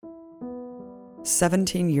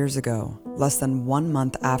17 years ago, less than 1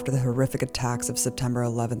 month after the horrific attacks of September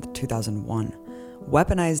 11, 2001,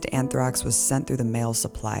 weaponized anthrax was sent through the mail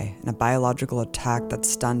supply in a biological attack that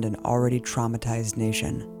stunned an already traumatized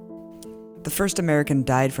nation. The first American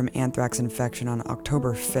died from anthrax infection on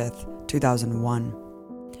October 5, 2001.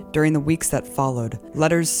 During the weeks that followed,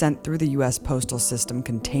 letters sent through the U.S. postal system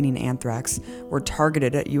containing anthrax were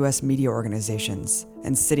targeted at U.S. media organizations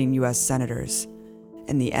and sitting U.S. senators.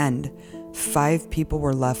 In the end, 5 people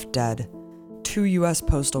were left dead: 2 U.S.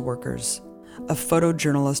 postal workers, a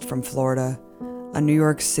photojournalist from Florida, a New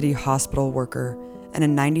York City hospital worker, and a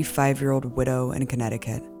 95-year-old widow in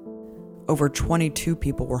Connecticut. Over 22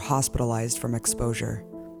 people were hospitalized from exposure.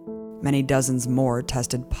 Many dozens more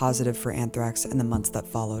tested positive for anthrax in the months that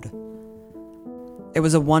followed. It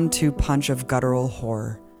was a 1-2 punch of guttural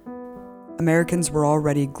horror. Americans were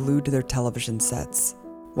already glued to their television sets,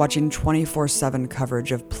 watching 24/7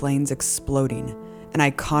 coverage of planes exploding and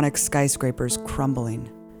iconic skyscrapers crumbling.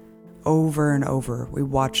 Over and over, we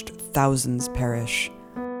watched thousands perish.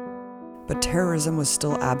 But terrorism was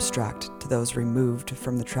still abstract to those removed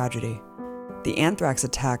from the tragedy. The anthrax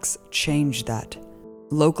attacks changed that,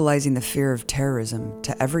 localizing the fear of terrorism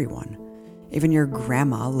to everyone, even your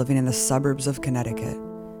grandma living in the suburbs of Connecticut.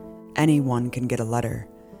 Anyone can get a letter.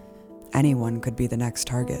 Anyone could be the next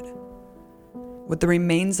target. With the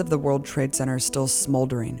remains of the World Trade Center still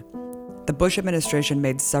smoldering, the Bush administration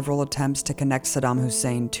made several attempts to connect Saddam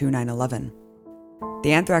Hussein to 9/11.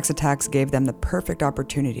 The anthrax attacks gave them the perfect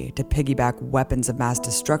opportunity to piggyback weapons of mass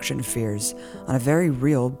destruction fears on a very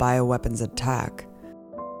real bioweapons attack.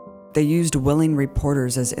 They used willing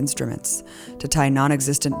reporters as instruments to tie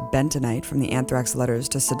non-existent bentonite from the anthrax letters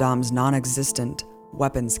to Saddam's non-existent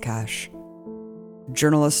weapons cache.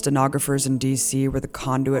 Journalist stenographers in D.C. were the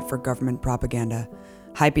conduit for government propaganda,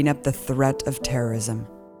 hyping up the threat of terrorism.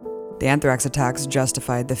 The anthrax attacks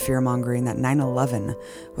justified the fear-mongering that 9/11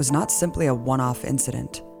 was not simply a one-off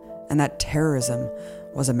incident, and that terrorism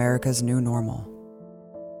was America's new normal.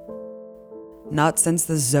 Not since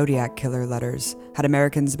the Zodiac killer letters had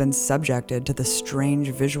Americans been subjected to the strange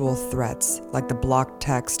visual threats like the blocked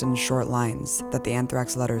text and short lines that the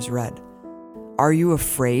anthrax letters read. Are you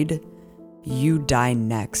afraid? You die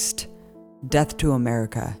next. Death to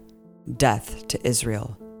America. Death to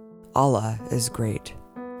Israel. Allah is great.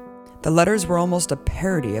 The letters were almost a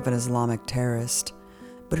parody of an Islamic terrorist.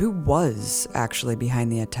 But who was actually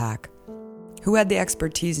behind the attack? Who had the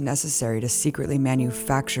expertise necessary to secretly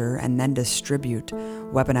manufacture and then distribute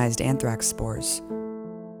weaponized anthrax spores?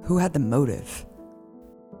 Who had the motive?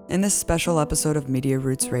 In this special episode of Media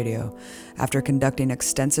Roots Radio, after conducting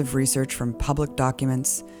extensive research from public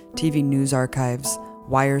documents, TV news archives,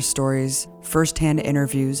 wire stories, first-hand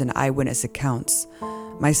interviews, and eyewitness accounts,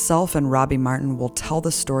 myself and Robbie Martin will tell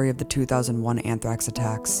the story of the 2001 anthrax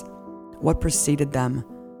attacks, what preceded them,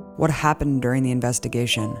 what happened during the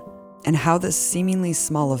investigation, and how this seemingly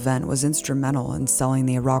small event was instrumental in selling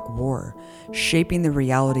the Iraq War, shaping the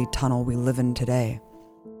reality tunnel we live in today.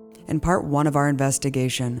 In part 1 of our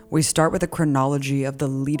investigation, we start with a chronology of the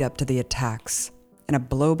lead-up to the attacks and a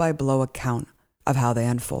blow-by-blow account of how they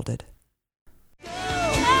unfolded.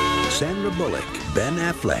 Sandra Bullock, Ben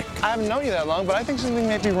Affleck. I haven't known you that long, but I think something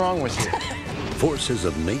may be wrong with you. Forces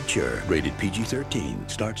of Nature, rated PG-13,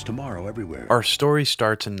 starts tomorrow everywhere. Our story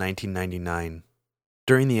starts in 1999,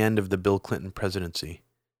 during the end of the Bill Clinton presidency.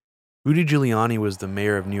 Rudy Giuliani was the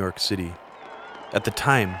mayor of New York City. At the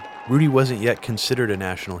time, Rudy wasn't yet considered a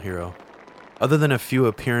national hero. Other than a few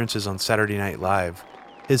appearances on Saturday Night Live,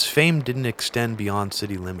 his fame didn't extend beyond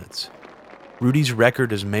city limits. Rudy's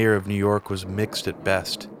record as mayor of New York was mixed at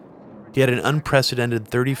best. He had an unprecedented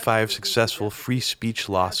 35 successful free speech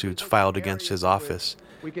lawsuits filed against his office.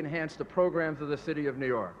 We can enhance the programs of the city of New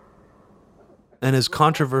York. And his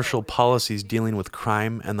controversial policies dealing with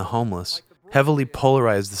crime and the homeless heavily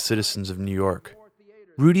polarized the citizens of New York.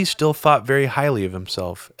 Rudy still thought very highly of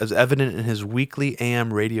himself, as evident in his weekly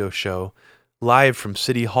AM radio show, Live from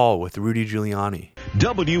City Hall with Rudy Giuliani.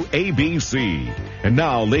 WABC. And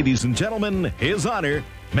now, ladies and gentlemen, His Honor,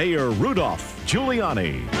 Mayor Rudolph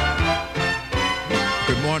Giuliani.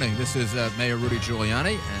 Good morning. This is Mayor Rudy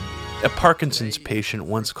Giuliani. A Parkinson's patient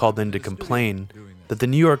once called in to complain that the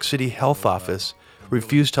New York City Health Office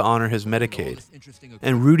refused to honor his Medicaid,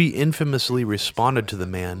 and Rudy infamously responded to the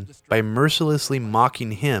man by mercilessly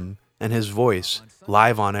mocking him and his voice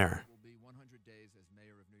live on air.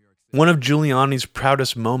 One of Giuliani's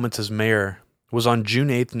proudest moments as mayor was on June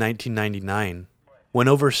 8, 1999, when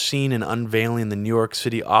overseeing and unveiling the New York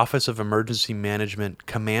City Office of Emergency Management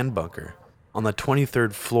command bunker on the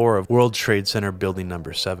 23rd floor of World Trade Center Building No.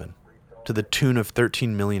 7, to the tune of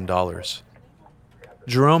 $13 million.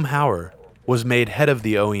 Jerome Hauer was made head of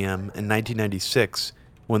the OEM in 1996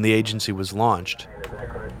 when the agency was launched.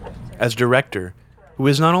 As director, who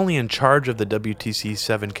was not only in charge of the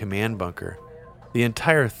WTC-7 command bunker, the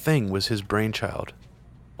entire thing was his brainchild,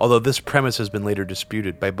 although this premise has been later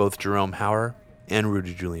disputed by both Jerome Hauer and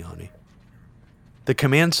Rudy Giuliani. The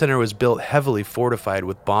command center was built heavily fortified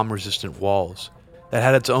with bomb-resistant walls that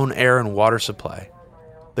had its own air and water supply.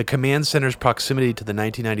 The command center's proximity to the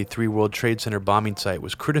 1993 World Trade Center bombing site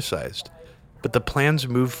was criticized, but the plans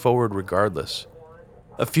moved forward regardless.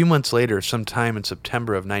 A few months later, sometime in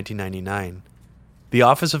September of 1999, the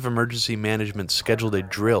Office of Emergency Management scheduled a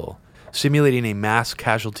drill simulating a mass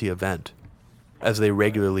casualty event, as they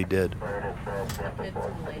regularly did.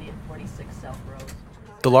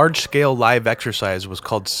 The large-scale live exercise was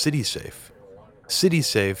called CitySafe.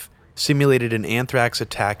 CitySafe simulated an anthrax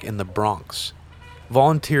attack in the Bronx.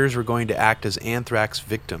 Volunteers were going to act as anthrax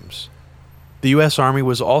victims. The U.S. Army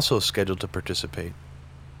was also scheduled to participate.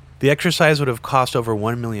 The exercise would have cost over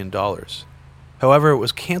 $1 million. However, it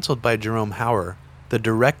was canceled by Jerome Hauer, the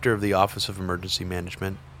director of the Office of Emergency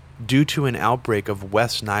Management, due to an outbreak of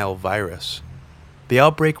West Nile virus. The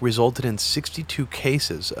outbreak resulted in 62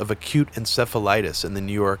 cases of acute encephalitis in the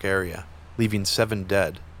New York area, leaving 7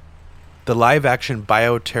 dead. The live-action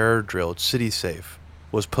bioterror drill CitySafe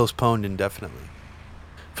was postponed indefinitely.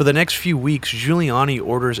 For the next few weeks, Giuliani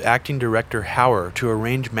orders acting director Hauer to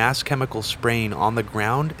arrange mass chemical spraying on the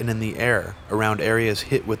ground and in the air around areas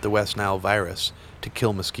hit with the West Nile virus to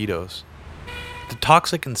kill mosquitoes. The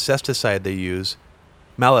toxic insecticide they use,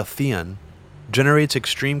 malathion, generates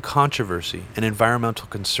extreme controversy and environmental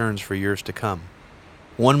concerns for years to come.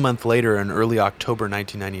 1 month later, in early October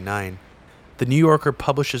 1999, The New Yorker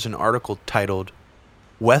publishes an article titled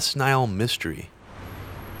West Nile Mystery.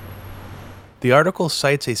 The article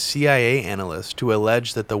cites a CIA analyst who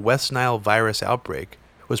alleged that the West Nile virus outbreak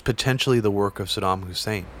was potentially the work of Saddam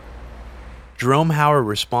Hussein. Jerome Hauer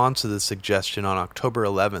responds to this suggestion on October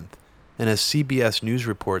 11th in a CBS News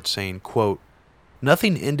report saying, quote,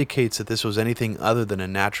 "Nothing indicates that this was anything other than a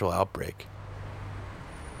natural outbreak."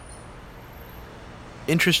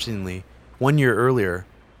 Interestingly, 1 year earlier,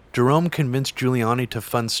 Jerome convinced Giuliani to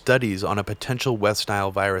fund studies on a potential West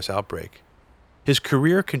Nile virus outbreak. His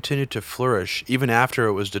career continued to flourish even after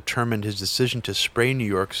it was determined his decision to spray New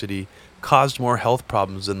York City caused more health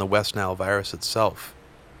problems than the West Nile virus itself.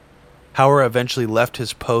 Hauer eventually left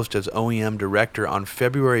his post as OEM director on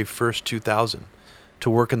February 1st, 2000, to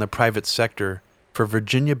work in the private sector for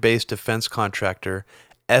Virginia-based defense contractor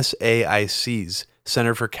SAIC's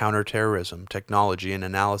Center for Counterterrorism, Technology and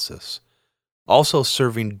Analysis, also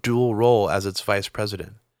serving dual role as its vice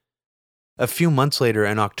president. A few months later,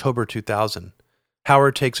 in October 2000,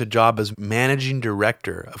 Hauer takes a job as managing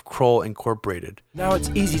director of Kroll Incorporated. Now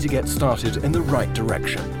it's easy to get started in the right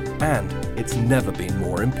direction, and it's never been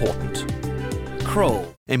more important.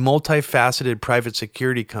 Kroll, a multifaceted private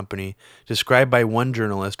security company described by one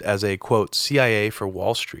journalist as a, quote, CIA for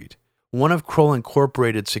Wall Street. One of Kroll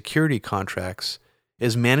Incorporated's security contracts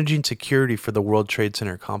is managing security for the World Trade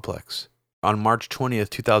Center complex. On March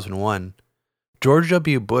 20th, 2001, George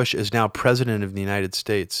W. Bush is now President of the United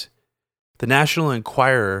States. The National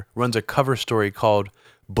Enquirer runs a cover story called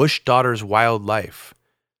Bush Daughter's Wild Life,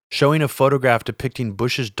 showing a photograph depicting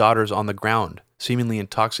Bush's daughters on the ground, seemingly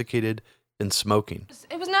intoxicated and smoking.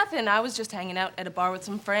 It was nothing. I was just hanging out at a bar with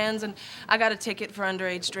some friends, and I got a ticket for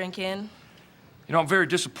underage drinking. You know, I'm very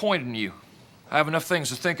disappointed in you. I have enough things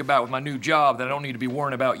to think about with my new job that I don't need to be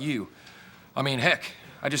worrying about you. I mean, heck,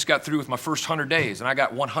 I just got through with my first 100 days, and I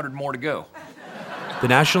got 100 more to go. The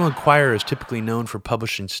National Enquirer is typically known for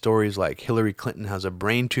publishing stories like Hillary Clinton has a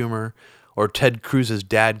brain tumor or Ted Cruz's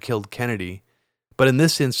dad killed Kennedy, but in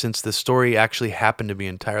this instance, the story actually happened to be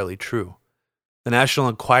entirely true. The National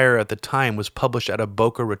Enquirer at the time was published out of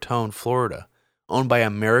Boca Raton, Florida, owned by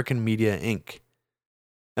American Media Inc.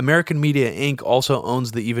 American Media Inc. also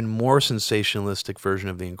owns the even more sensationalistic version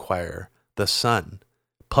of the Enquirer, The Sun,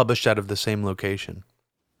 published out of the same location.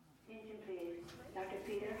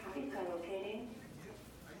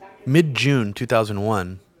 Mid-June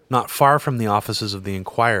 2001, not far from the offices of the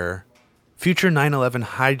Enquirer, future 9/11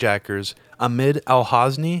 hijackers Ahmed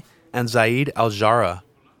Al-Hosni and Zaid Al-Jarrah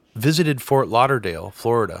visited Fort Lauderdale,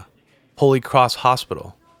 Florida, Holy Cross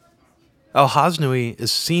Hospital. Al-Hosni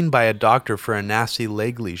is seen by a doctor for a nasty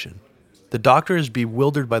leg lesion. The doctor is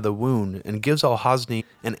bewildered by the wound and gives Al-Hosni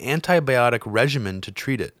an antibiotic regimen to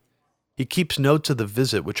treat it. He keeps notes of the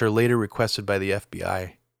visit, which are later requested by the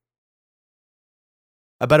FBI.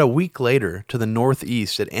 About a week later, to the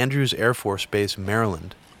northeast at Andrews Air Force Base,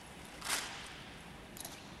 Maryland,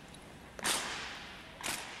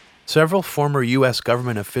 Several former U.S.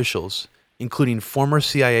 government officials, including former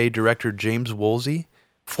CIA Director James Woolsey,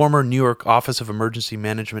 former New York Office of Emergency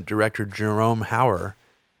Management Director Jerome Hauer,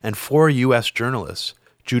 and 4 U.S. journalists,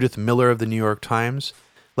 Judith Miller of the New York Times,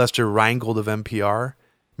 Lester Reingold of NPR,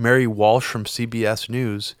 Mary Walsh from CBS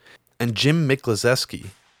News, and Jim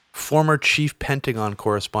Miklaszewski, former chief Pentagon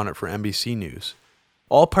correspondent for NBC News,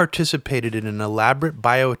 all participated in an elaborate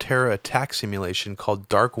bioterror attack simulation called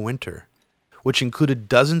Dark Winter, which included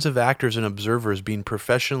dozens of actors and observers being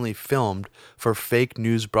professionally filmed for fake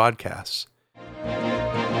news broadcasts.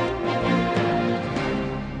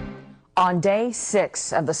 On day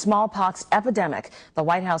 6 of the smallpox epidemic, the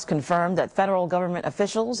White House confirmed that federal government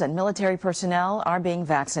officials and military personnel are being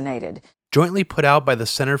vaccinated. Jointly put out by the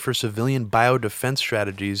Center for Civilian Biodefense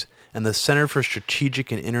Strategies and the Center for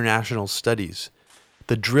Strategic and International Studies,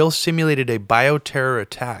 the drill simulated a bioterror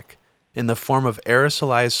attack in the form of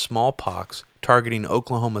aerosolized smallpox targeting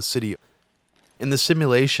Oklahoma City. In the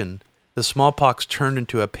simulation, the smallpox turned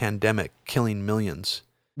into a pandemic, killing millions.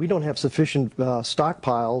 We don't have sufficient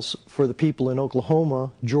stockpiles for the people in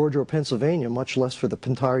Oklahoma, Georgia, or Pennsylvania, much less for the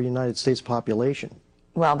entire United States population.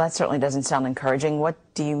 Well, that certainly doesn't sound encouraging. What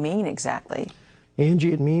do you mean exactly?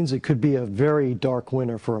 Angie, it means it could be a very dark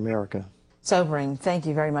winter for America. Sobering. Thank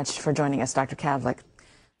you very much for joining us, Dr. Kavlik.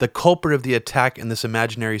 The culprit of the attack in this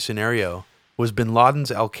imaginary scenario was bin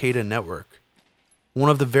Laden's al-Qaeda network. One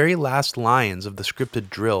of the very last lines of the scripted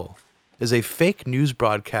drill is a fake news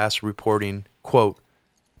broadcast reporting, quote,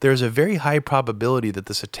 "There is a very high probability that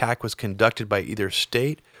this attack was conducted by either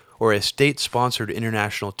state or a state-sponsored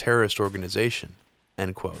international terrorist organization,"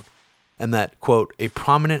 end quote, and that, quote, "a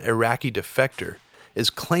prominent Iraqi defector is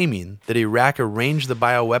claiming that Iraq arranged the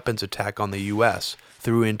bioweapons attack on the U.S.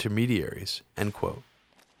 through intermediaries," end quote.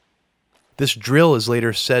 This drill is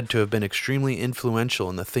later said to have been extremely influential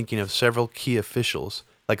in the thinking of several key officials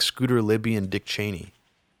like Scooter Libby and Dick Cheney.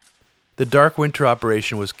 The Dark Winter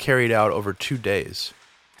operation was carried out over 2 days,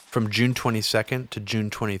 from June 22nd to June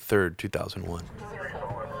 23rd, 2001.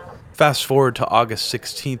 Fast forward to August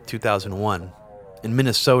 16th, 2001. In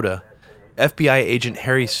Minnesota, FBI agent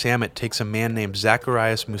Harry Sammet takes a man named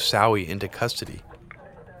Zacarias Moussaoui into custody.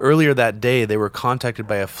 Earlier that day, they were contacted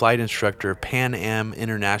by a flight instructor of Pan Am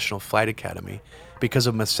International Flight Academy because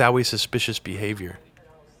of Moussaoui's suspicious behavior.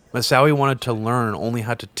 Moussaoui wanted to learn only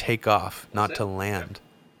how to take off, not to land.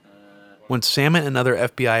 When Sammet and other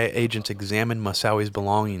FBI agents examined Moussaoui's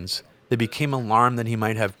belongings, they became alarmed that he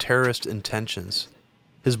might have terrorist intentions.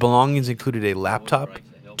 His belongings included a laptop,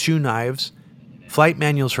 2 knives, flight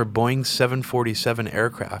manuals for Boeing 747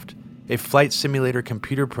 aircraft, a flight simulator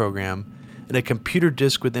computer program, and a computer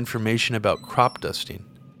disk with information about crop dusting.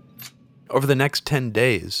 Over the next 10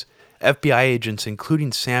 days, FBI agents,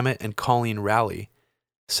 including Sammet and Colleen Rowley,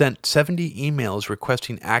 sent 70 emails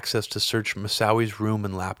requesting access to search Moussaoui's room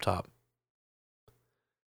and laptop.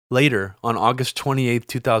 Later, on August 28,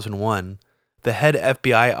 2001, the head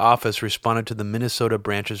FBI office responded to the Minnesota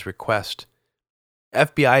branch's request.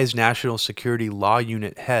 FBI's National Security Law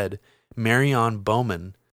Unit head, Marion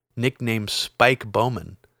Bowman, nicknamed Spike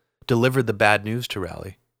Bowman, delivered the bad news to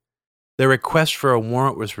Rowley. Their request for a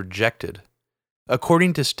warrant was rejected.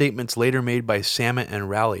 According to statements later made by Sammet and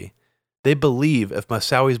Rowley, they believe if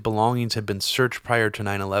Moussaoui's belongings had been searched prior to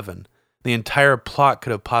 9/11, the entire plot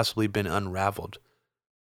could have possibly been unraveled.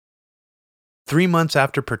 3 months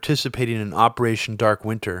after participating in Operation Dark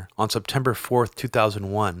Winter, on September 4,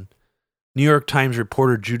 2001, New York Times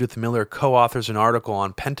reporter Judith Miller co-authors an article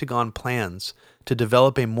on Pentagon plans to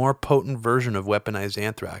develop a more potent version of weaponized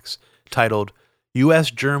anthrax, titled, U.S.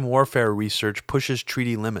 Germ Warfare Research Pushes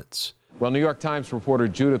Treaty Limits. Well, New York Times reporter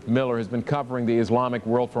Judith Miller has been covering the Islamic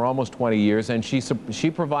world for almost 20 years, and she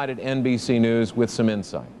provided NBC News with some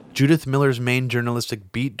insight. Judith Miller's main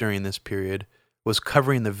journalistic beat during this period was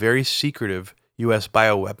covering the very secretive U.S.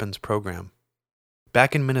 bioweapons program.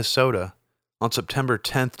 Back in Minnesota, on September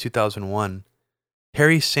 10, 2001,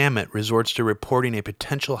 Harry Sammet resorts to reporting a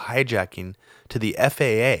potential hijacking to the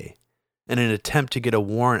FAA in an attempt to get a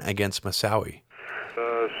warrant against Moussaoui.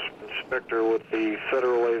 Inspector with the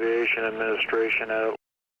Federal Aviation Administration at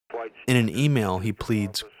Flight. In an email, he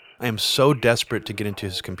pleads, "I am so desperate to get into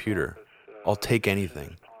his computer. I'll take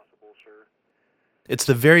anything." It's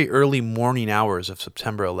the very early morning hours of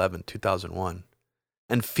September 11, 2001,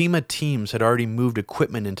 and FEMA teams had already moved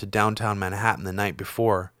equipment into downtown Manhattan the night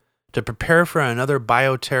before to prepare for another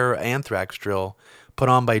bioterror anthrax drill put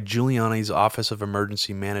on by Giuliani's Office of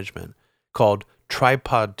Emergency Management, called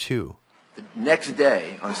Tripod 2. The next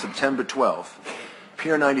day, on September 12th,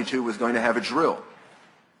 Pier 92 was going to have a drill.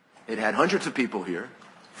 It had hundreds of people here,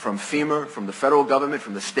 from FEMA, from the federal government,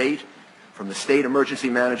 from the state, from the State Emergency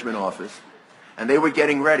Management Office, and they were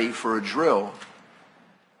getting ready for a drill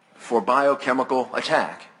for biochemical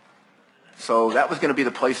attack. So that was going to be the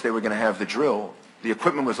place they were going to have the drill. The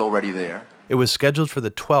equipment was already there. It was scheduled for the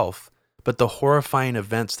 12th, but the horrifying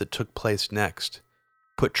events that took place next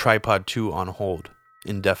put Tripod 2 on hold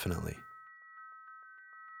indefinitely.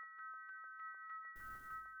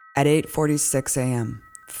 At 8:46 a.m.,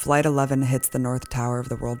 Flight 11 hits the North Tower of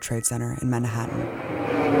the World Trade Center in Manhattan.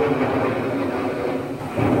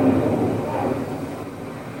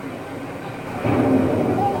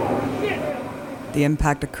 The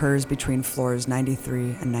impact occurs between floors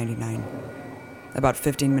 93 and 99. About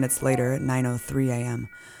 15 minutes later, at 9:03 a.m.,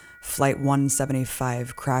 Flight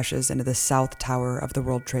 175 crashes into the South Tower of the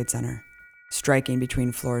World Trade Center, striking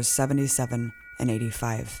between floors 77 and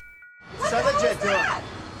 85. What's the jet doing?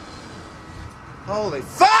 Holy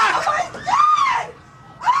fuck! Oh my God!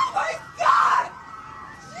 Oh my God!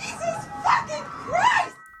 Jesus fucking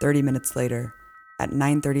Christ! 30 minutes later, at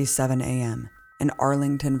 9:37 a.m., in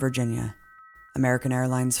Arlington, Virginia, American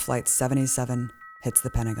Airlines Flight 77 hits the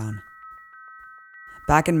Pentagon.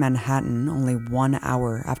 Back in Manhattan, only 1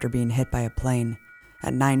 hour after being hit by a plane,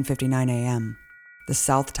 at 9:59 a.m., the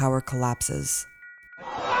South Tower collapses.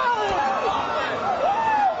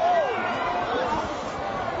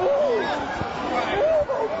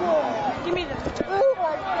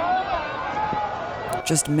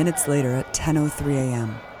 Just minutes later, at 10:03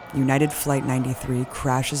 a.m., United Flight 93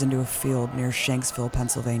 crashes into a field near Shanksville,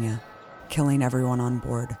 Pennsylvania, killing everyone on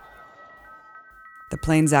board. The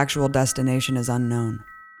plane's actual destination is unknown.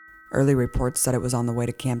 Early reports said it was on the way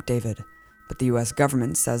to Camp David, but the U.S.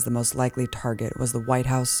 government says the most likely target was the White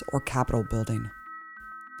House or Capitol building.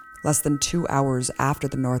 Less than 2 hours after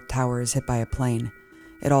the North Tower is hit by a plane,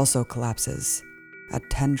 it also collapses at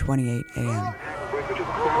 10:28 a.m.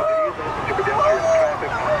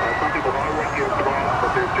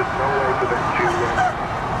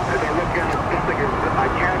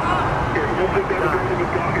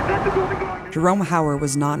 Jerome Hauer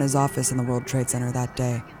was not in his office in the World Trade Center that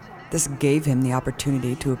day. This gave him the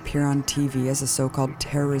opportunity to appear on TV as a so-called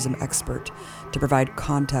terrorism expert to provide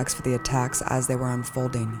context for the attacks as they were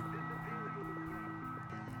unfolding.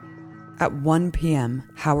 At 1 p.m.,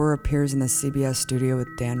 Hauer appears in the CBS studio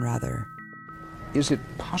with Dan Rather. Is it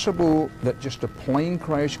possible that just a plane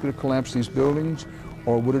crash could have collapsed these buildings,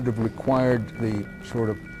 or would it have required the sort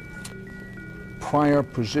of prior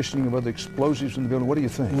positioning of other explosives in the building? What do you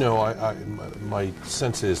think? No, my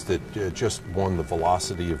sense is that just one, the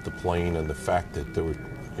velocity of the plane and the fact that you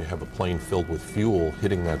have a plane filled with fuel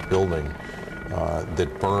hitting that building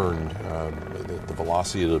that burned, the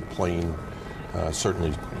velocity of the plane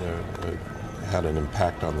certainly had an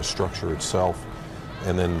impact on the structure itself.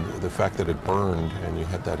 And then the fact that it burned and you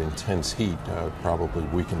had that intense heat probably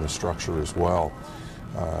weakened the structure as well.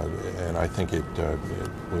 And I think it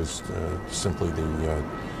was simply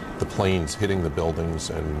the planes hitting the buildings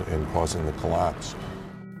and causing the collapse.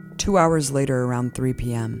 2 hours later, around 3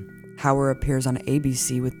 p.m., Hauer appears on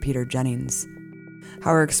ABC with Peter Jennings.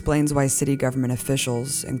 Hauer explains why city government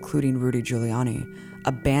officials, including Rudy Giuliani,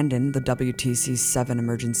 abandoned the WTC-7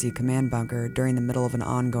 emergency command bunker during the middle of an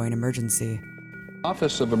ongoing emergency.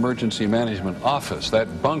 Office of Emergency Management Office,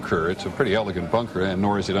 that bunker, it's a pretty elegant bunker, and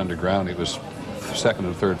nor is it underground. It was second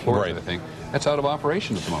and third floors, right. I think. That's out of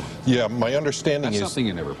operation at the moment. Yeah, my understanding That's something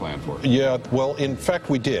you never planned for. Yeah, well, in fact,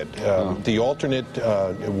 we did. The alternate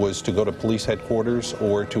was to go to police headquarters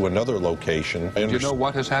or to another location. Do you know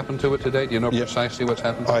what has happened to it today? Do you know precisely what's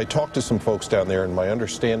happened to it? I talked to some folks down there, and my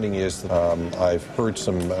understanding is that I've heard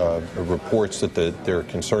some reports that they're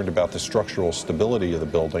concerned about the structural stability of the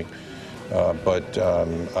building, but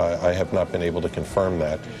I have not been able to confirm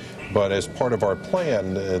that. But as part of our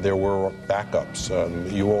plan, there were backups.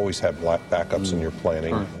 You always have backups in your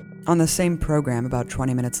planning. On the same program, about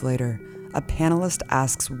 20 minutes later, a panelist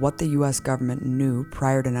asks what the U.S. government knew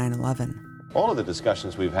prior to 9/11. All of the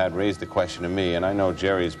discussions we've had raised the question to me, and I know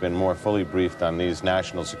Jerry's been more fully briefed on these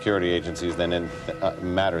national security agencies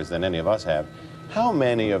matters than any of us have. How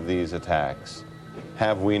many of these attacks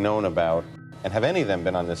have we known about, and have any of them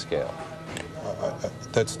been on this scale?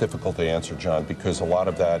 That's difficult to answer, John, because a lot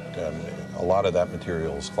of that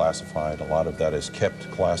material is classified. A lot of that is kept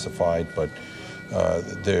classified, but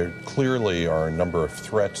there clearly are a number of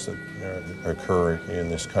threats that occur in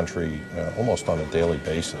this country almost on a daily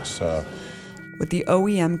basis. With the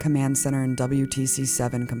OEM command center in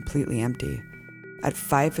WTC-7 completely empty, at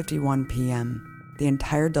 5:51 p.m., the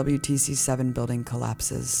entire WTC-7 building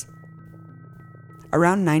collapses.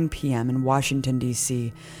 Around 9 p.m. in Washington,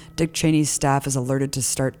 D.C., Dick Cheney's staff is alerted to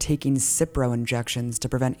start taking Cipro injections to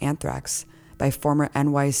prevent anthrax by former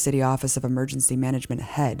NY City Office of Emergency Management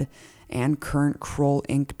head and current Kroll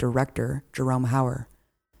Inc. director Jerome Hauer.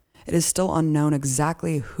 It is still unknown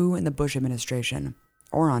exactly who in the Bush administration,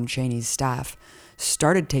 or on Cheney's staff,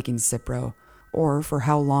 started taking Cipro, or for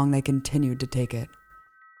how long they continued to take it.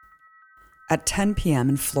 At 10 p.m.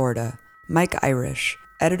 in Florida, Mike Irish,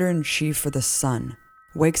 editor-in-chief for The Sun,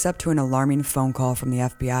 wakes up to an alarming phone call from the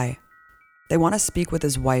FBI. They want to speak with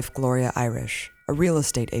his wife, Gloria Irish, a real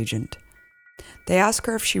estate agent. They ask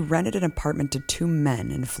her if she rented an apartment to two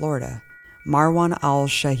men in Florida, Marwan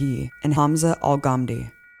al-Shahi and Hamza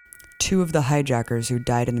al-Ghamdi, two of the hijackers who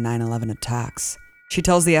died in the 9/11 attacks. She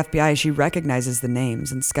tells the FBI she recognizes the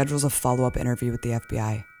names and schedules a follow-up interview with the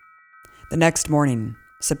FBI. The next morning,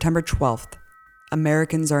 September 12th,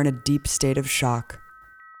 Americans are in a deep state of shock.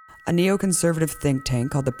 A neoconservative think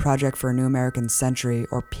tank called the Project for a New American Century,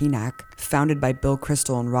 or PNAC, founded by Bill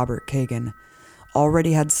Kristol and Robert Kagan,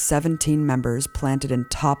 already had 17 members planted in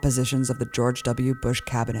top positions of the George W. Bush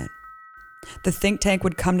cabinet. The think tank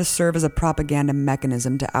would come to serve as a propaganda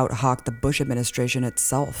mechanism to out-hawk the Bush administration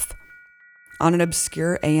itself. On an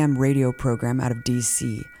obscure AM radio program out of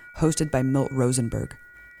D.C., hosted by Milt Rosenberg,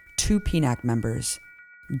 two PNAC members,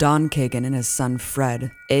 Don Kagan and his son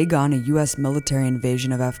Fred, egg on a U.S. military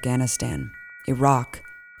invasion of Afghanistan, Iraq,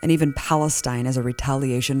 and even Palestine as a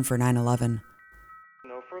retaliation for 9/11.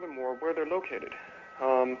 Furthermore, where they're located.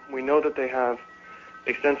 We know that they have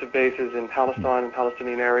extensive bases in Palestine and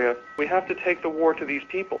Palestinian area. We have to take the war to these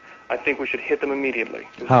people. I think we should hit them immediately.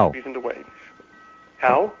 There's no reason to wait.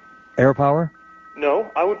 How? Air power? No,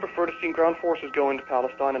 I would prefer to see ground forces go into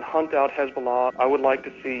Palestine and hunt out Hezbollah. I would like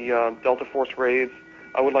to see Delta Force raids.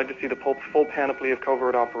 I would like to see the full panoply of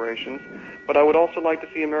covert operations, but I would also like to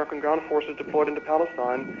see American ground forces deployed into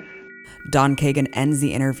Palestine. Don Kagan ends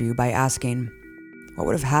the interview by asking, what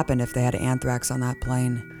would have happened if they had anthrax on that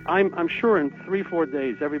plane? I'm sure in 3-4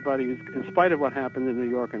 days, everybody, in spite of what happened in New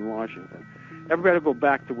York and Washington, everybody will go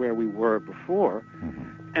back to where we were before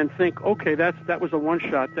and think, okay, that was a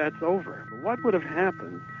one-shot, that's over. But what would have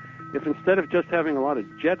happened if instead of just having a lot of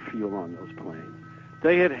jet fuel on those planes,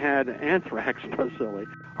 they had anthrax bacilli?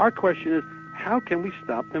 Our question is, how can we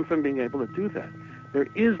stop them from being able to do that? There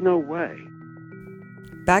is no way.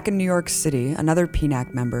 Back in New York City, another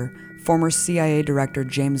PNAC member, former CIA Director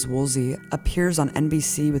James Woolsey, appears on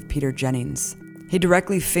NBC with Peter Jennings. He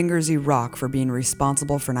directly fingers Iraq for being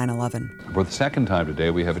responsible for 9/11. For the second time today,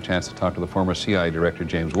 we have a chance to talk to the former CIA Director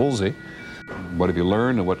James Woolsey. What have you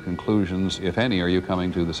learned, and what conclusions, if any, are you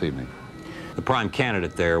coming to this evening? The prime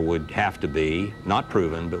candidate there would have to be, not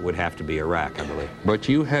proven, but would have to be Iraq, I believe. But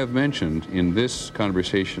you have mentioned in this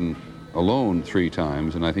conversation alone 3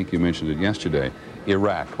 times, and I think you mentioned it yesterday,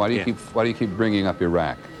 Iraq. Why do you keep bringing up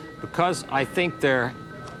Iraq? Because I think there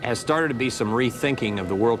has started to be some rethinking of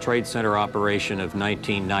the World Trade Center operation of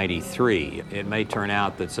 1993. It may turn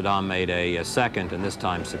out that Saddam made a second, and this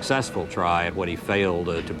time successful, try at what he failed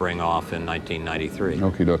to bring off in 1993.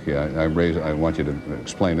 Okie dokie. I want you to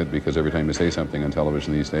explain it, because every time you say something on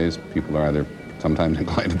television these days, people are either sometimes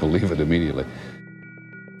inclined to believe it immediately.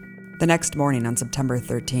 The next morning on September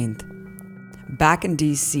 13th, back in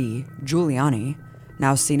D.C., Giuliani,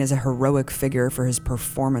 now seen as a heroic figure for his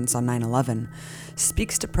performance on 9/11,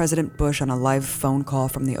 speaks to President Bush on a live phone call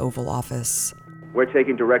from the Oval Office. We're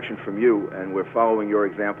taking direction from you, and we're following your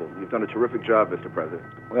example. You've done a terrific job, Mr. President.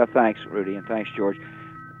 Well, thanks, Rudy, and thanks, George.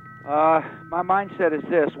 My mindset is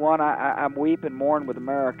this. One, I'm weep and mourn with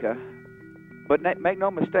America, but make no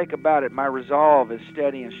mistake about it, my resolve is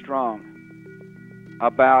steady and strong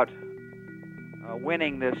about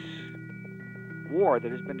winning this war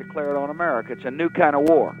that has been declared on America. It's a new kind of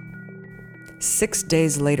war. 6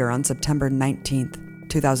 days later, on September 19th,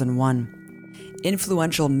 2001,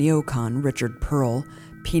 influential neocon Richard Pearl,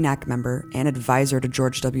 PNAC member and advisor to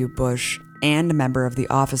George W. Bush, and member of the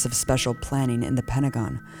Office of Special Planning in the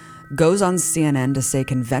Pentagon, goes on CNN to say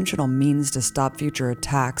conventional means to stop future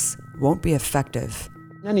attacks won't be effective.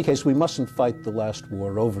 In any case, we mustn't fight the last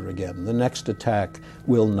war over again. The next attack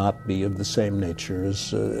will not be of the same nature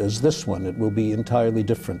as this one. It will be entirely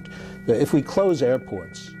different. If we close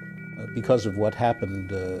airports because of what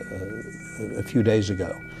happened a few days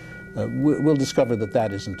ago, we'll discover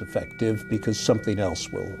that isn't effective, because something else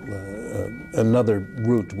will, another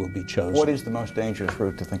route will be chosen. What is the most dangerous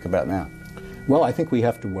route to think about now? Well, I think we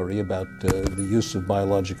have to worry about the use of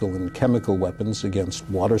biological and chemical weapons against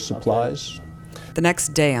water supplies. The next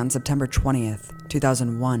day, on September 20th,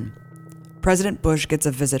 2001, President Bush gets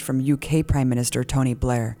a visit from UK Prime Minister Tony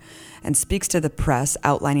Blair and speaks to the press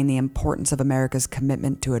outlining the importance of America's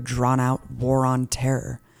commitment to a drawn-out war on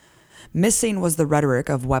terror. Missing was the rhetoric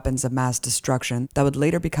of weapons of mass destruction that would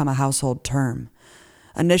later become a household term.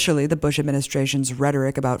 Initially, the Bush administration's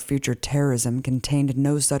rhetoric about future terrorism contained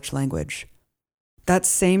no such language. That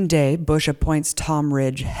same day, Bush appoints Tom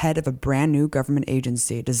Ridge head of a brand new government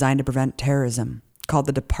agency designed to prevent terrorism, called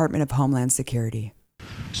the Department of Homeland Security.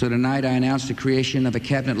 So tonight I announced the creation of a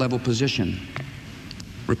cabinet-level position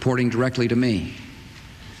reporting directly to me,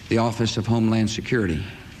 the Office of Homeland Security.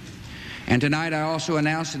 And tonight I also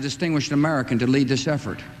announced a distinguished American to lead this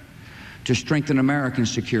effort to strengthen American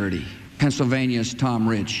security, Pennsylvania's Tom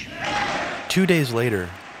Ridge. 2 days later,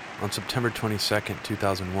 on September 22,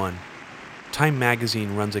 2001, Time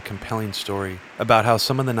magazine runs a compelling story about how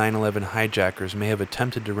some of the 9/11 hijackers may have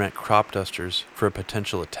attempted to rent crop dusters for a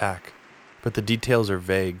potential attack, but the details are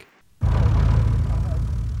vague.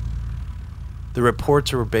 The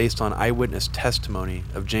reports were based on eyewitness testimony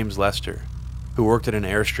of James Lester, who worked at an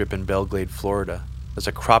airstrip in Belglade, Florida, as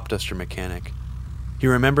a crop duster mechanic. He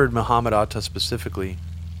remembered Muhammad Atta specifically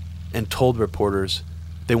and told reporters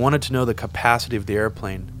they wanted to know the capacity of the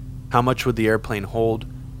airplane, how much would the airplane hold,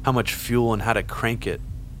 how much fuel, and how to crank it.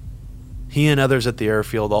 He and others at the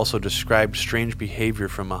airfield also described strange behavior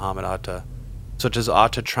from Muhammad Atta, such as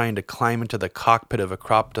Atta trying to climb into the cockpit of a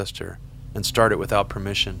crop duster and start it without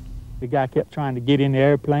permission. The guy kept trying to get in the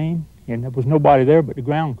airplane, and there was nobody there but the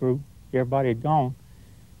ground crew. Everybody had gone.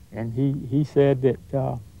 And he said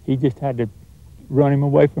that he just had to run him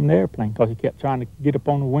away from the airplane because he kept trying to get up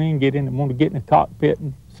on the wing, want to get in the cockpit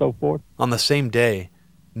and so forth. On the same day,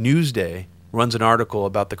 Newsday runs an article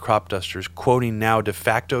about the crop dusters, quoting now de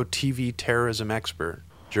facto TV terrorism expert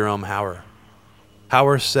Jerome Hauer.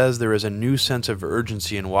 Hauer says there is a new sense of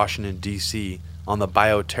urgency in Washington, D.C. on the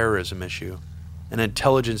bioterrorism issue, and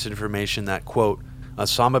intelligence information that, quote,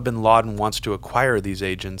 Osama bin Laden wants to acquire these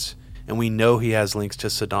agents, and we know he has links to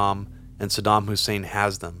Saddam, and Saddam Hussein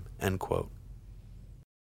has them, end quote.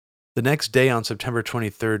 The next day, on September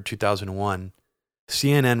 23, 2001,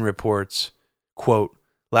 CNN reports, quote,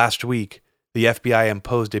 last week, the FBI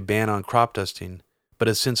imposed a ban on crop dusting, but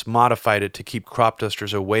has since modified it to keep crop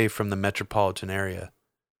dusters away from the metropolitan area.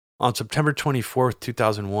 On September 24,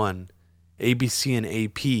 2001, ABC and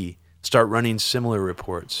AP start running similar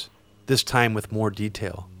reports, this time with more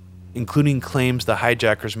detail, including claims the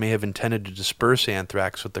hijackers may have intended to disperse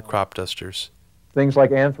anthrax with the crop dusters. Things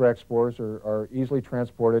like anthrax spores are easily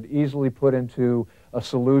transported, easily put into a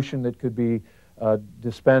solution that could be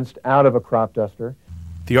dispensed out of a crop duster.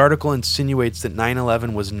 The article insinuates that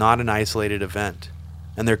 9/11 was not an isolated event,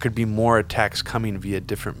 and there could be more attacks coming via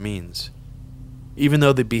different means. Even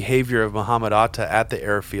though the behavior of Muhammad Atta at the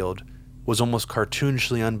airfield was almost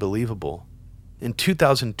cartoonishly unbelievable, in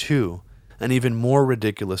 2002, an even more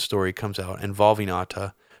ridiculous story comes out involving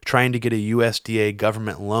Atta trying to get a USDA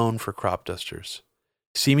government loan for crop dusters,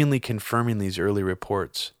 seemingly confirming these early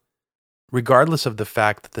reports. Regardless of the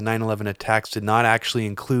fact that the 9/11 attacks did not actually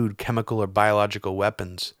include chemical or biological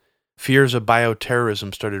weapons, fears of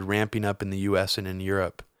bioterrorism started ramping up in the US and in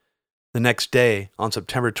Europe. The next day, on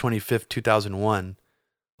September 25, 2001,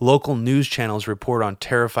 local news channels report on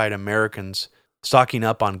terrified Americans stocking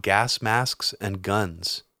up on gas masks and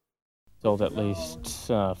guns. Sold at least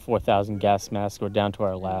 4,000 gas masks. We're down to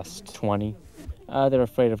our last 20. They're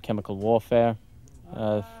afraid of chemical warfare.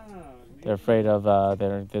 They're afraid of,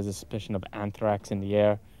 there's a suspicion of anthrax in the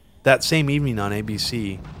air. That same evening on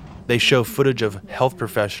ABC, they show footage of health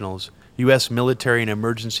professionals, U.S. military and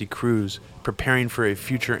emergency crews preparing for a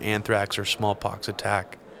future anthrax or smallpox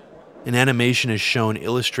attack. An animation is shown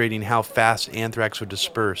illustrating how fast anthrax would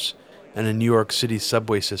disperse in a New York City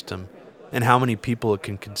subway system and how many people it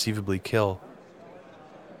can conceivably kill.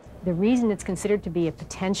 The reason it's considered to be a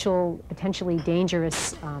potentially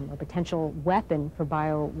dangerous or potential weapon for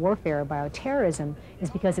biowarfare or bioterrorism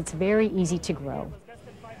is because it's very easy to grow.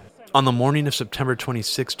 On the morning of September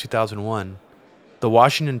 26, 2001, the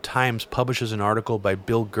Washington Times publishes an article by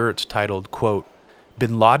Bill Gertz titled, quote,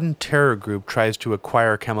 Bin Laden Terror Group Tries to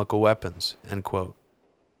Acquire Chemical Weapons, end quote.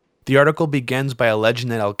 The article begins by alleging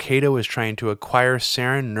that Al-Qaeda was trying to acquire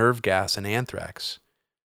sarin nerve gas and anthrax.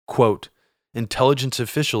 Quote, intelligence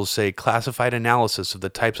officials say classified analysis of the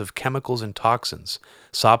types of chemicals and toxins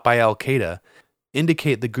sought by Al-Qaeda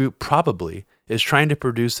indicate the group probably is trying to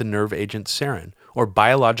produce the nerve agent sarin, or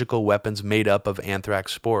biological weapons made up of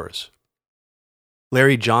anthrax spores.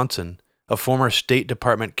 Larry Johnson, a former State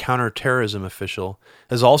Department counterterrorism official,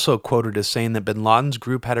 is also quoted as saying that bin Laden's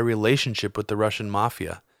group had a relationship with the Russian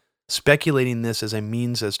mafia, speculating this as a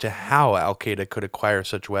means as to how Al-Qaeda could acquire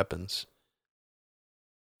such weapons.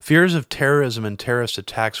 Fears of terrorism and terrorist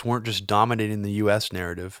attacks weren't just dominating the U.S.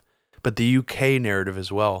 narrative, but the UK narrative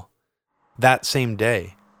as well. That same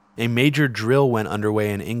day, a major drill went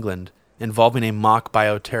underway in England involving a mock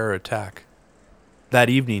bioterror attack. That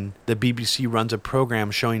evening, the BBC runs a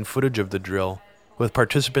program showing footage of the drill, with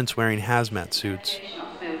participants wearing hazmat suits.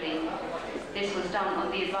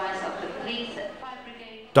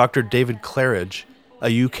 Dr. David Claridge,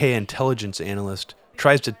 a UK intelligence analyst,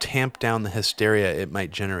 tries to tamp down the hysteria it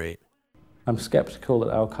might generate. I'm skeptical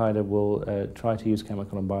that Al-Qaeda will try to use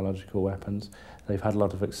chemical and biological weapons. They've had a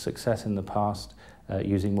lot of success in the past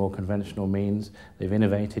using more conventional means. They've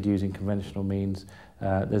innovated using conventional means.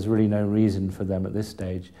 There's really no reason for them at this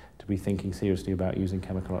stage to be thinking seriously about using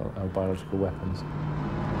chemical or biological weapons.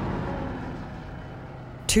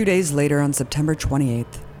 2 days later, on September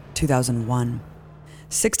 28th, 2001,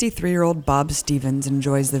 63-year-old Bob Stevens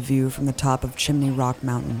enjoys the view from the top of Chimney Rock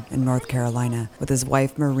Mountain in North Carolina with his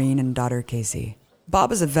wife Maureen and daughter Casey.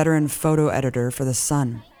 Bob is a veteran photo editor for The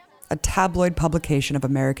Sun, a tabloid publication of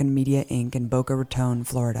American Media Inc. in Boca Raton,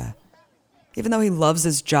 Florida. Even though he loves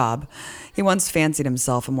his job, he once fancied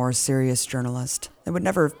himself a more serious journalist and would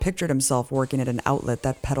never have pictured himself working at an outlet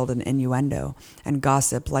that peddled an innuendo and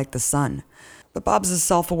gossip like The Sun. But Bob's a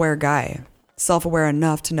self-aware guy, self-aware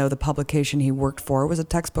enough to know the publication he worked for was a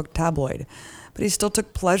textbook tabloid, but he still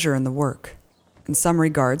took pleasure in the work. In some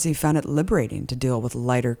regards, he found it liberating to deal with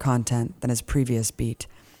lighter content than his previous beat.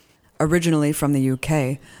 Originally from the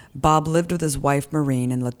UK, Bob lived with his wife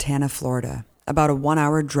Maureen in Latana, Florida, about a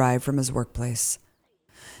 1-hour drive from his workplace.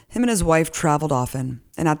 Him and his wife traveled often,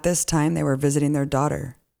 and at this time they were visiting their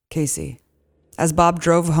daughter, Casey. As Bob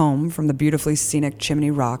drove home from the beautifully scenic Chimney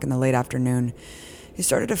Rock in the late afternoon, he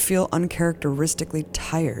started to feel uncharacteristically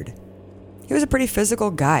tired. He was a pretty physical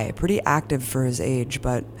guy, pretty active for his age,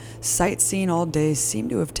 but sightseeing all day seemed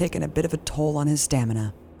to have taken a bit of a toll on his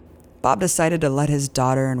stamina. Bob decided to let his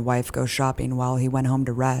daughter and wife go shopping while he went home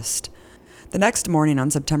to rest. The next morning, on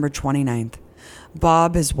September 29th,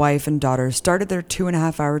 Bob, his wife, and daughter started their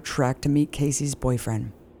 2.5-hour trek to meet Casey's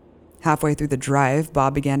boyfriend. Halfway through the drive,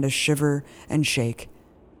 Bob began to shiver and shake.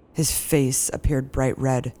 His face appeared bright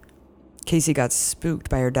red. Casey got spooked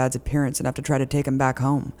by her dad's appearance enough to try to take him back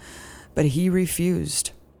home, but he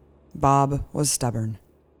refused. Bob was stubborn.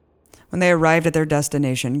 When they arrived at their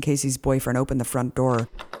destination, Casey's boyfriend opened the front door,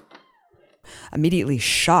 immediately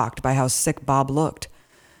shocked by how sick Bob looked.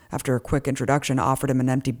 After a quick introduction, offered him an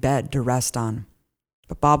empty bed to rest on.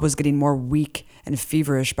 But Bob was getting more weak and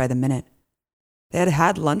feverish by the minute. They had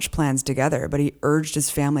had lunch plans together, but he urged his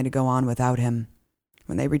family to go on without him.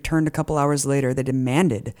 When they returned a couple hours later, they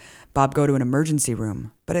demanded Bob go to an emergency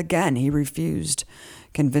room, but again he refused,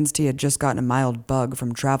 convinced he had just gotten a mild bug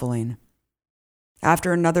from traveling.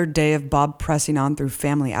 After another day of Bob pressing on through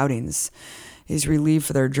family outings, he's relieved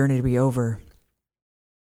for their journey to be over.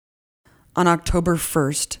 On October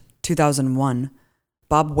 1st, 2001,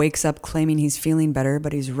 Bob wakes up claiming he's feeling better,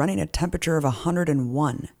 but he's running a temperature of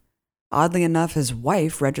 101. Oddly enough, his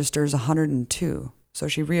wife registers 102. So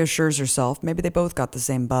she reassures herself maybe they both got the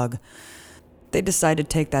same bug. They decide to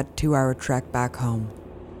take that 2-hour trek back home.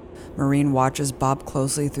 Maureen watches Bob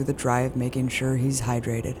closely through the drive, making sure he's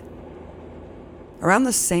hydrated. Around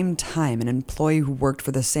the same time, an employee who worked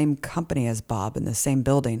for the same company as Bob in the same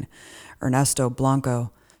building, Ernesto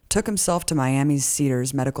Blanco, took himself to Miami's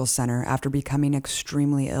Cedars Medical Center after becoming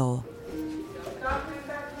extremely ill.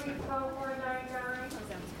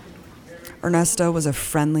 Ernesto was a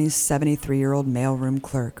friendly 73-year-old mailroom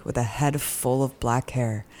clerk with a head full of black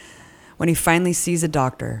hair. When he finally sees a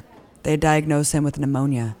doctor, they diagnose him with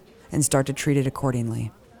pneumonia and start to treat it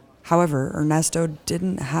accordingly. However, Ernesto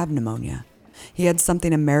didn't have pneumonia. He had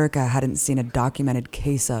something America hadn't seen a documented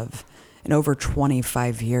case of in over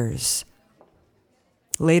 25 years.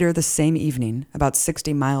 Later the same evening, about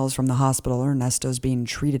 60 miles from the hospital Ernesto's being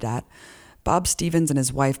treated at, Bob Stevens and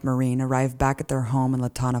his wife Maureen arrive back at their home in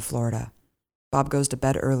Latana, Florida. Bob goes to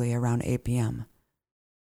bed early, around 8 p.m.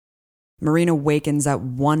 Maureen awakens at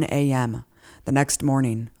 1 a.m. the next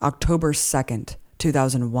morning, October 2nd,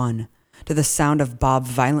 2001, to the sound of Bob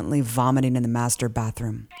violently vomiting in the master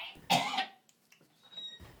bathroom.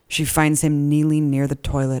 She finds him kneeling near the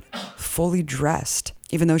toilet, fully dressed,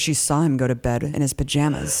 even though she saw him go to bed in his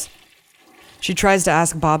pajamas. She tries to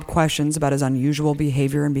ask Bob questions about his unusual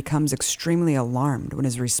behavior and becomes extremely alarmed when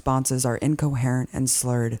his responses are incoherent and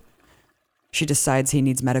slurred. She decides he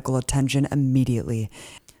needs medical attention immediately.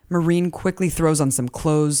 Maureen quickly throws on some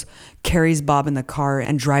clothes, carries Bob in the car,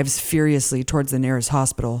 and drives furiously towards the nearest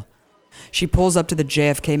hospital. She pulls up to the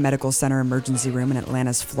JFK Medical Center emergency room in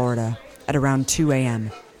Atlantis, Florida, at around 2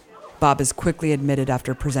 a.m. Bob is quickly admitted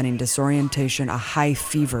after presenting disorientation, a high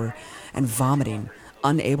fever, and vomiting,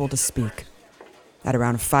 unable to speak. At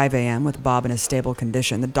around 5 a.m., with Bob in a stable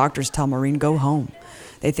condition, the doctors tell Maureen go home.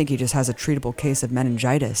 They think he just has a treatable case of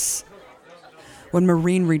meningitis. When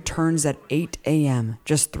Maureen returns at 8 a.m.,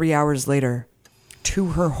 just 3 hours later, to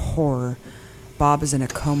her horror, Bob is in a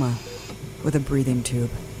coma with a breathing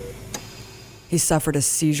tube. He suffered a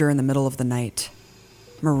seizure in the middle of the night.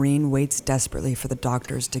 Maureen waits desperately for the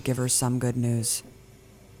doctors to give her some good news.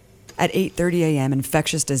 At 8:30 a.m.,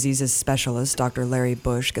 infectious diseases specialist Dr. Larry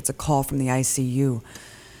Bush gets a call from the ICU.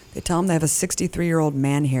 They tell him they have a 63-year-old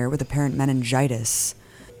man here with apparent meningitis.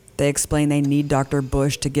 They explain they need Dr.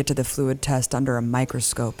 Bush to get to the fluid test under a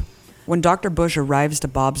microscope. When Dr. Bush arrives to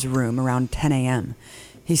Bob's room around 10 a.m.,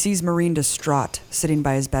 he sees Maureen distraught, sitting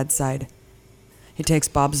by his bedside. He takes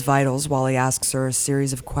Bob's vitals while he asks her a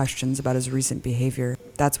series of questions about his recent behavior.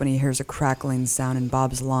 That's when he hears a crackling sound in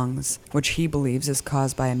Bob's lungs, which he believes is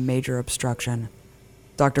caused by a major obstruction.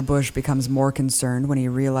 Dr. Bush becomes more concerned when he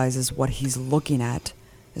realizes what he's looking at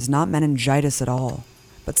is not meningitis at all,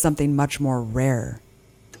 but something much more rare.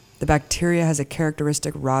 The bacteria has a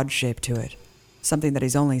characteristic rod shape to it, something that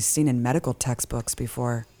he's only seen in medical textbooks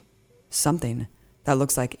before. Something that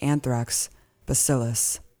looks like anthrax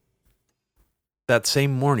bacillus. That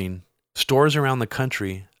same morning, stores around the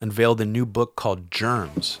country unveiled a new book called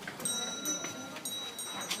Germs,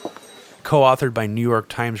 co-authored by New York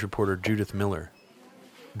Times reporter Judith Miller.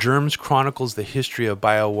 Germs chronicles the history of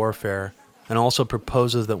biowarfare and also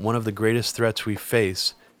proposes that one of the greatest threats we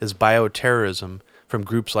face is bioterrorism from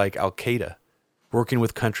groups like Al-Qaeda, working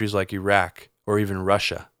with countries like Iraq or even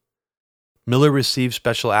Russia. Miller received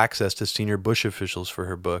special access to senior Bush officials for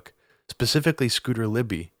her book, specifically Scooter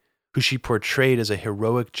Libby, who she portrayed as a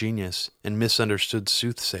heroic genius and misunderstood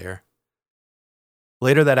soothsayer.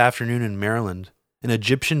 Later that afternoon in Maryland, an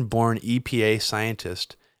Egyptian-born EPA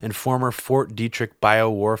scientist and former Fort Detrick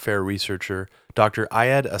biowarfare researcher, Dr.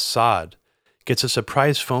 Ayad Assad, gets a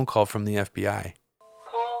surprise phone call from the FBI.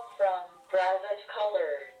 Call from private caller.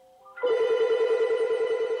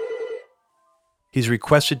 He's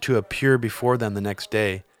requested to appear before them the next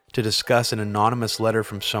day to discuss an anonymous letter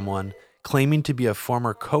from someone claiming to be a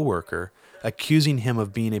former co-worker, accusing him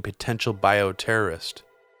of being a potential bioterrorist.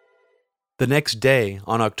 The next day,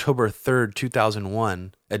 on October 3,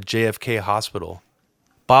 2001, at JFK Hospital,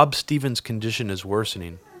 Bob Stevens' condition is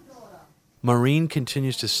worsening. Maureen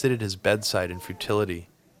continues to sit at his bedside in futility,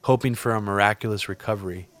 hoping for a miraculous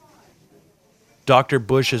recovery. Dr.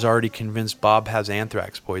 Bush has already convinced Bob has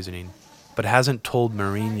anthrax poisoning, but hasn't told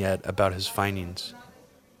Maureen yet about his findings.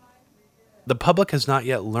 The public has not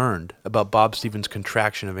yet learned about Bob Stevens'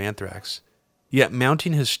 contraction of anthrax, yet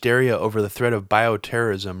mounting hysteria over the threat of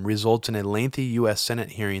bioterrorism results in a lengthy U.S.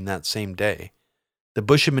 Senate hearing that same day. The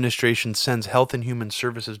Bush administration sends Health and Human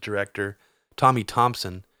Services Director Tommy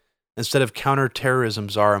Thompson instead of counterterrorism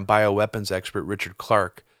czar and bioweapons expert Richard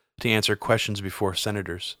Clark to answer questions before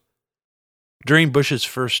senators. During Bush's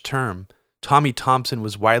first term, Tommy Thompson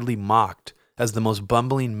was widely mocked as the most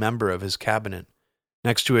bumbling member of his cabinet,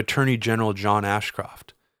 next to Attorney General John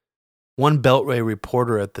Ashcroft. One Beltway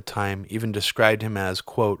reporter at the time even described him as,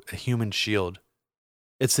 quote, a human shield.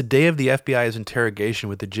 It's the day of the FBI's interrogation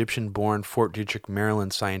with Egyptian-born Fort Detrick,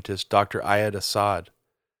 Maryland scientist Dr. Ayad Assad.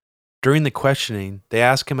 During the questioning, they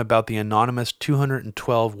ask him about the anonymous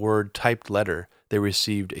 212-word typed letter they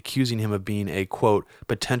received accusing him of being a, quote,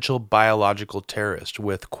 potential biological terrorist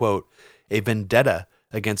with, quote, a vendetta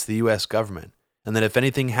against the U.S. government, and that if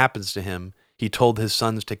anything happens to him, he told his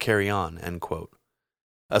sons to carry on, end quote.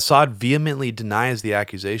 Assad vehemently denies the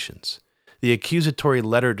accusations. The accusatory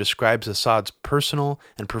letter describes Assad's personal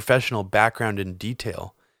and professional background in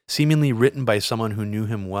detail, seemingly written by someone who knew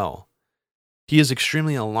him well. He is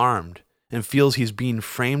extremely alarmed and feels he's being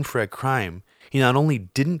framed for a crime he not only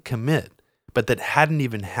didn't commit, but that hadn't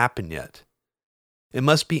even happened yet. It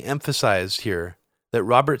must be emphasized here that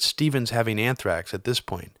Robert Stevens having anthrax at this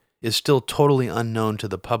point is still totally unknown to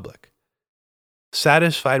the public.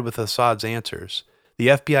 Satisfied with Assad's answers, the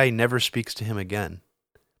FBI never speaks to him again.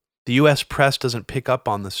 The U.S. press doesn't pick up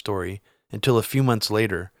on the story until a few months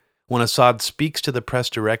later, when Assad speaks to the press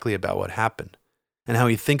directly about what happened, and how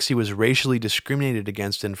he thinks he was racially discriminated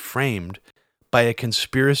against and framed by a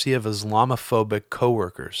conspiracy of Islamophobic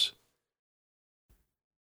co-workers.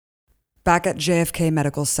 Back at JFK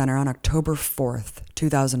Medical Center on October 4th,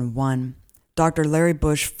 2001, Dr. Larry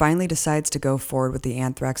Bush finally decides to go forward with the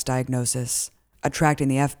anthrax diagnosis, attracting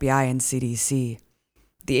the FBI and CDC.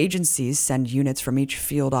 The agencies send units from each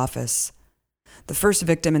field office. The first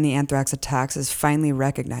victim in the anthrax attacks is finally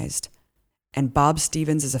recognized, and Bob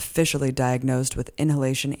Stevens is officially diagnosed with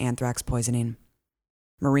inhalation anthrax poisoning.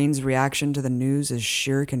 Maureen's reaction to the news is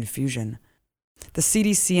sheer confusion. The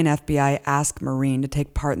CDC and FBI ask Maureen to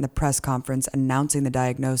take part in the press conference announcing the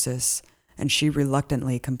diagnosis, and she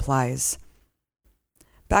reluctantly complies.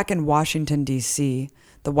 Back in Washington, D.C.,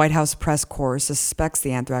 the White House press corps suspects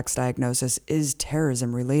the anthrax diagnosis is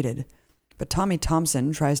terrorism-related, but Tommy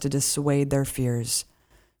Thompson tries to dissuade their fears.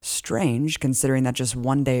 Strange, considering that just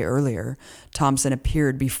one day earlier, Thompson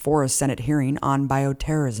appeared before a Senate hearing on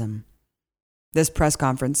bioterrorism. This press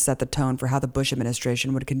conference set the tone for how the Bush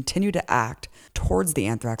administration would continue to act towards the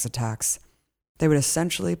anthrax attacks. They would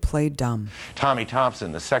essentially play dumb. Tommy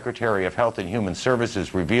Thompson, the Secretary of Health and Human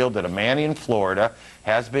Services, revealed that a man in Florida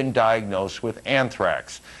has been diagnosed with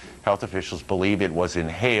anthrax. Health officials believe it was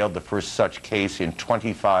inhaled, the first such case in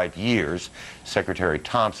 25 years. Secretary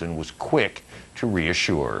Thompson was quick to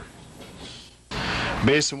reassure.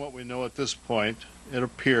 Based on what we know at this point, it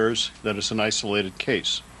appears that it's an isolated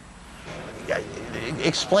case.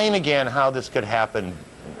 Explain again how this could happen,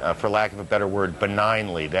 for lack of a better word,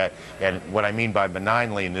 benignly. And what I mean by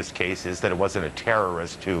benignly in this case is that it wasn't a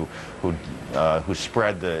terrorist who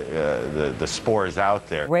spread the spores out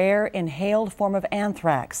there. Rare inhaled form of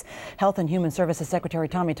anthrax. Health and Human Services Secretary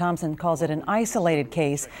Tommy Thompson calls it an isolated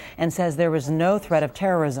case and says there was no threat of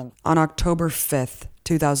terrorism. On October 5th,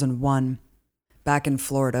 2001, back in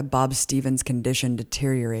Florida, Bob Stevens' condition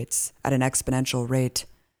deteriorates at an exponential rate.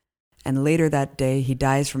 And later that day, he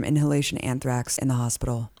dies from inhalation anthrax in the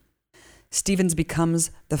hospital. Stevens becomes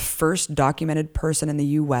the first documented person in the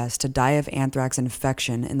U.S. to die of anthrax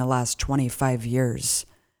infection in the last 25 years,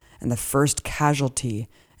 and the first casualty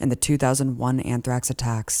in the 2001 anthrax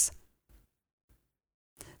attacks.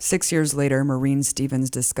 6 years later, Maureen Stevens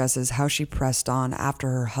discusses how she pressed on after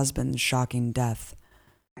her husband's shocking death.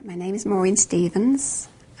 My name is Maureen Stevens,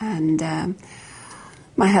 and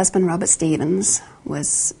my husband, Robert Stevens,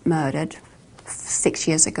 was murdered 6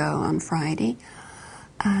 years ago on Friday,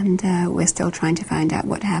 and we're still trying to find out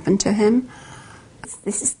what happened to him.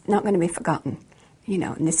 This is not going to be forgotten,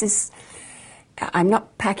 and this is, I'm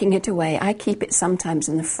not packing it away. I keep it sometimes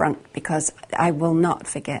in the front because I will not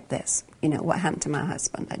forget this, what happened to my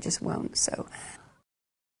husband. I just won't. So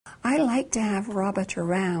I like to have Robert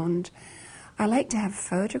around. I like to have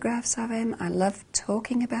photographs of him. I love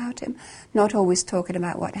talking about him, not always talking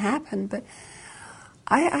about what happened, but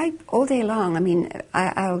I all day long,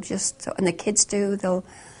 I'll just, and the kids do, they'll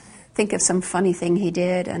think of some funny thing he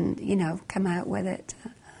did and, come out with it.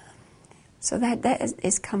 So that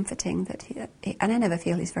is comforting, that and I never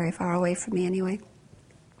feel he's very far away from me anyway.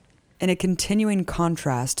 In a continuing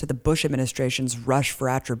contrast to the Bush administration's rush for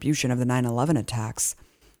attribution of the 9/11 attacks,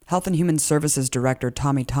 Health and Human Services Director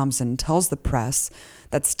Tommy Thompson tells the press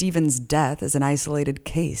that Stevens' death is an isolated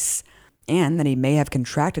case, and that he may have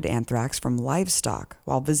contracted anthrax from livestock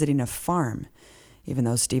while visiting a farm, even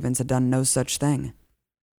though Stevens had done no such thing.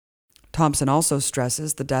 Thompson also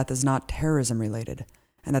stresses the death is not terrorism-related,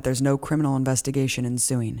 and that there's no criminal investigation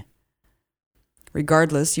ensuing.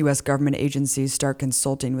 Regardless, U.S. government agencies start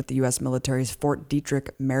consulting with the U.S. military's Fort Detrick,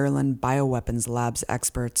 Maryland Bioweapons Labs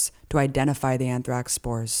experts to identify the anthrax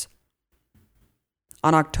spores.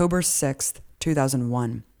 On October 6th,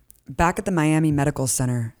 2001, back at the Miami Medical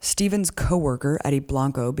Center, Stevens' coworker, Eddie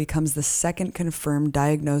Blanco, becomes the second confirmed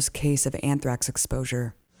diagnosed case of anthrax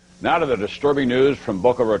exposure. Now to the disturbing news from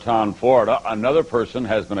Boca Raton, Florida. Another person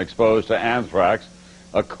has been exposed to anthrax,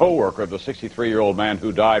 a coworker of the 63-year-old man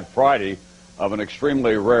who died Friday of an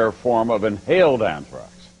extremely rare form of inhaled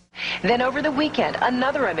anthrax. Then over the weekend,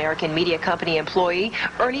 another American media company employee,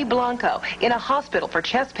 Ernie Blanco, in a hospital for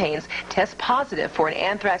chest pains, tests positive for an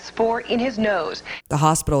anthrax spore in his nose. The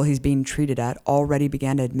hospital he's being treated at already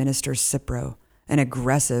began to administer Cipro, an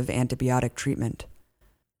aggressive antibiotic treatment.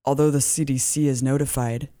 Although the CDC is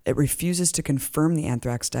notified, it refuses to confirm the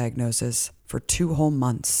anthrax diagnosis for 2 whole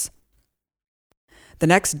months. The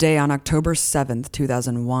next day, on October 7th,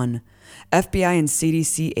 2001, FBI and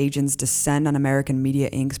CDC agents descend on American Media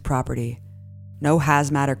Inc.'s property. No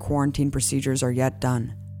hazmat or quarantine procedures are yet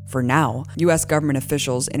done. For now, U.S. government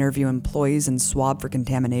officials interview employees and swab for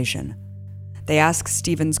contamination. They ask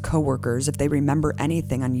Stevens' coworkers if they remember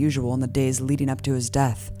anything unusual in the days leading up to his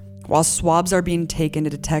death. While swabs are being taken to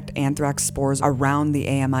detect anthrax spores around the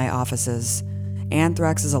AMI offices,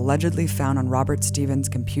 anthrax is allegedly found on Robert Stevens'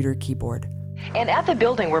 computer keyboard. And at the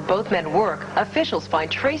building where both men work, officials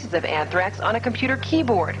find traces of anthrax on a computer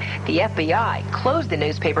keyboard. The FBI closed the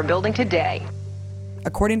newspaper building today.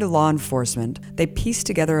 According to law enforcement, they pieced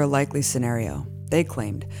together a likely scenario, they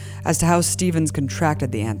claimed, as to how Stevens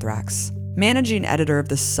contracted the anthrax. Managing editor of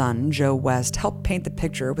The Sun, Joe West, helped paint the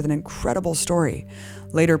picture with an incredible story,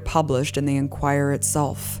 later published in the Enquirer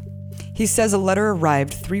itself. He says a letter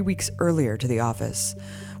arrived 3 weeks earlier to the office,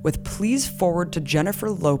 with "Please forward to Jennifer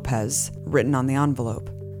Lopez" written on the envelope.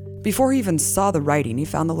 Before he even saw the writing, he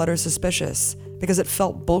found the letter suspicious because it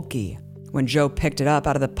felt bulky. When Joe picked it up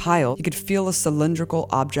out of the pile, he could feel a cylindrical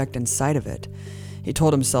object inside of it. He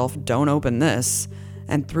told himself, "Don't open this,"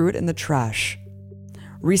 and threw it in the trash.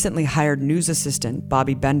 Recently hired news assistant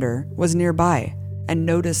Bobby Bender was nearby and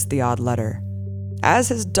noticed the odd letter. As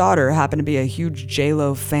his daughter happened to be a huge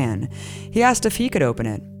J-Lo fan, he asked if he could open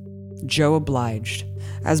it. Joe obliged.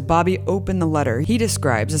 As Bobby opened the letter, he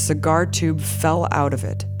describes a cigar tube fell out of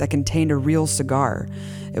it that contained a real cigar.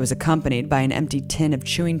 It was accompanied by an empty tin of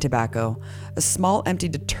chewing tobacco, a small empty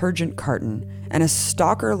detergent carton, and a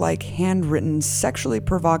stalker-like handwritten sexually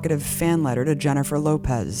provocative fan letter to Jennifer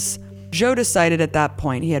Lopez. Joe decided at that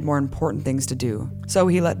point he had more important things to do, so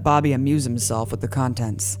he let Bobby amuse himself with the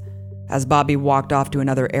contents. As Bobby walked off to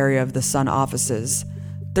another area of the Sun offices,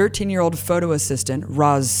 13-year-old photo assistant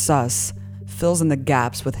Roz Suss fills in the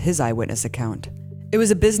gaps with his eyewitness account. It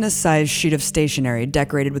was a business-sized sheet of stationery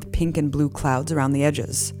decorated with pink and blue clouds around the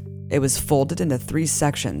edges. It was folded into 3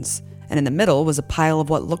 sections, and in the middle was a pile of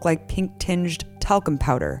what looked like pink-tinged talcum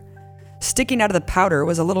powder. Sticking out of the powder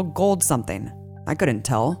was a little gold something. "I couldn't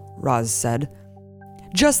tell," Roz said.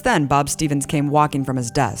 Just then, Bob Stevens came walking from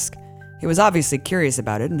his desk. He was obviously curious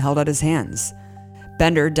about it and held out his hands.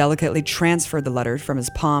 Bender delicately transferred the letter from his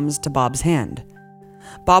palms to Bob's hand.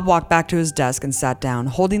 Bob walked back to his desk and sat down,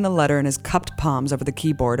 holding the letter in his cupped palms over the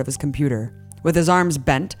keyboard of his computer, with his arms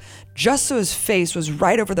bent, just so his face was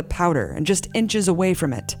right over the powder and just inches away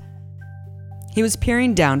from it. He was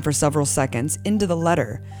peering down for several seconds into the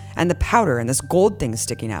letter and the powder and this gold thing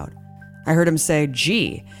sticking out. I heard him say,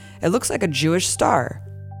 "Gee, it looks like a Jewish star."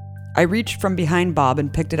 I reached from behind Bob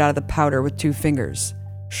and picked it out of the powder with 2 fingers.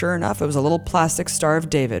 Sure enough, it was a little plastic Star of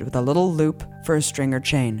David with a little loop for a string or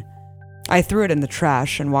chain. I threw it in the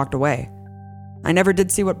trash and walked away. I never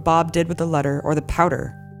did see what Bob did with the letter or the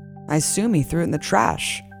powder. I assume he threw it in the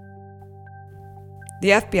trash.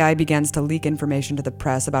 The FBI begins to leak information to the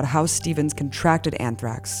press about how Stevens contracted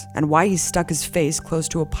anthrax and why he stuck his face close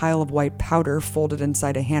to a pile of white powder folded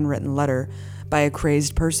inside a handwritten letter by a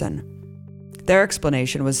crazed person. Their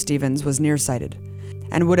explanation was Stevens was nearsighted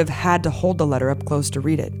and would have had to hold the letter up close to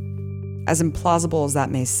read it. As implausible as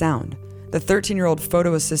that may sound, the 13-year-old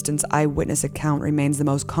photo assistant's eyewitness account remains the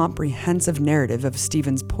most comprehensive narrative of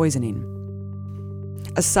Stevens' poisoning.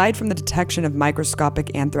 Aside from the detection of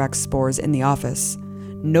microscopic anthrax spores in the office,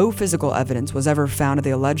 no physical evidence was ever found of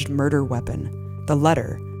the alleged murder weapon, the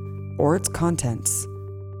letter, or its contents.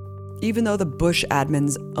 Even though the Bush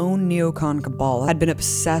admin's own neocon cabal had been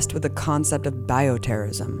obsessed with the concept of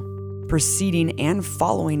bioterrorism, preceding and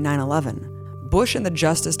following 9/11, Bush and the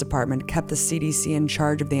Justice Department kept the CDC in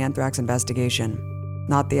charge of the anthrax investigation,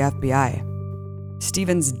 not the FBI.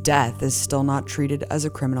 Stevens' death is still not treated as a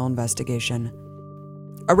criminal investigation.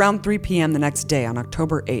 Around 3 p.m. the next day on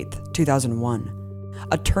October 8, 2001,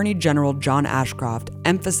 Attorney General John Ashcroft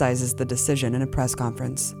emphasizes the decision in a press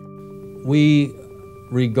conference. We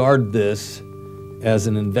regard this as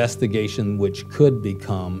an investigation which could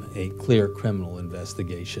become a clear criminal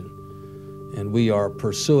investigation. And we are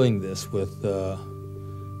pursuing this with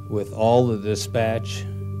all the dispatch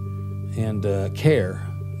and care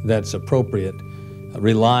that's appropriate,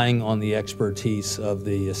 relying on the expertise of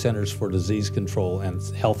the Centers for Disease Control and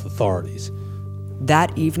health authorities.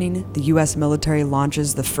 That evening, the U.S. military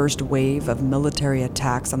launches the first wave of military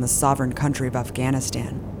attacks on the sovereign country of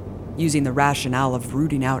Afghanistan, using the rationale of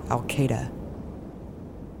rooting out al-Qaeda.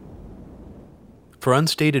 For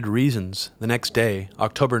unstated reasons, the next day,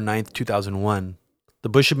 October 9, 2001, the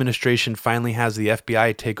Bush administration finally has the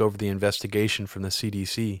FBI take over the investigation from the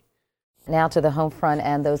CDC. Now to the home front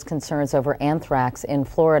and those concerns over anthrax in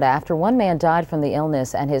Florida. After one man died from the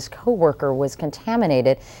illness and his co-worker was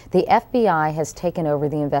contaminated, the FBI has taken over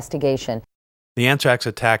the investigation. The anthrax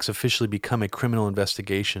attacks officially become a criminal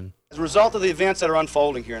investigation. As a result of the events that are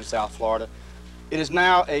unfolding here in South Florida, it is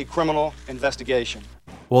now a criminal investigation.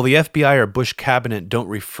 While the FBI or Bush cabinet don't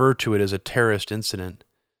refer to it as a terrorist incident,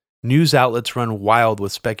 news outlets run wild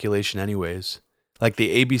with speculation anyways, like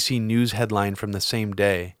the ABC News headline from the same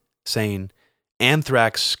day, saying,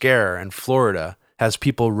 "Anthrax scare in Florida has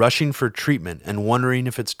people rushing for treatment and wondering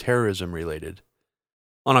if it's terrorism related."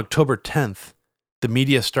 On October 10th, the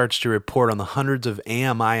media starts to report on the hundreds of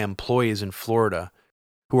AMI employees in Florida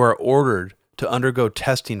who are ordered to undergo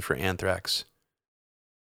testing for anthrax.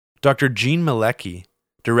 Dr. Gene Malecki,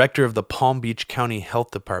 director of the Palm Beach County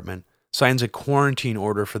Health Department, signs a quarantine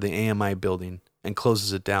order for the AMI building and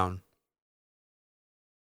closes it down.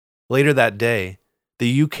 Later that day, the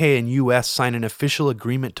UK and US sign an official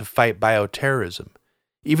agreement to fight bioterrorism,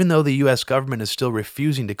 even though the U.S. government is still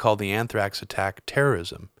refusing to call the anthrax attack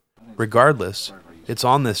terrorism. Regardless, it's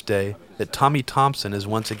on this day that Tommy Thompson is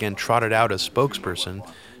once again trotted out as spokesperson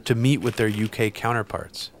to meet with their UK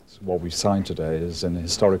counterparts. What we've signed today is an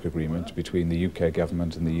historic agreement between the UK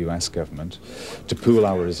government and the US government to pool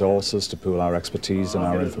our resources, to pool our expertise and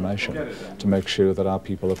our information, to make sure that our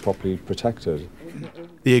people are properly protected.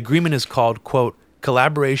 The agreement is called, quote,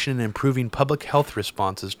 Collaboration in Improving Public Health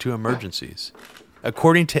Responses to Emergencies.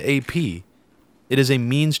 According to AP, it is a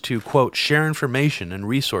means to, quote, share information and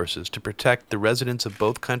resources to protect the residents of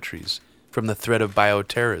both countries from the threat of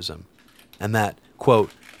bioterrorism, and that,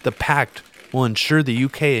 quote, the pact will ensure the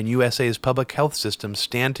UK and USA's public health systems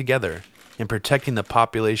stand together in protecting the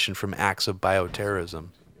population from acts of bioterrorism.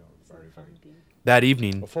 That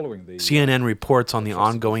evening, CNN reports on the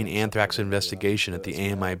ongoing anthrax investigation at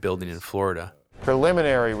the AMI building in Florida.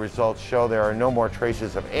 Preliminary results show there are no more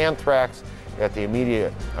traces of anthrax at the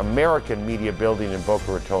American Media Building in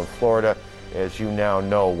Boca Raton, Florida. As you now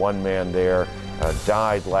know, one man there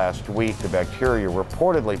died last week. The bacteria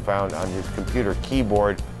reportedly found on his computer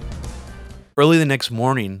keyboard. Early the next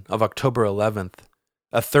morning of October 11th,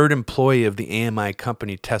 a third employee of the AMI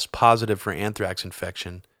company tests positive for anthrax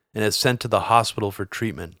infection and is sent to the hospital for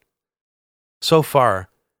treatment. So far,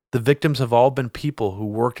 the victims have all been people who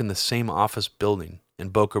worked in the same office building in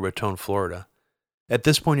Boca Raton, Florida. At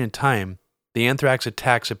this point in time, the anthrax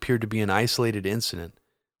attacks appeared to be an isolated incident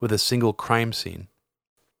with a single crime scene.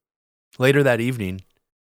 Later that evening,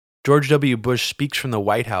 George W. Bush speaks from the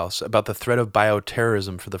White House about the threat of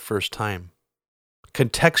bioterrorism for the first time.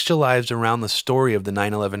 Contextualized around the story of the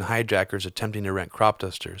 9/11 hijackers attempting to rent crop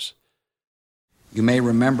dusters. You may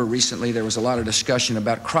remember recently there was a lot of discussion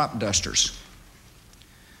about crop dusters.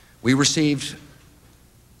 We received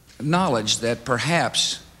knowledge that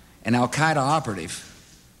perhaps an Al-Qaeda operative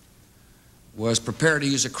was prepared to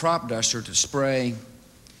use a crop duster to spray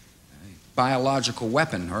a biological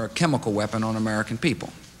weapon or a chemical weapon on American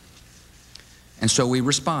people. And so we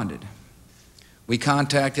responded. We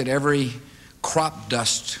contacted every crop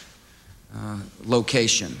dust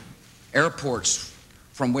location, airports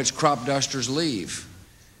from which crop dusters leave.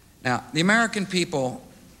 Now, the American people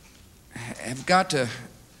have got to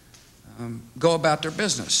go about their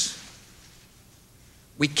business.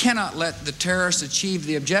 We cannot let the terrorists achieve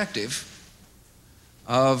the objective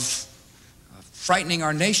of frightening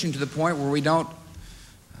our nation to the point where we don't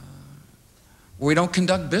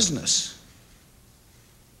conduct business,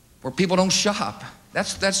 where people don't shop.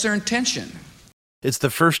 That's their intention. It's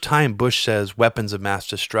the first time Bush says weapons of mass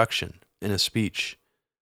destruction in a speech.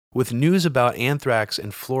 With news about anthrax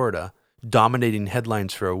in Florida dominating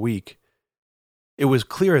headlines for a week, it was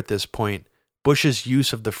clear at this point Bush's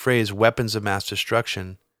use of the phrase weapons of mass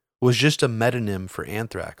destruction was just a metonym for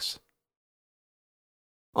anthrax.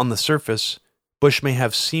 On the surface, Bush may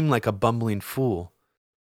have seemed like a bumbling fool,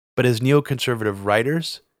 but his neoconservative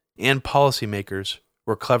writers and policymakers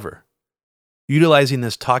were clever. Utilizing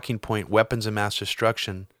this talking point, weapons of mass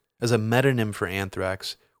destruction, as a metonym for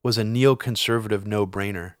anthrax was a neoconservative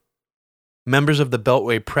no-brainer. Members of the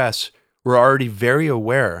Beltway press were already very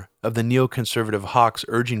aware of the neoconservative hawks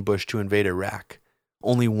urging Bush to invade Iraq,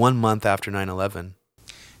 only 1 month after 9/11.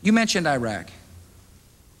 You mentioned Iraq.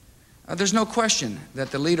 There's no question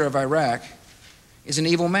that the leader of Iraq is an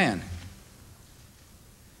evil man.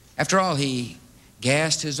 After all, he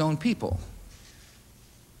gassed his own people.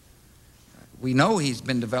 We know he's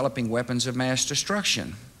been developing weapons of mass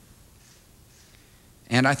destruction.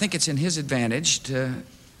 And I think it's in his advantage to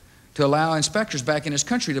allow inspectors back in his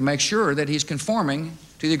country to make sure that he's conforming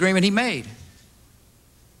to the agreement he made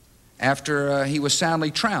after he was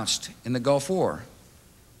soundly trounced in the Gulf War.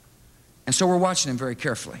 And so we're watching him very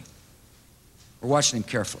carefully. We're watching him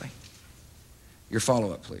carefully. Your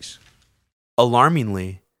follow-up, please.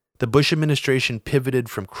 Alarmingly, the Bush administration pivoted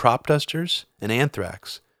from crop dusters and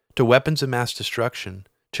anthrax to weapons of mass destruction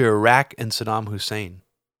to Iraq and Saddam Hussein.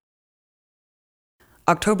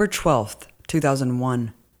 October 12th,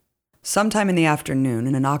 2001. Sometime in the afternoon,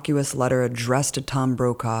 an innocuous letter addressed to Tom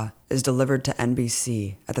Brokaw is delivered to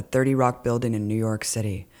NBC at the 30 Rock building in New York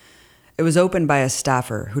City. It was opened by a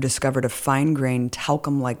staffer who discovered a fine-grained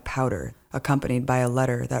talcum-like powder accompanied by a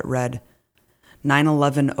letter that read,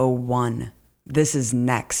 9/11/01, this is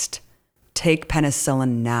next. Take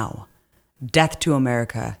penicillin now. Death to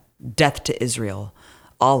America. Death to Israel.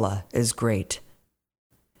 Allah is great.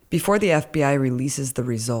 Before the FBI releases the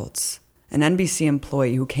results, an NBC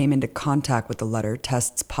employee who came into contact with the letter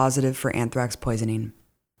tests positive for anthrax poisoning.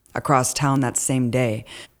 Across town that same day,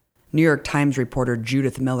 New York Times reporter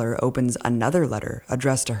Judith Miller opens another letter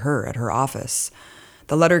addressed to her at her office.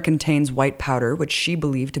 The letter contains white powder, which she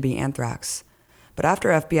believed to be anthrax. But after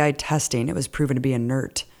FBI testing, it was proven to be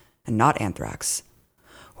inert and not anthrax.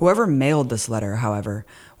 Whoever mailed this letter, however,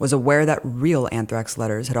 was aware that real anthrax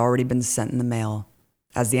letters had already been sent in the mail,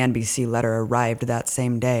 as the NBC letter arrived that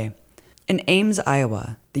same day. In Ames,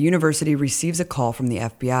 Iowa, the university receives a call from the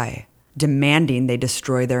FBI, demanding they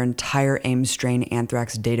destroy their entire Ames strain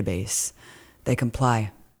anthrax database. They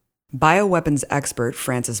comply. Bioweapons expert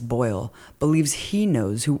Francis Boyle believes he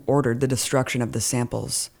knows who ordered the destruction of the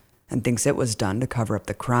samples and thinks it was done to cover up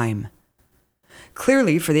the crime.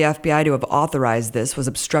 Clearly, for the FBI to have authorized this was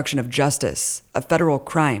obstruction of justice, a federal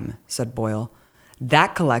crime, said Boyle.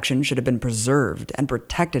 That collection should have been preserved and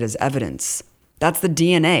protected as evidence. That's the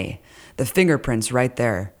DNA, the fingerprints right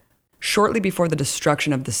there. Shortly before the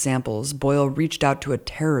destruction of the samples, Boyle reached out to a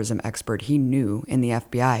terrorism expert he knew in the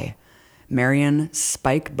FBI, Marion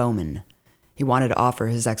Spike Bowman. He wanted to offer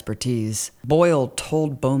his expertise. Boyle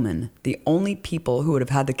told Bowman the only people who would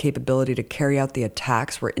have had the capability to carry out the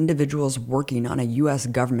attacks were individuals working on a U.S.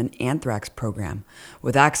 government anthrax program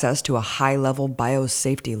with access to a high-level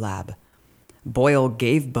biosafety lab. Boyle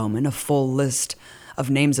gave Bowman a full list of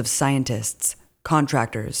names of scientists,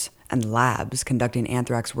 contractors, and labs conducting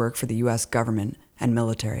anthrax work for the U.S. government and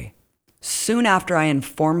military. Soon after I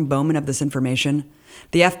informed Bowman of this information,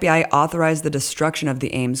 the FBI authorized the destruction of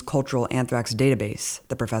the Ames cultural anthrax database,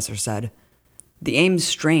 the professor said. The Ames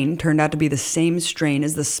strain turned out to be the same strain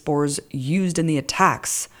as the spores used in the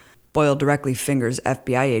attacks. Boyle directly fingers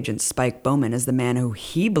FBI agent Spike Bowman as the man who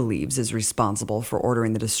he believes is responsible for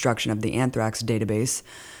ordering the destruction of the anthrax database.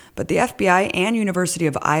 But the FBI and University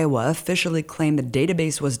of Iowa officially claimed the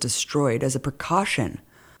database was destroyed as a precaution,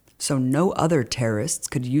 so no other terrorists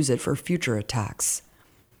could use it for future attacks.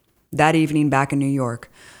 That evening back in New York,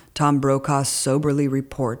 Tom Brokaw soberly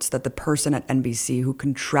reports that the person at NBC who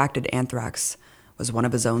contracted anthrax was one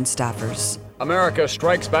of his own staffers. America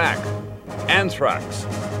strikes back. Anthrax.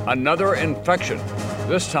 Another infection.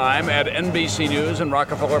 This time at NBC News in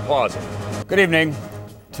Rockefeller Plaza. Good evening.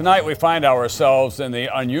 Tonight we find ourselves in the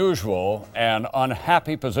unusual and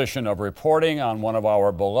unhappy position of reporting on one of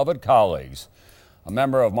our beloved colleagues, a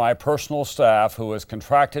member of my personal staff who has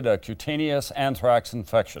contracted a cutaneous anthrax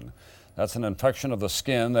infection. That's an infection of the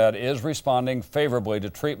skin that is responding favorably to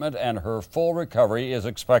treatment, and her full recovery is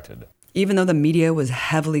expected. Even though the media was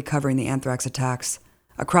heavily covering the anthrax attacks,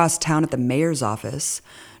 across town at the mayor's office,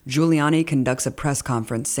 Giuliani conducts a press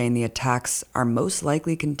conference saying the attacks are most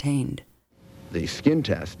likely contained. The skin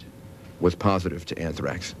test was positive to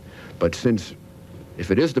anthrax, but since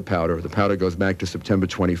if it is the powder goes back to September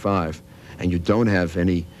 25, and you don't have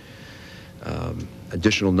any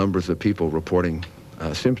additional numbers of people reporting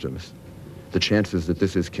symptoms, the chances that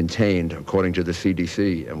this is contained, according to the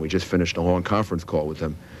CDC, and we just finished a long conference call with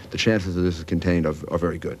them, the chances that this is contained are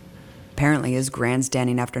very good. Apparently, his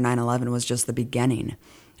grandstanding after 9/11 was just the beginning,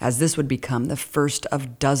 as this would become the first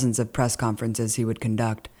of dozens of press conferences he would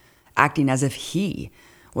conduct, acting as if he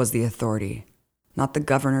was the authority, not the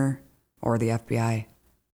governor or the FBI.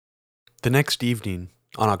 The next evening,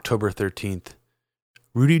 on October 13th,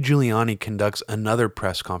 Rudy Giuliani conducts another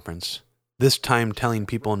press conference, this time telling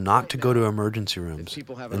people not to go to emergency rooms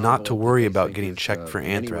and not to worry about getting checked for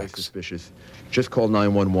anthrax. Just call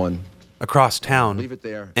 911. Across town,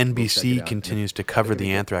 NBC continues to cover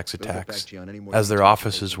the anthrax attacks, as their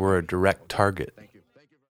offices were a direct target.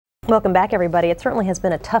 Welcome back, everybody. It certainly has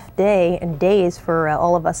been a tough day and days for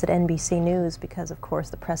all of us at NBC News because, of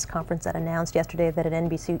course, the press conference that announced yesterday that an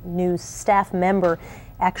NBC News staff member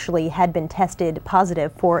actually had been tested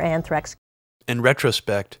positive for anthrax. In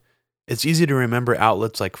retrospect, it's easy to remember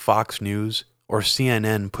outlets like Fox News or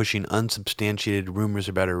CNN pushing unsubstantiated rumors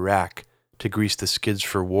about Iraq to grease the skids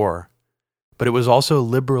for war. But it was also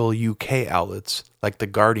liberal UK outlets like The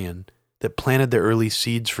Guardian that planted the early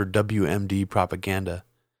seeds for WMD propaganda.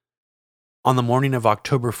 On the morning of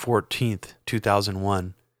October 14th,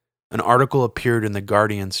 2001, an article appeared in The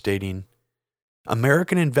Guardian stating,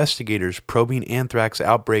 "American investigators probing anthrax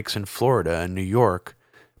outbreaks in Florida and New York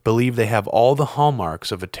believe they have all the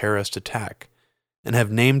hallmarks of a terrorist attack and have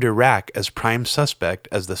named Iraq as prime suspect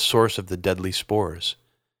as the source of the deadly spores.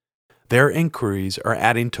 Their inquiries are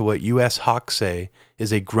adding to what U.S. hawks say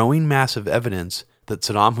is a growing mass of evidence that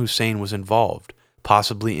Saddam Hussein was involved,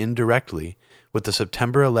 possibly indirectly, with the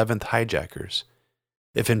September 11th hijackers.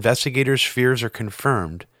 If investigators' fears are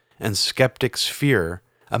confirmed, and skeptics fear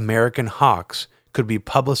American hawks could be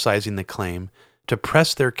publicizing the claim to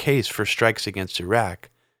press their case for strikes against Iraq,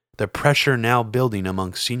 the pressure now building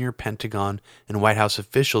among senior Pentagon and White House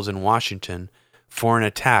officials in Washington for an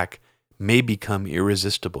attack may become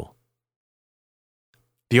irresistible."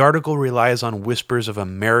 The article relies on whispers of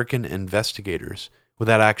American investigators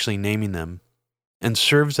without actually naming them, and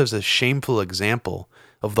serves as a shameful example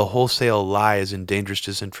of the wholesale lies and dangerous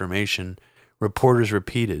disinformation reporters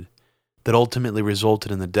repeated that ultimately resulted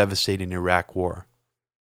in the devastating Iraq War.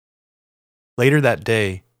 Later that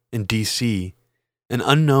day, in D.C., an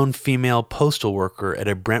unknown female postal worker at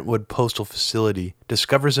a Brentwood postal facility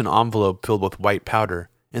discovers an envelope filled with white powder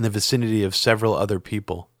in the vicinity of several other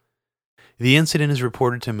people. The incident is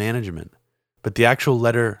reported to management, but the actual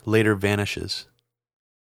letter later vanishes.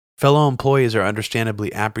 Fellow employees are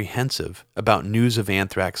understandably apprehensive about news of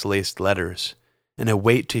anthrax-laced letters and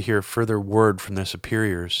await to hear further word from their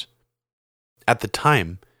superiors. At the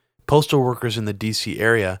time, postal workers in the D.C.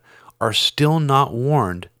 area are still not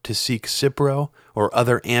warned to seek Cipro or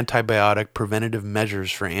other antibiotic preventative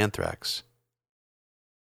measures for anthrax.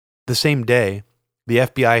 The same day, the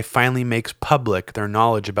FBI finally makes public their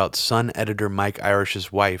knowledge about Sun editor Mike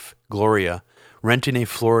Irish's wife, Gloria, renting a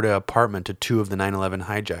Florida apartment to two of the 9/11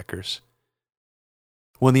 hijackers.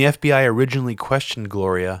 When the FBI originally questioned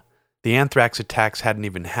Gloria, the anthrax attacks hadn't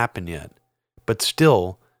even happened yet, but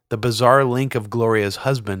still, the bizarre link of Gloria's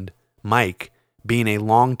husband, Mike, being a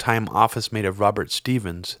longtime office mate of Robert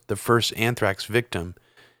Stevens, the first anthrax victim,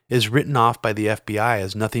 is written off by the FBI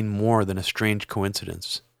as nothing more than a strange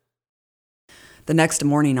coincidence. The next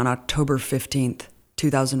morning, on October 15th,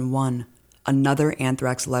 2001, another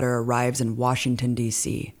anthrax letter arrives in Washington,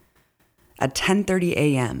 D.C. At 10:30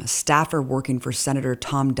 a.m., a staffer working for Senator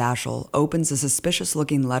Tom Daschle opens a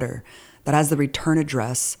suspicious-looking letter that has the return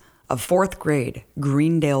address of 4th grade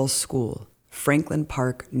Greendale School, Franklin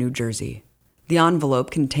Park, New Jersey. The envelope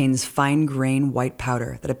contains fine-grain white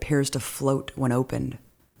powder that appears to float when opened.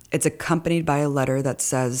 It's accompanied by a letter that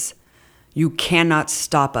says, "You cannot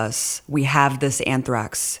stop us. We have this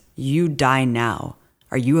anthrax. You die now.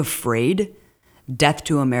 Are you afraid? Death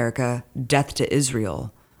to America, death to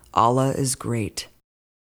Israel. Allah is great."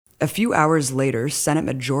 A few hours later, Senate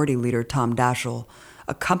Majority Leader Tom Daschle,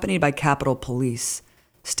 accompanied by Capitol Police,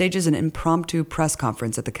 stages an impromptu press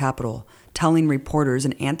conference at the Capitol, telling reporters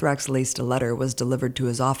an anthrax-laced letter was delivered to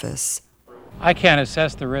his office. I can't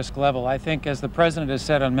assess the risk level. I think, as the President has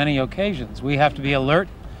said on many occasions, we have to be alert.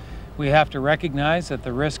 We have to recognize that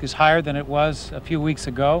the risk is higher than it was a few weeks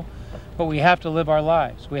ago, but we have to live our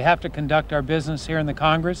lives. We have to conduct our business here in the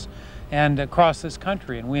Congress and across this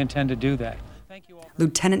country, and we intend to do that.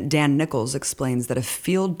 Lieutenant Dan Nichols explains that a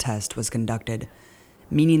field test was conducted,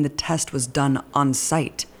 meaning the test was done on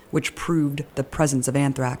site, which proved the presence of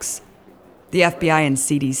anthrax. The FBI and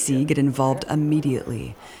CDC get involved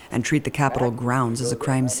immediately and treat the Capitol grounds as a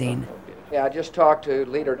crime scene. Yeah, I just talked to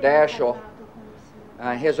Leader Daschle.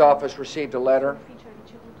 His office received a letter,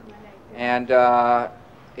 and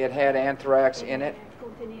it had anthrax in it.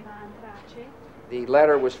 The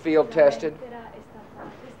letter was field tested,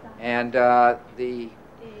 and there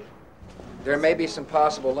may be some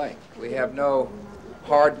possible link. We have no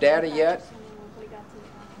hard data yet,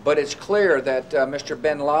 but it's clear that Mr.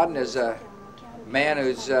 bin Laden is a man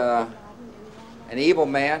who's an evil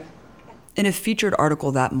man. In a featured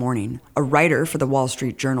article that morning, a writer for the Wall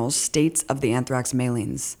Street Journal states of the anthrax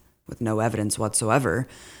mailings, with no evidence whatsoever,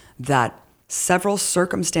 that several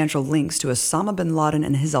circumstantial links to Osama bin Laden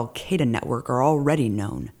and his al-Qaeda network are already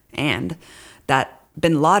known, and that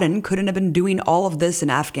bin Laden couldn't have been doing all of this in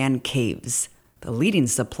Afghan caves. The leading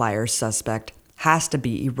supplier suspect has to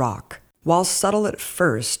be Iraq. While subtle at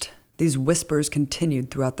first, these whispers continued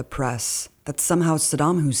throughout the press that somehow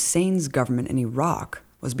Saddam Hussein's government in Iraq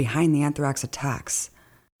was behind the anthrax attacks.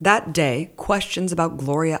 That day, questions about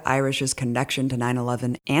Gloria Irish's connection to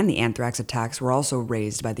 9/11 and the anthrax attacks were also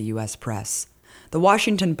raised by the U.S. press. The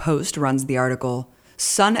Washington Post runs the article,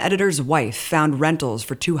 "Sun Editor's Wife Found Rentals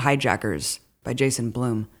for Two Hijackers" by Jason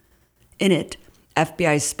Blum. In it,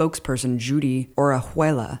 FBI spokesperson Judy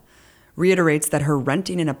Orihuela reiterates that her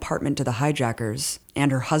renting an apartment to the hijackers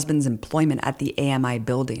and her husband's employment at the AMI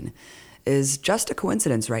building is just a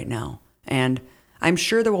coincidence right now, and I'm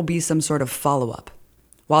sure there will be some sort of follow-up.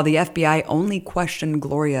 While the FBI only questioned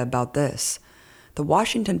Gloria about this, the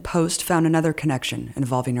Washington Post found another connection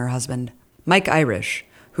involving her husband. Mike Irish,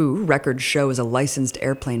 who, records show, is a licensed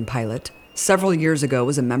airplane pilot, several years ago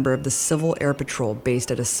was a member of the Civil Air Patrol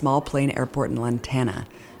based at a small plane airport in Lantana,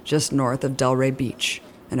 just north of Delray Beach,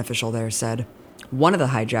 an official there said. One of the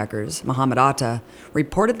hijackers, Mohammed Atta,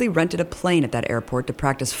 reportedly rented a plane at that airport to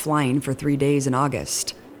practice flying for 3 days in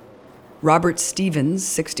August. Robert Stevens,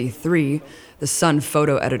 63, the Sun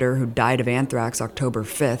photo editor who died of anthrax October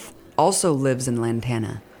 5th, also lives in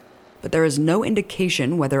Lantana. But there is no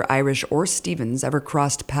indication whether Irish or Stevens ever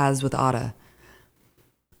crossed paths with Atta.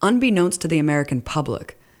 Unbeknownst to the American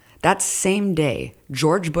public, That same day,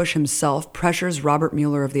 George Bush himself pressures Robert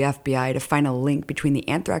Mueller of the FBI to find a link between the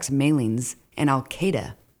anthrax mailings and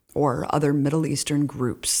Al-Qaeda, or other Middle Eastern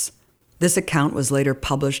groups. This account was later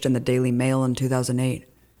published in the Daily Mail in 2008.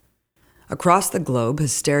 Across the globe,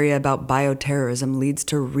 hysteria about bioterrorism leads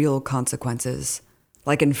to real consequences,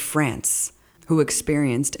 like in France, who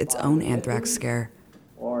experienced its own anthrax scare.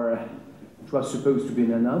 Or it was supposed to be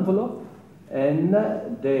in an envelope, and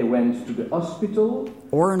they went to the hospital.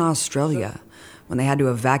 Or in Australia, when they had to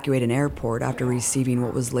evacuate an airport after receiving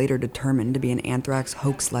what was later determined to be an anthrax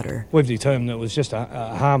hoax letter. We've determined it was just a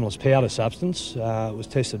harmless powder substance. It was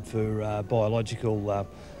tested for biological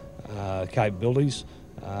capabilities.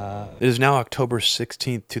 It is now October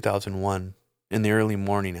 16, 2001, in the early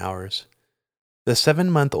morning hours. The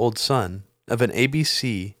 7-month-old son of an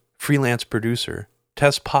ABC freelance producer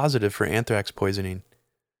tests positive for anthrax poisoning.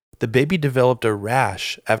 The baby developed a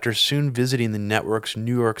rash after soon visiting the network's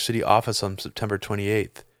New York City office on September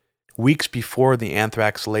 28th, weeks before the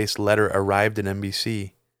anthrax-laced letter arrived at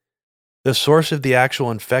NBC. The source of the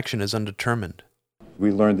actual infection is undetermined.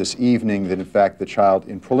 We learned this evening that, in fact, the child,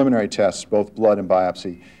 in preliminary tests, both blood and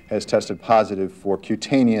biopsy, has tested positive for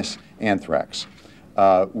cutaneous anthrax.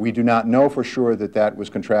 We do not know for sure that that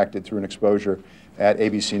was contracted through an exposure at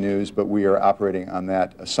ABC News, but we are operating on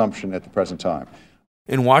that assumption at the present time.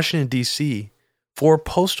 In Washington, D.C., 4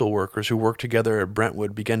 postal workers who worked together at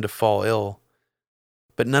Brentwood began to fall ill,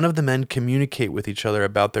 but none of the men communicate with each other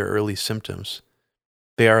about their early symptoms.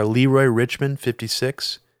 They are Leroy Richmond,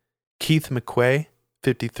 56, Keith McQuay,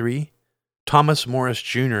 53, Thomas Morris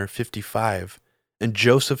Jr., 55, and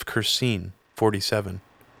Joseph Cursine, 47.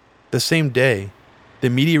 The same day, the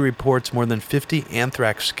media reports more than 50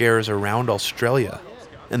 anthrax scares around Australia,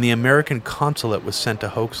 and the American consulate was sent a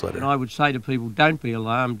hoax letter. And I would say to people, don't be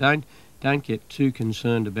alarmed, don't get too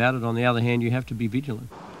concerned about it. On the other hand, you have to be vigilant.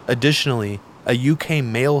 Additionally, a UK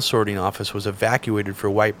mail sorting office was evacuated for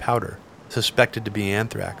white powder, suspected to be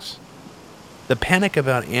anthrax. The panic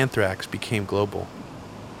about anthrax became global.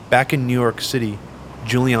 Back in New York City,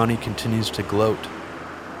 Giuliani continues to gloat.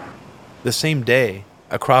 The same day,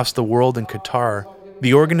 across the world in Qatar,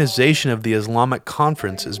 the organization of the Islamic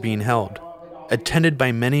Conference is being held, attended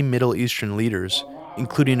by many Middle Eastern leaders,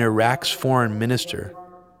 including Iraq's foreign minister,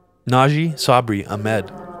 Naji Sabri Ahmed.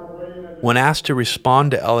 When asked to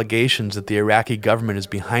respond to allegations that the Iraqi government is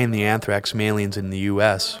behind the anthrax mailings in the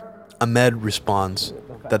U.S., Ahmed responds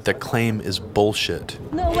that their claim is bullshit.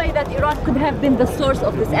 No way that Iraq could have been the source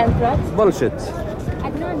of this anthrax. Bullshit.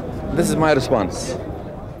 This is my response.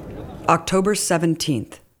 October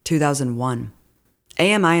 17th, 2001.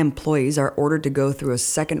 AMI employees are ordered to go through a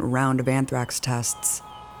second round of anthrax tests.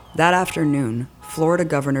 That afternoon, Florida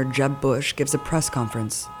Governor Jeb Bush gives a press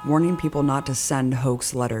conference, warning people not to send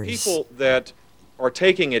hoax letters. People that are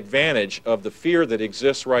taking advantage of the fear that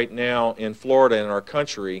exists right now in Florida and our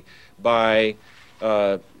country by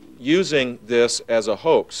using this as a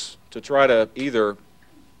hoax to try to either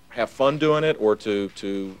have fun doing it or to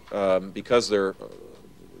because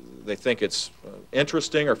they think it's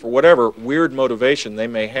interesting or for whatever weird motivation they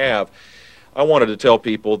may have. I wanted to tell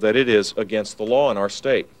people that it is against the law in our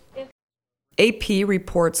state. AP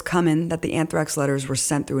reports come in that the anthrax letters were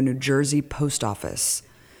sent through a New Jersey post office.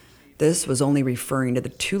 This was only referring to the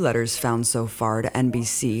 2 letters found so far to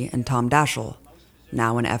NBC and Tom Daschle,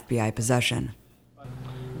 now in FBI possession.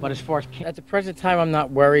 But as far as at the present time, I'm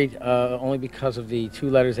not worried, only because of the 2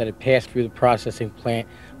 letters that had passed through the processing plant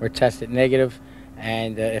were tested negative,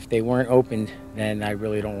 and if they weren't opened, then I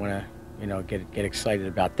really don't want to, get excited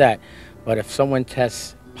about that. But if someone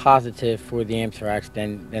tests positive for the anthrax,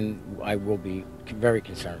 then I will be very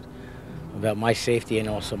concerned about my safety and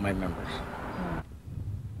also my members.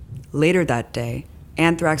 Later that day,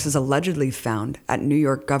 anthrax is allegedly found at New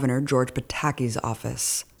York Governor George Pataki's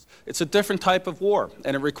office. It's a different type of war,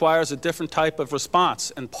 and it requires a different type of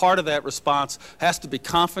response. And part of that response has to be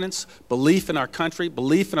confidence, belief in our country,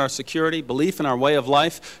 belief in our security, belief in our way of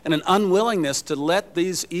life, and an unwillingness to let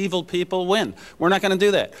these evil people win. We're not going to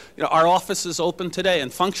do that. Our office is open today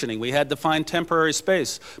and functioning. We had to find temporary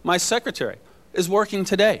space. My secretary is working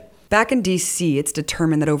today. Back in D.C., it's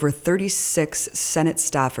determined that over 36 Senate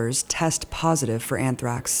staffers test positive for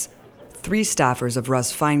anthrax. 3 staffers of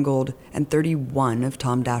Russ Feingold and 31 of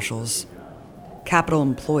Tom Daschle's. Capitol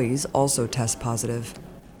employees also test positive.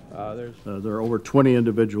 There are over 20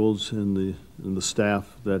 individuals in the staff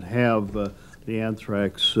that have the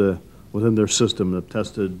anthrax within their system that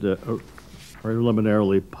tested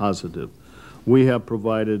preliminarily positive. We have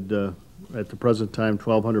provided, at the present time,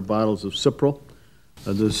 1,200 bottles of Cipro.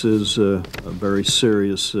 This is a very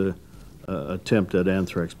serious attempt at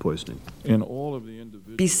anthrax poisoning. In all of the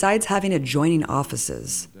individuals. Besides having adjoining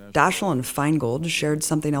offices, Daschle and Feingold shared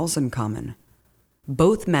something else in common.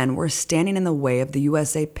 Both men were standing in the way of the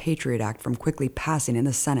USA Patriot Act from quickly passing in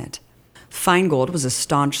the Senate. Feingold was a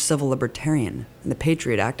staunch civil libertarian, and the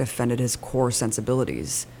Patriot Act offended his core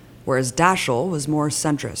sensibilities, whereas Daschle was more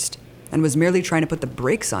centrist and was merely trying to put the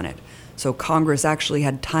brakes on it so Congress actually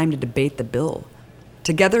had time to debate the bill.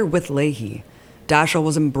 Together with Leahy, Daschle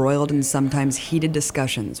was embroiled in sometimes heated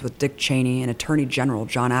discussions with Dick Cheney and Attorney General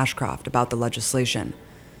John Ashcroft about the legislation.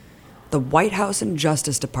 The White House and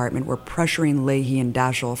Justice Department were pressuring Leahy and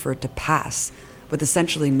Daschle for it to pass, with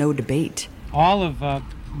essentially no debate. All of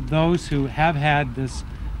those who have had this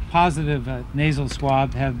positive nasal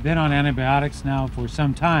swab have been on antibiotics now for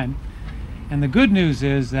some time, and the good news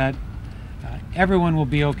is that everyone will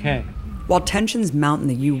be okay. While tensions mount in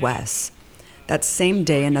the U.S., that same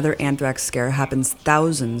day another anthrax scare happens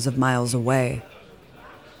thousands of miles away.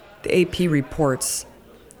 The AP reports,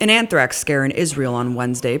 an anthrax scare in Israel on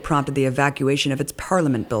Wednesday prompted the evacuation of its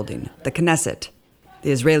parliament building, the Knesset.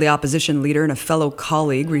 The Israeli opposition leader and a fellow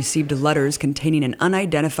colleague received letters containing an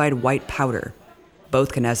unidentified white powder.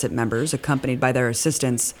 Both Knesset members, accompanied by their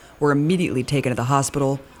assistants, were immediately taken to the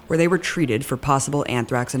hospital, where they were treated for possible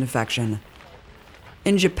anthrax infection.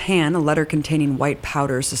 In Japan, a letter containing white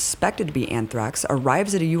powder suspected to be anthrax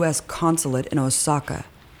arrives at a U.S. consulate in Osaka.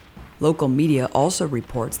 Local media also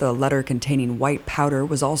reports that a letter containing white powder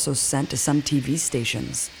was also sent to some TV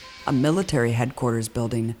stations, a military headquarters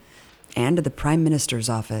building, and to the Prime Minister's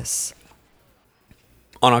office.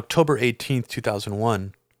 On October 18,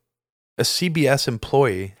 2001, a CBS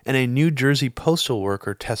employee and a New Jersey postal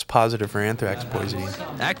worker test positive for anthrax poisoning.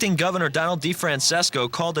 Acting Governor Donald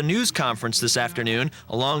DeFrancesco called a news conference this afternoon,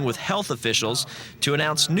 along with health officials, to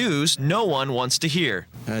announce news no one wants to hear.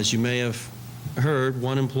 As you may have heard,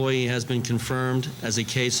 one employee has been confirmed as a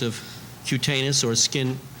case of cutaneous or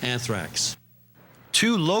skin anthrax.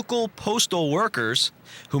 2 local postal workers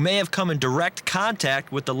who may have come in direct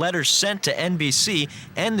contact with the letters sent to NBC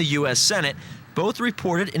and the U.S. Senate both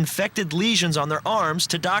reported infected lesions on their arms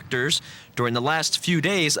to doctors during the last few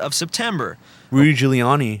days of September. Rudy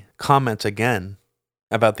Giuliani comments again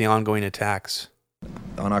about the ongoing attacks.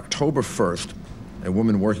 On October 1st, a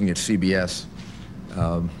woman working at CBS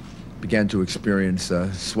began to experience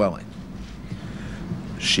swelling.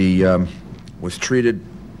 She was treated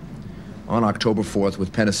on October 4th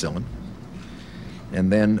with penicillin, and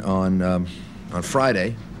then on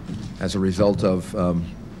Friday, as a result of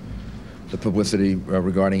the publicity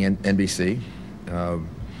regarding NBC,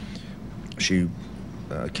 she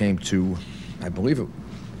came to, I believe it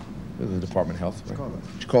was the Department of Health.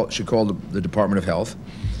 Right? She called the Department of Health,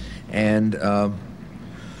 and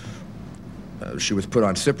she was put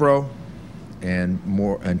on Cipro,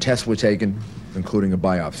 and tests were taken, including a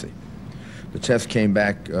biopsy. The test came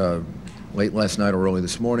back late last night or early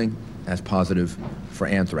this morning as positive for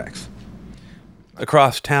anthrax.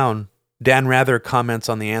 Across town, Dan Rather comments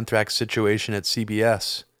on the anthrax situation at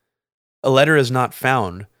CBS. A letter is not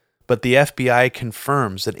found, but the FBI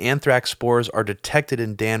confirms that anthrax spores are detected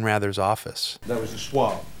in Dan Rather's office. That was a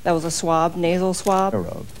swab. That was a swab, nasal swab?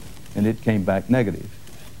 And it came back negative.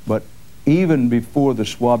 But even before the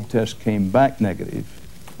swab test came back negative,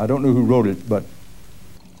 I don't know who wrote it, but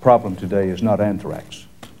the problem today is not anthrax.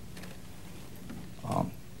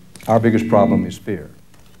 Our biggest problem is fear.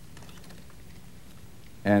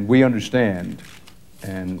 And we understand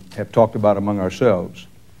and have talked about among ourselves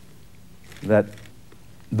that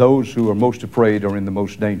those who are most afraid are in the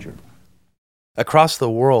most danger. Across the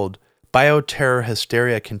world, bioterror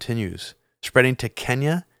hysteria continues, spreading to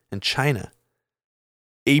Kenya and China.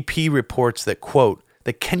 AP reports that, quote,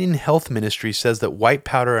 the Kenyan Health Ministry says that white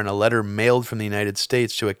powder in a letter mailed from the United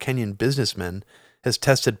States to a Kenyan businessman has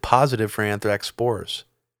tested positive for anthrax spores.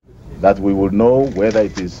 That we will know whether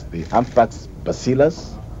it is the anthrax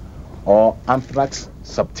bacillus or anthrax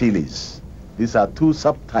subtilis. These are 2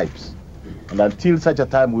 subtypes. And until such a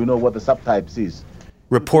time we know what the subtypes is.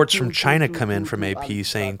 Reports from China come in from AP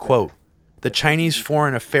saying, quote, the Chinese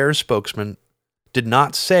Foreign Affairs spokesman did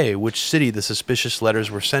not say which city the suspicious letters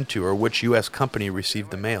were sent to or which U.S. company received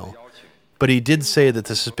the mail. But he did say that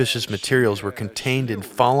the suspicious materials were contained in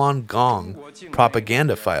Falun Gong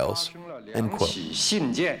propaganda files, end quote.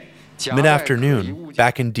 Mid-afternoon,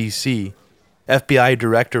 back in D.C., FBI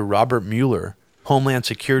Director Robert Mueller, Homeland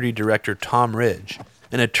Security Director Tom Ridge,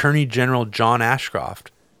 and Attorney General John Ashcroft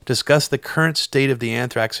discussed the current state of the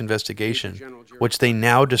anthrax investigation, which they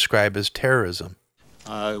now describe as terrorism.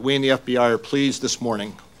 We in the FBI are pleased this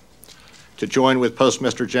morning to join with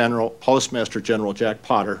Postmaster General Jack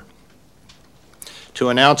Potter to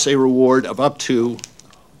announce a reward of up to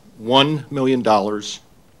 $1 million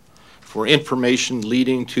for information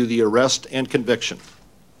leading to the arrest and conviction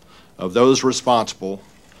of those responsible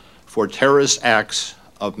for terrorist acts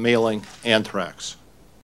of mailing anthrax.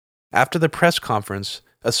 After the press conference,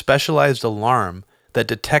 a specialized alarm that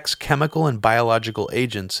detects chemical and biological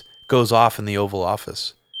agents goes off in the Oval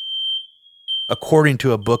Office. According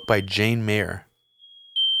to a book by Jane Mayer,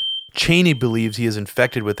 Cheney believes he is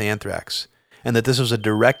infected with anthrax and that this was a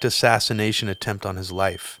direct assassination attempt on his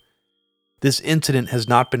life. This incident has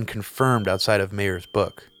not been confirmed outside of Mayer's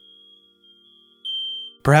book.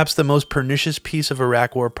 Perhaps the most pernicious piece of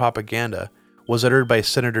Iraq War propaganda was uttered by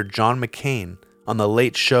Senator John McCain on The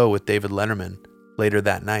Late Show with David Letterman later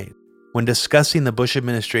that night. When discussing the Bush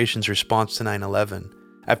administration's response to 9/11,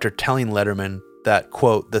 after telling Letterman that,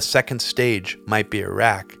 quote, the second stage might be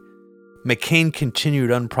Iraq, McCain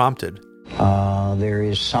continued unprompted. There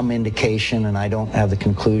is some indication, and I don't have the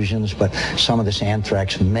conclusions, but some of this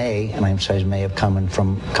anthrax may, and I emphasize may, have come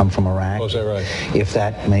from Iraq. Oh, is that right? If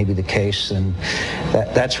that may be the case, then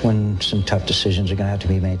that's when some tough decisions are going to have to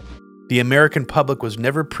be made. The American public was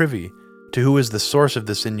never privy to who was the source of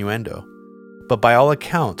this innuendo, but by all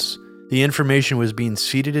accounts, the information was being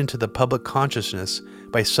seeded into the public consciousness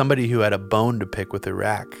by somebody who had a bone to pick with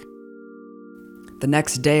Iraq. The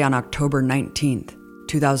next day, on October 19th,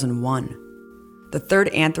 2001, the third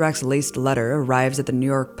anthrax-laced letter arrives at the New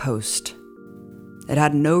York Post. It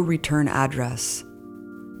had no return address.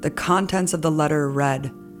 The contents of the letter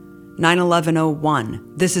read,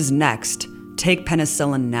 9/11-01, this is next. Take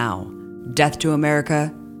penicillin now. Death to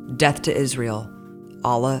America, death to Israel.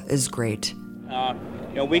 Allah is great.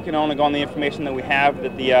 We can only go on the information that we have,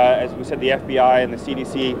 that as we said, the FBI and the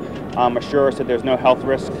CDC assure us that there's no health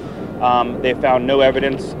risk. They found no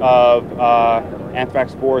evidence of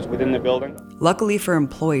anthrax spores within the building. Luckily for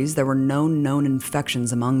employees, there were no known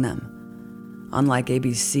infections among them. Unlike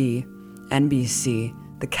ABC, NBC,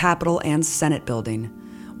 the Capitol and Senate building,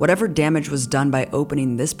 whatever damage was done by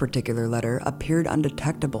opening this particular letter appeared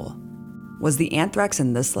undetectable. Was the anthrax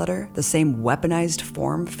in this letter the same weaponized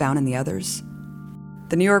form found in the others?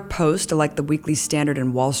 The New York Post, like the Weekly Standard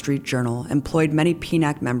and Wall Street Journal, employed many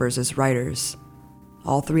PNAC members as writers.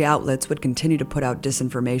 All three outlets would continue to put out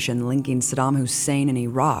disinformation linking Saddam Hussein and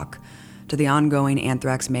Iraq to the ongoing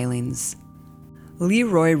anthrax mailings.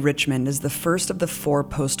 Leroy Richmond is the first of the 4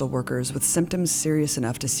 postal workers with symptoms serious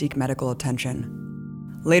enough to seek medical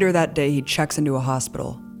attention. Later that day, he checks into a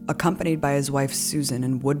hospital, accompanied by his wife Susan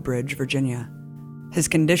in Woodbridge, Virginia. His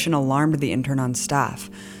condition alarmed the intern on staff,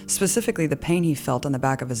 specifically the pain he felt on the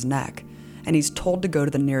back of his neck, and he's told to go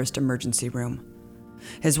to the nearest emergency room.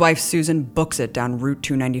 His wife Susan books it down Route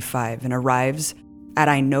 295 and arrives at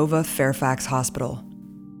Inova Fairfax Hospital.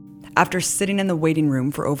 After sitting in the waiting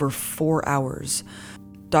room for over 4 hours,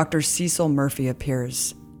 Dr. Cecil Murphy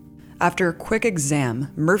appears. After a quick exam,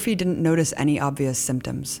 Murphy didn't notice any obvious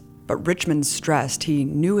symptoms, but Richmond stressed he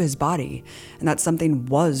knew his body and that something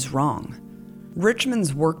was wrong.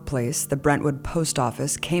 Richmond's workplace, the Brentwood Post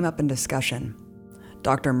Office, came up in discussion.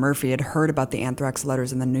 Dr. Murphy had heard about the anthrax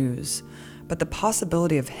letters in the news, but the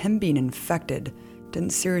possibility of him being infected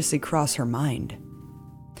didn't seriously cross her mind.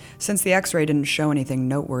 Since the x-ray didn't show anything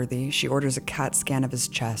noteworthy, she orders a CAT scan of his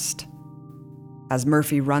chest. As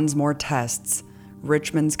Murphy runs more tests,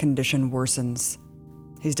 Richmond's condition worsens.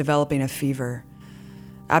 He's developing a fever.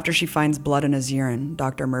 After she finds blood in his urine,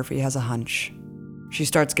 Dr. Murphy has a hunch. She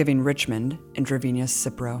starts giving Richmond intravenous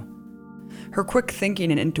Cipro. Her quick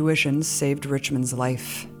thinking and intuition saved Richmond's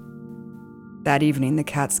life. That evening, the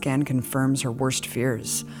CAT scan confirms her worst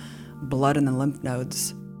fears: blood in the lymph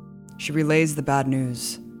nodes. She relays the bad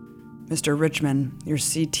news. Mr. Richmond, your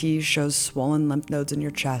CT shows swollen lymph nodes in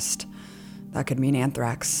your chest. That could mean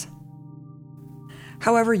anthrax.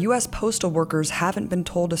 However, U.S. postal workers haven't been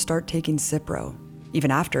told to start taking Cipro,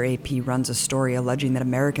 even after AP runs a story alleging that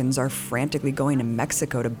Americans are frantically going to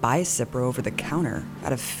Mexico to buy Cipro over the counter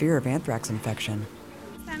out of fear of anthrax infection.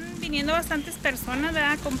 Están viniendo bastantes personas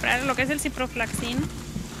a comprar lo que es el ciprofloxacin,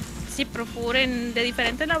 Ciprofur de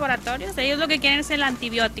diferentes laboratorios. Ellos lo que quieren es el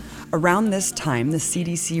antibiótico. Around this time, the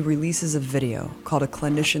CDC releases a video called A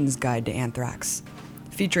Clinician's Guide to Anthrax,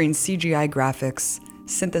 featuring CGI graphics,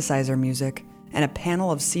 synthesizer music, and a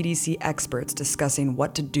panel of CDC experts discussing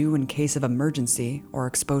what to do in case of emergency or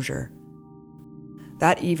exposure.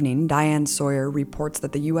 That evening, Diane Sawyer reports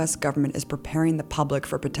that the U.S. government is preparing the public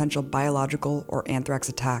for potential biological or anthrax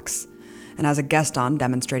attacks, and has a guest on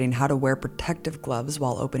demonstrating how to wear protective gloves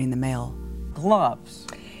while opening the mail. Gloves.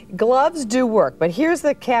 Gloves do work, but here's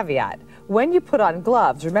the caveat. When you put on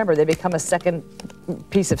gloves, remember, they become a second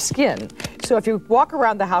piece of skin. So if you walk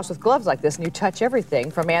around the house with gloves like this and you touch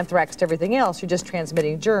everything, from anthrax to everything else, you're just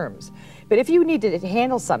transmitting germs. But if you need to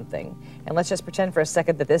handle something, and let's just pretend for a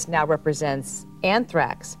second that this now represents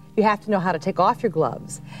anthrax, you have to know how to take off your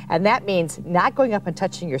gloves. And that means not going up and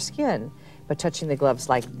touching your skin, but touching the gloves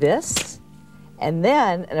like this, and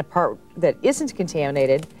then in a part that isn't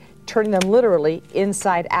contaminated, turning them literally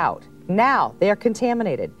inside out. Now they are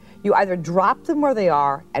contaminated. You either drop them where they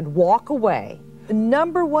are and walk away. The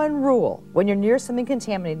number one rule when you're near something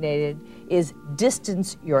contaminated is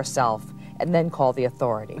distance yourself and then call the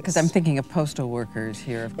authorities. Because I'm thinking of postal workers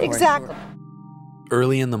here, of course. Exactly.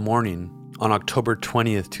 Early in the morning, on October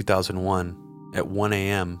 20th, 2001, at 1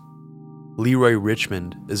 a.m., Leroy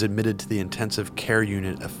Richmond is admitted to the intensive care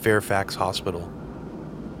unit of Fairfax Hospital.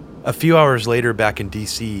 A few hours later, back in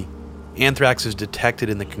D.C., anthrax is detected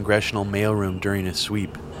in the congressional mailroom during a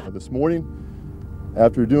sweep. This morning,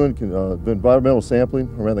 after doing environmental sampling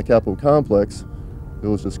around the Capitol complex, it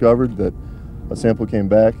was discovered that a sample came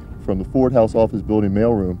back from the Ford House Office Building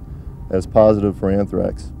mailroom as positive for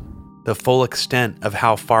anthrax. The full extent of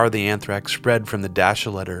how far the anthrax spread from the Dasha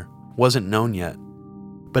letter wasn't known yet,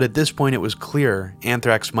 but at this point it was clear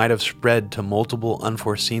anthrax might have spread to multiple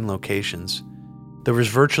unforeseen locations. There was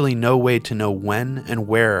virtually no way to know when and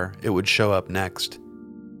where it would show up next.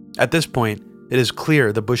 At this point, it is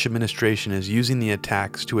clear the Bush administration is using the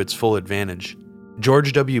attacks to its full advantage.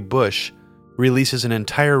 George W. Bush releases an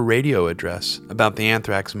entire radio address about the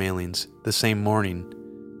anthrax mailings the same morning,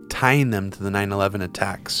 tying them to the 9/11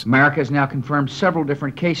 attacks. America has now confirmed several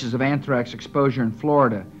different cases of anthrax exposure in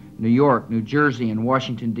Florida, New York, New Jersey, and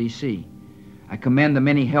Washington, D.C. I commend the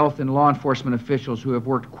many health and law enforcement officials who have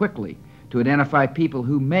worked quickly to identify people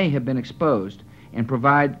who may have been exposed and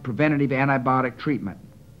provide preventative antibiotic treatment.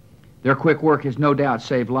 Their quick work has no doubt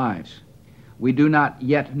saved lives. We do not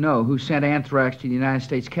yet know who sent anthrax to the United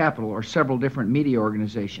States Capitol or several different media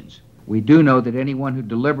organizations. We do know that anyone who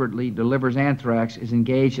deliberately delivers anthrax is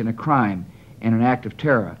engaged in a crime and an act of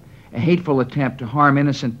terror, a hateful attempt to harm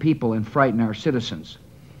innocent people and frighten our citizens.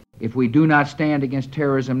 If we do not stand against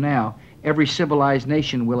terrorism now, every civilized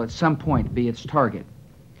nation will at some point be its target.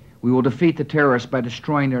 We will defeat the terrorists by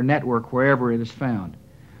destroying their network wherever it is found.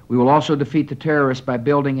 We will also defeat the terrorists by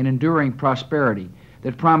building an enduring prosperity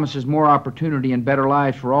that promises more opportunity and better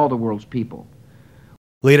lives for all the world's people.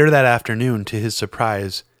 Later that afternoon, to his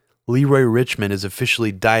surprise, Leroy Richmond is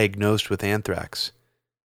officially diagnosed with anthrax.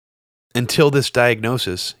 Until this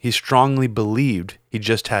diagnosis, he strongly believed he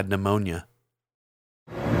just had pneumonia.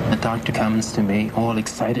 The doctor comes to me all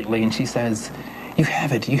excitedly and she says, you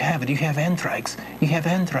have it, you have anthrax, you have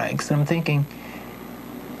anthrax. And I'm thinking,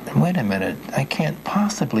 wait a minute, I can't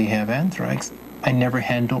possibly have anthrax. I never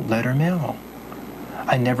handled letter mail.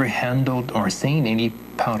 I never handled or seen any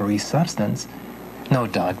powdery substance. No,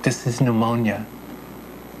 doc, this is pneumonia.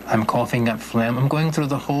 I'm coughing up phlegm. I'm going through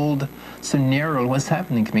the whole scenario of what's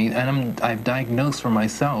happening to me, and I've diagnosed for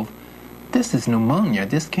myself, this is pneumonia.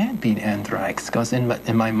 This can't be anthrax, because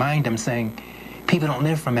in my mind I'm saying, people don't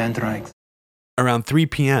live from anthrax. Around 3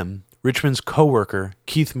 p.m., Richmond's co-worker,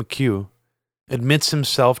 Keith McHugh, admits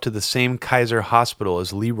himself to the same Kaiser hospital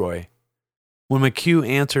as Leroy. When McHugh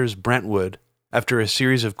answers Brentwood after a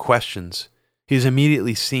series of questions, he is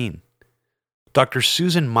immediately seen. Dr.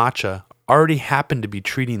 Susan Macha already happened to be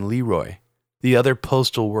treating Leroy, the other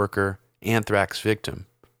postal worker anthrax victim.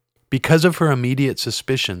 Because of her immediate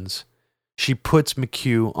suspicions, she puts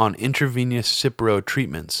McHugh on intravenous Cipro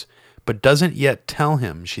treatments, but doesn't yet tell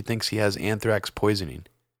him she thinks he has anthrax poisoning.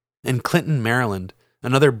 In Clinton, Maryland,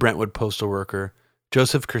 another Brentwood postal worker,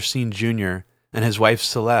 Joseph Kersine Jr., and his wife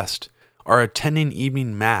Celeste are attending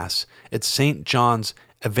evening mass at St. John's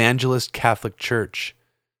Evangelist Catholic Church.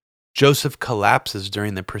 Joseph collapses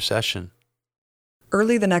during the procession.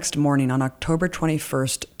 Early the next morning on October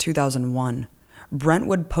 21st, 2001,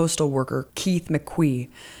 Brentwood postal worker Keith McQuee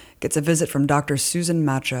gets a visit from Dr. Susan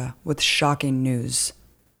Macha with shocking news.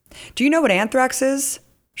 "Do you know what anthrax is?"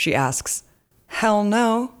 she asks. "Hell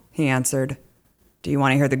no," he answered. "Do you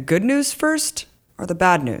want to hear the good news first or the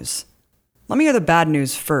bad news?" "Let me hear the bad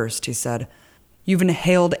news first," he said. "You've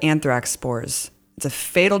inhaled anthrax spores. It's a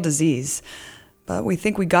fatal disease, but we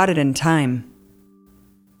think we got it in time."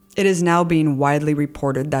 It is now being widely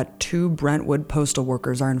reported that 2 Brentwood postal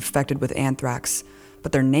workers are infected with anthrax,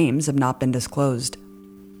 but their names have not been disclosed.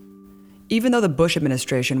 Even though the Bush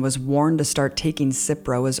administration was warned to start taking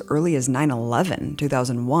Cipro as early as 9/11,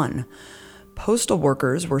 2001, postal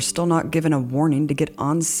workers were still not given a warning to get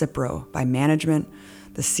on Cipro by management,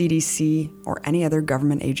 the CDC, or any other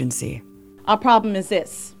government agency. Our problem is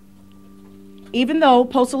this. Even though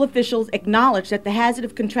postal officials acknowledge that the hazard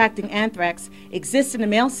of contracting anthrax exists in the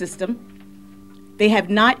mail system, they have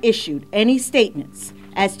not issued any statements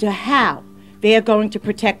as to how they are going to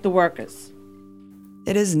protect the workers.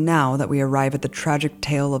 It is now that we arrive at the tragic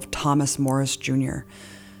tale of Thomas Morris Jr.,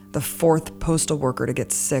 the fourth postal worker to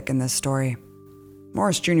get sick in this story.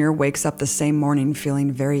 Morris Jr. wakes up the same morning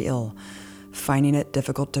feeling very ill, finding it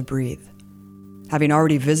difficult to breathe. Having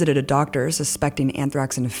already visited a doctor suspecting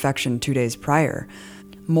anthrax infection 2 days prior,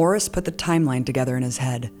 Morris put the timeline together in his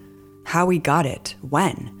head. How he got it,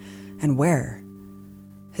 when, and where.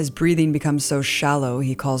 His breathing becomes so shallow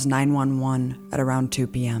he calls 911 at around 2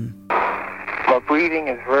 p.m. My breathing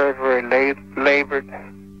is very, very labored.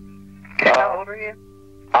 How old are you?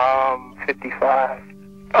 55.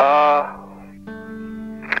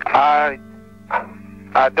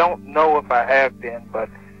 I don't know if I have been, but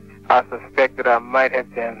I suspect that I might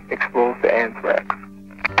have been exposed to anthrax.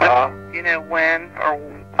 Do you know when or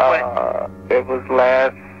what? It was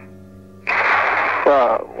last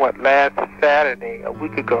Saturday, a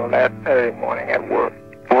week ago, last Saturday morning at work.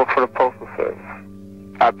 I work for the Postal Service.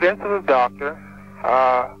 I've been to the doctor.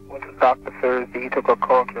 Went to the doctor Thursday. He took a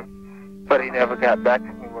culture, but he never got back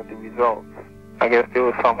to me with the results. I guess there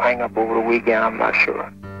was some hang-up over the weekend. I'm not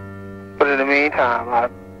sure. But in the meantime, I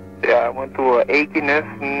went through an achiness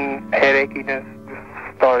and head achiness.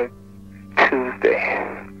 This started Tuesday.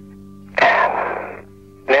 And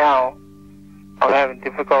now I'm having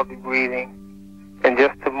difficulty breathing. And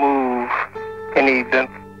just to move any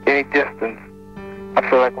distance, I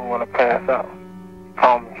feel like I'm going to pass out.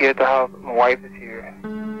 I'm here at the house. My wife is here.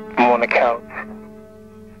 I'm on the couch.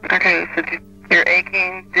 Okay, so you're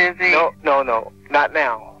aching, dizzy? No, not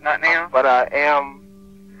now. Not now? But I am.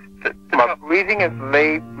 My breathing is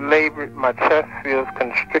labored. My chest feels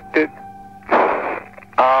constricted.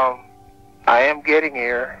 I am getting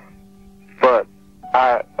air, but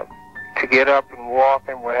to get up and walk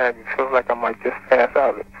and what have you, feels like I might just pass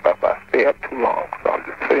out if I stay up too long. So I'm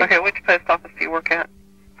just sitting. Okay, which post office do you work at?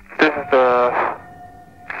 This is the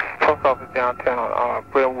post office downtown,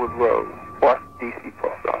 Brentwood Road, Washington, D.C.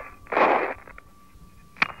 post office.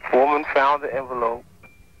 A woman found the envelope,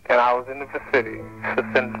 and I was in the vicinity.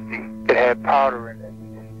 It had powder in it.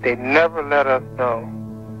 They never let us know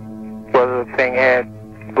whether the thing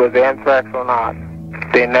was anthrax or not.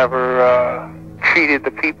 They never treated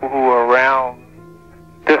the people who were around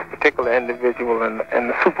this particular individual and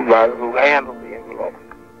the supervisor who handled the envelope.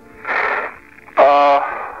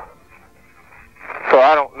 So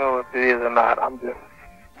I don't know if it is or not.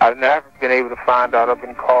 I've never been able to find out. I've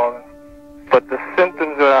been calling. But the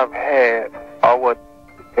symptoms that I've had are what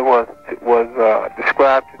it was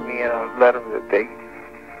described to me in a letter that they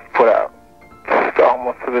put out. It's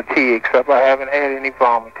almost to the T, except I haven't had any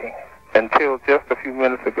vomiting until just a few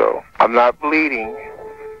minutes ago. I'm not bleeding,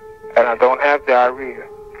 and I don't have diarrhea.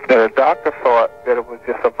 The doctor thought that it was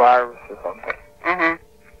just a virus or something.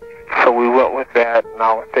 Mm-hmm. So we went with that, and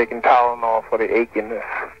I was taking Tylenol for the achiness.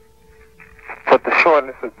 But the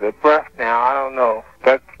shortness of the breath now, I don't know.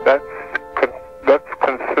 That's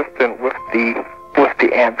consistent with the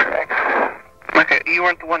anthrax. Okay, you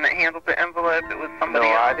weren't the one that handled the envelope. It was somebody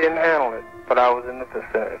else. No, I didn't handle it, but I was in the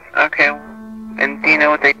vicinity. Okay. And do you know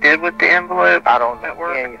what they did with the envelope? I don't know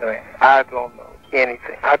anything. I don't know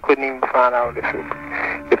anything. I couldn't even find out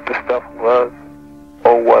if the stuff was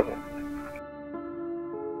or wasn't.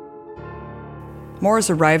 Morris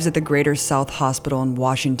arrives at the Greater South Hospital in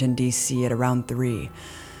Washington, D.C. at around 3.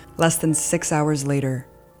 Less than 6 hours later,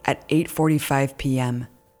 at 8:45 p.m.,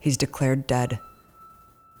 he's declared dead.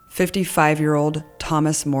 55-year-old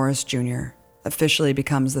Thomas Morris Jr. officially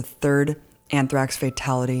becomes the third anthrax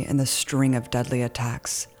fatality in the string of deadly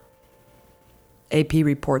attacks. AP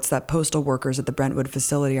reports that postal workers at the Brentwood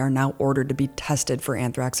facility are now ordered to be tested for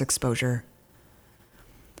anthrax exposure.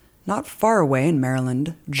 Not far away in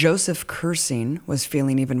Maryland, Joseph Kersing was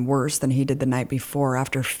feeling even worse than he did the night before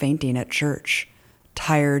after fainting at church.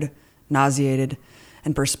 Tired, nauseated,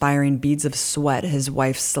 and perspiring beads of sweat his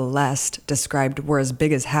wife Celeste described were as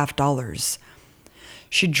big as $50.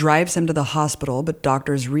 She drives him to the hospital, but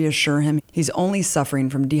doctors reassure him he's only suffering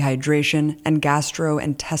from dehydration and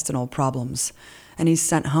gastrointestinal problems, and he's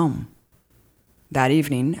sent home. That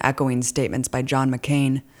evening, echoing statements by John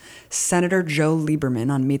McCain, Senator Joe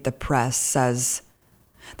Lieberman on Meet the Press says,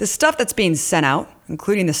 "The stuff that's being sent out,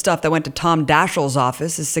 including the stuff that went to Tom Daschle's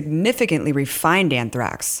office, is significantly refined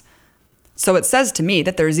anthrax. So it says to me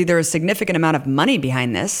that there's either a significant amount of money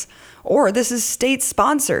behind this, or this is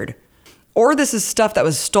state-sponsored, or this is stuff that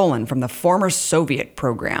was stolen from the former Soviet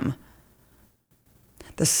program."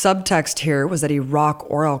 The subtext here was that Iraq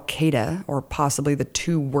or al-Qaeda, or possibly the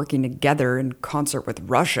two working together in concert with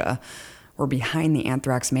Russia, were behind the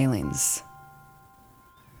anthrax mailings.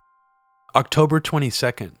 October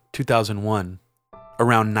 22nd, 2001,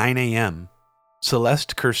 around 9 a.m.,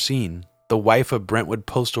 Celeste Kerseen, the wife of Brentwood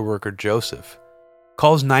postal worker Joseph,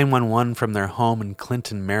 calls 911 from their home in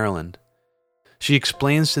Clinton, Maryland. She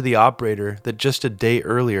explains to the operator that just a day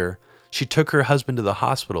earlier, she took her husband to the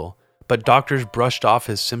hospital, but doctors brushed off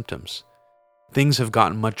his symptoms. Things have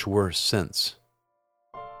gotten much worse since.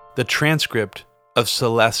 The transcript of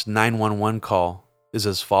Celeste's 911 call is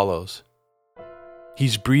as follows.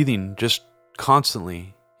 He's breathing just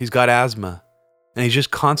constantly. He's got asthma, and he's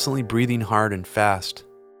just constantly breathing hard and fast.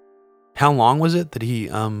 How long was it that he,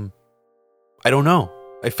 I don't know.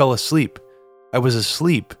 I fell asleep. I was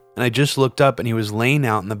asleep, and I just looked up and he was laying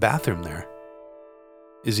out in the bathroom there.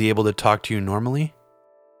 Is he able to talk to you normally?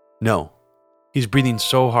 No. He's breathing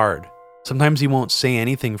so hard. Sometimes he won't say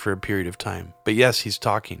anything for a period of time, but yes, he's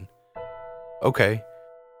talking. Okay.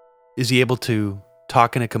 Is he able to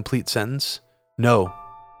talk in a complete sentence? No.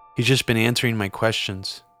 He's just been answering my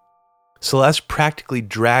questions. Celeste practically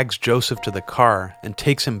drags Joseph to the car and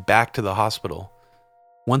takes him back to the hospital.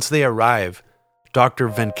 Once they arrive, Dr.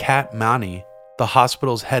 Venkat Mani, the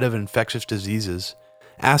hospital's head of infectious diseases,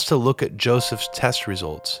 asks to look at Joseph's test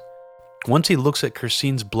results. Once he looks at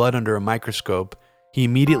Kerseen's blood under a microscope, he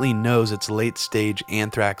immediately knows it's late-stage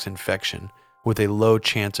anthrax infection with a low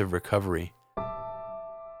chance of recovery.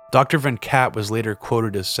 Dr. Venkat was later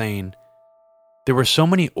quoted as saying, "There were so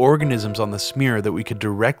many organisms on the smear that we could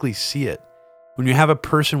directly see it. When you have a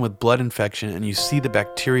person with blood infection and you see the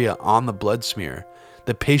bacteria on the blood smear,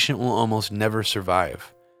 the patient will almost never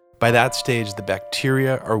survive. By that stage, the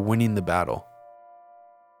bacteria are winning the battle."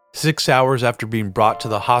 6 hours after being brought to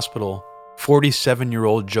the hospital,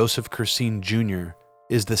 47-year-old Joseph Kerseen Jr.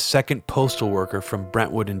 is the second postal worker from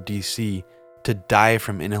Brentwood in D.C. to die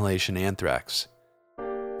from inhalation anthrax.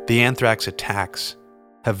 The anthrax attacks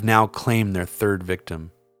have now claimed their third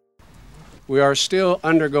victim. We are still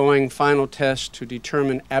undergoing final tests to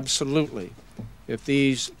determine absolutely if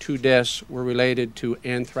these two deaths were related to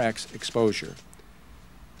anthrax exposure.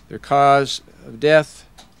 Their cause of death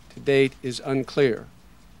to date is unclear,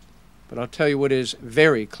 but I'll tell you what is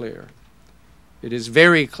very clear. It is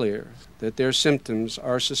very clear that their symptoms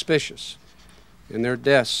are suspicious and their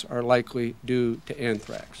deaths are likely due to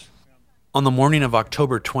anthrax. On the morning of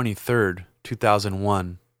October 23rd,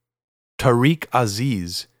 2001, Tariq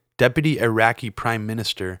Aziz, Deputy Iraqi Prime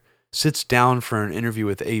Minister, sits down for an interview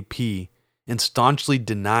with AP and staunchly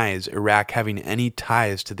denies Iraq having any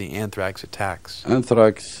ties to the anthrax attacks.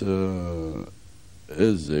 Anthrax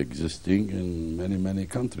is existing in many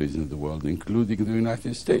countries in the world, including the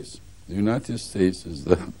United States. The United States is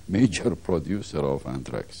the major producer of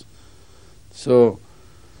anthrax. So,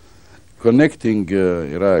 connecting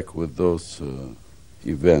Iraq with those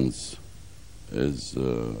events is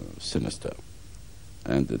sinister,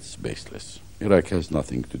 and it's baseless. Iraq has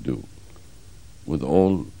nothing to do with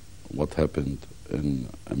all what happened in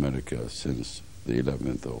America since the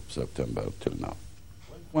 11th of September till now.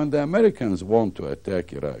 When the Americans want to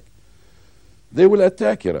attack Iraq, they will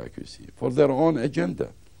attack Iraq, you see, for their own agenda.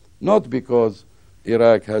 Not because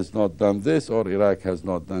Iraq has not done this or Iraq has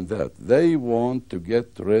not done that. They want to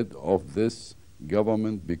get rid of this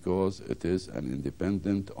government because it is an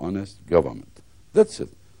independent, honest government. That's it.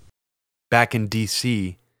 Back in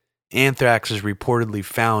D.C., anthrax is reportedly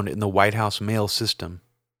found in the White House mail system,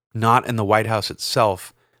 not in the White House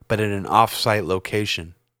itself, but at an off-site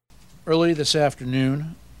location. Early this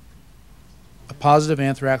afternoon, a positive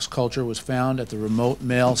anthrax culture was found at the remote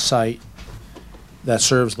mail site that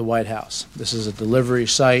serves the White House. This is a delivery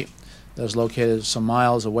site that is located some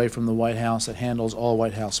miles away from the White House that handles all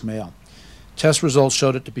White House mail. Test results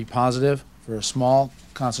showed it to be positive for a small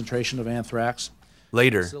concentration of anthrax.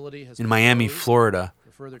 Later, in Miami, Florida,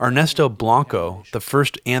 Ernesto Blanco, the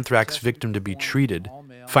first anthrax victim to be treated,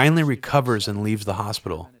 finally recovers and leaves the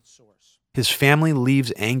hospital. His family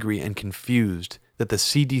leaves angry and confused that the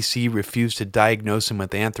CDC refused to diagnose him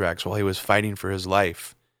with anthrax while he was fighting for his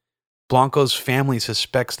life. Blanco's family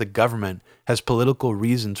suspects the government has political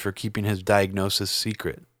reasons for keeping his diagnosis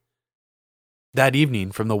secret. That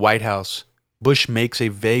evening, from the White House, Bush makes a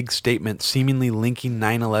vague statement seemingly linking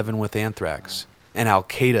 9/11 with anthrax and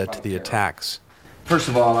al-Qaeda to the attacks. First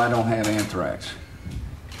of all, I don't have anthrax.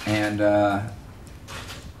 And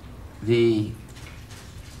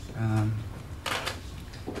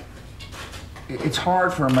it's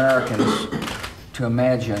hard for Americans to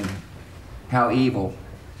imagine how evil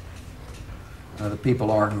the people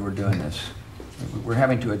are who are doing this. We're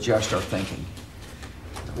having to adjust our thinking.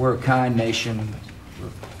 We're a kind nation, we're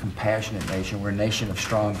a compassionate nation, we're a nation of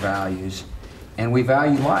strong values, and we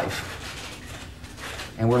value life.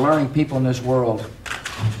 And we're learning people in this world,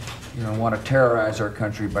 want to terrorize our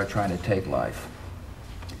country by trying to take life.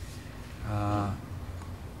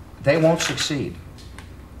 They won't succeed.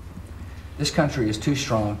 This country is too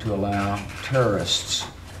strong to allow terrorists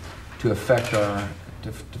to affect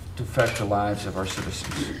the lives of our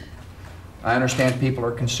citizens. I understand people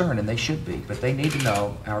are concerned, and they should be, but they need to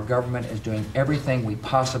know our government is doing everything we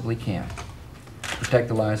possibly can to protect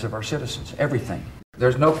the lives of our citizens. Everything.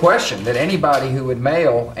 There's no question that anybody who would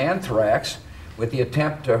mail anthrax with the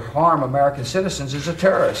attempt to harm American citizens is a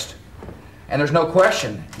terrorist. And there's no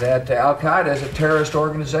question that Al-Qaeda is a terrorist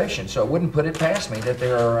organization, so it wouldn't put it past me that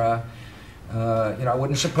they're, it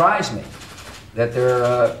wouldn't surprise me that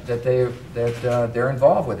they're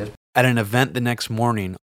involved with it. At an event the next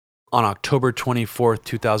morning, on October 24,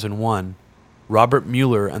 2001, Robert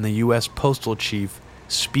Mueller and the U.S. Postal Chief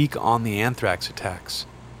speak on the anthrax attacks.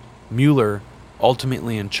 Mueller,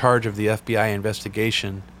 ultimately in charge of the FBI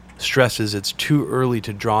investigation, stresses it's too early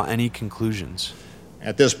to draw any conclusions.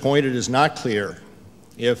 At this point, it is not clear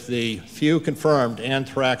if the few confirmed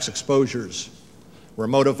anthrax exposures were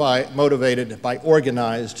motivated by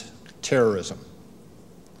organized terrorism.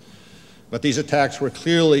 But these attacks were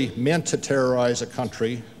clearly meant to terrorize a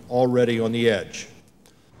country already on the edge.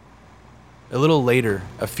 A little later,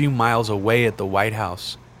 a few miles away at the White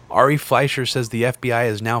House, Ari Fleischer says the FBI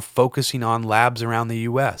is now focusing on labs around the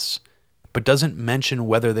U.S., but doesn't mention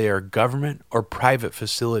whether they are government or private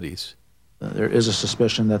facilities. There is a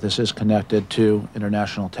suspicion that this is connected to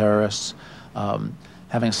international terrorists.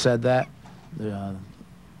 Having said that, the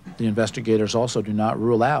investigators also do not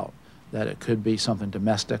rule out that it could be something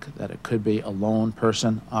domestic, that it could be a lone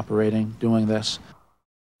person operating, doing this.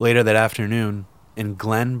 Later that afternoon, in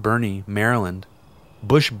Glen Burnie, Maryland,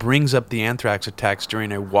 Bush brings up the anthrax attacks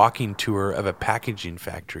during a walking tour of a packaging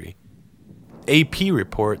factory. AP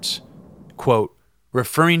reports, quote,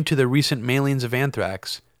 referring to the recent mailings of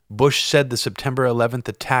anthrax, Bush said the September 11th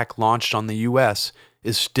attack launched on the U.S.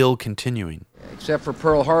 is still continuing. Except for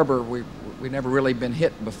Pearl Harbor, we've never really been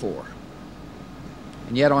hit before.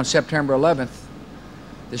 And yet on September 11th,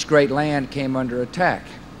 this great land came under attack.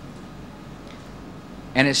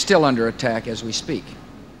 And it's still under attack as we speak.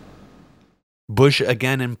 Bush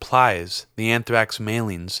again implies the anthrax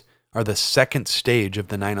mailings are the second stage of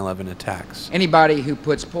the 9/11 attacks. Anybody who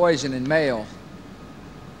puts poison in mail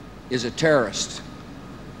is a terrorist.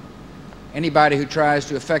 Anybody who tries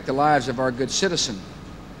to affect the lives of our good citizen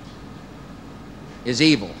is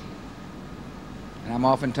evil. And I'm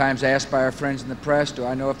oftentimes asked by our friends in the press, do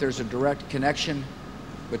I know if there's a direct connection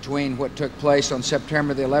between what took place on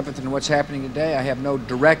September the 11th and what's happening today? I have no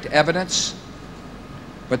direct evidence,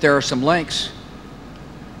 but there are some links.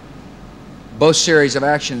 Both series of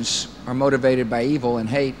actions are motivated by evil and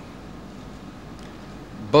hate.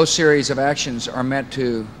 Both series of actions are meant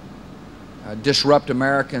to disrupt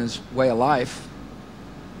Americans' way of life.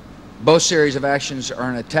 Both series of actions are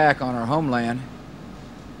an attack on our homeland,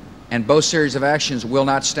 and both series of actions will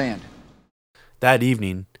not stand. That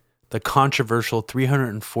evening, the controversial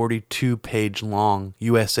 342-page long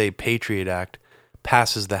USA Patriot Act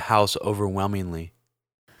passes the House overwhelmingly.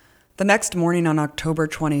 The next morning on October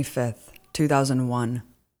 25th, 2001,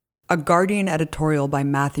 a Guardian editorial by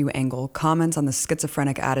Matthew Engel comments on the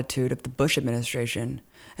schizophrenic attitude of the Bush administration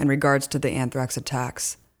in regards to the anthrax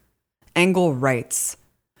attacks. Engel writes,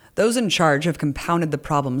 "Those in charge have compounded the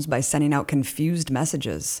problems by sending out confused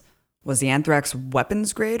messages. Was the anthrax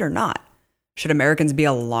weapons grade or not? Should Americans be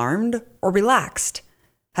alarmed or relaxed?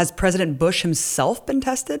 Has President Bush himself been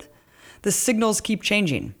tested? The signals keep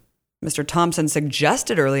changing. Mr. Thompson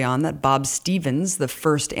suggested early on that Bob Stevens, the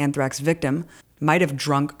first anthrax victim, might have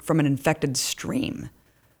drunk from an infected stream."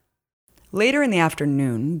 Later in the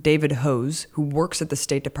afternoon, David Hose, who works at the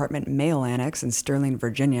State Department mail annex in Sterling,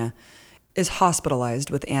 Virginia, is hospitalized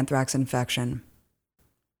with anthrax infection.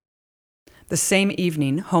 The same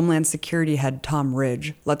evening, Homeland Security head Tom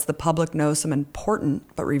Ridge lets the public know some important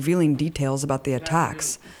but revealing details about the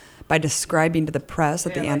attacks by describing to the press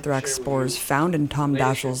that the anthrax spores found in Tom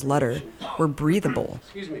Daschle's letter were breathable,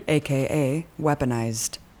 aka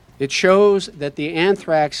weaponized. It shows that the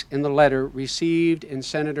anthrax in the letter received in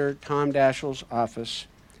Senator Tom Daschle's office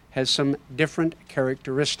has some different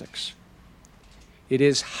characteristics. It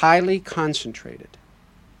is highly concentrated.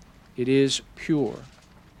 It is pure.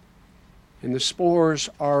 And the spores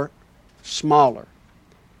are smaller.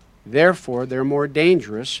 Therefore, they're more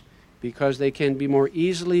dangerous because they can be more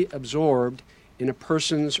easily absorbed in a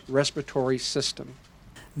person's respiratory system.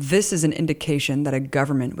 This is an indication that a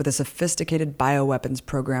government with a sophisticated bioweapons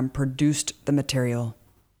program produced the material.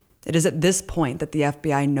 It is at this point that the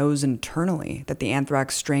FBI knows internally that the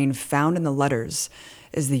anthrax strain found in the letters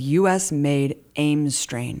is the U.S.-made Ames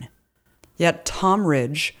strain. Yet Tom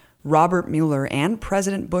Ridge, Robert Mueller, and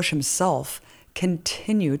President Bush himself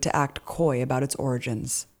continue to act coy about its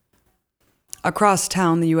origins. Across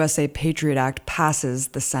town, the USA Patriot Act passes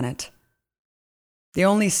the Senate. The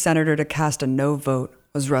only senator to cast a no vote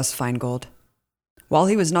was Russ Feingold. While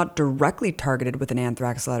he was not directly targeted with an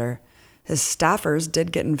anthrax letter, his staffers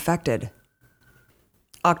did get infected.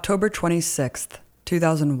 October 26th,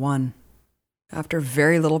 2001. After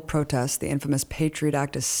very little protest, the infamous Patriot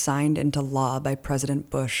Act is signed into law by President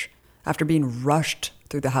Bush after being rushed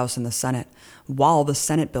through the House and the Senate, while the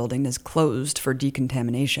Senate building is closed for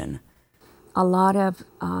decontamination. A lot of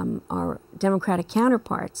our Democratic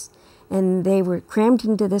counterparts, and they were crammed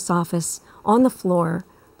into this office on the floor,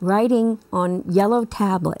 writing on yellow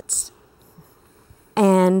tablets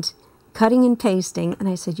and cutting and pasting. And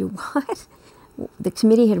I said, "You what?" The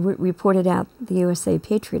committee had reported out the USA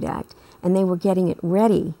Patriot Act, and they were getting it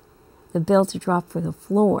ready, the bill to drop for the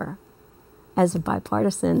floor as a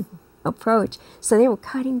bipartisan approach. So they were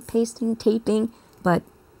cutting, pasting, taping, but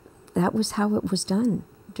that was how it was done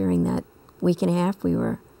during that week and a half we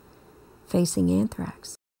were facing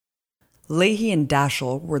anthrax. Leahy and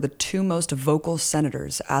Daschle were the two most vocal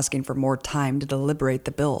senators asking for more time to deliberate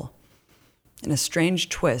the bill. In a strange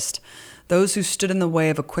twist, those who stood in the way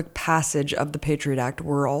of a quick passage of the Patriot Act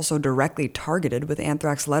were also directly targeted with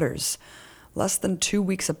anthrax letters, less than 2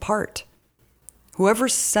 weeks apart. Whoever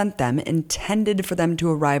sent them intended for them to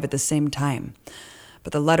arrive at the same time,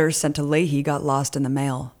 but the letters sent to Leahy got lost in the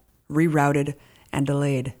mail, rerouted, and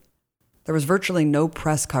delayed. There was virtually no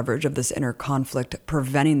press coverage of this inner conflict,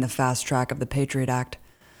 preventing the fast track of the Patriot Act.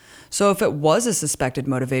 So if it was a suspected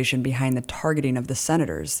motivation behind the targeting of the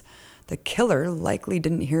senators, the killer likely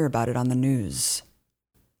didn't hear about it on the news.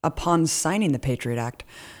 Upon signing the Patriot Act,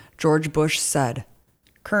 George Bush said,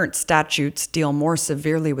 "Current statutes deal more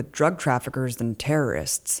severely with drug traffickers than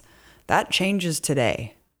terrorists. That changes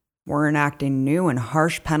today. We're enacting new and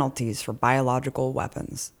harsh penalties for biological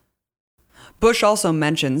weapons." Bush also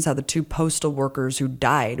mentions how the two postal workers who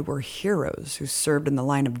died were heroes who served in the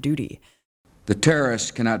line of duty. The terrorists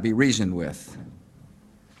cannot be reasoned with.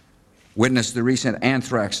 Witness the recent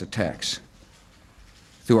anthrax attacks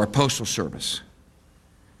through our postal service.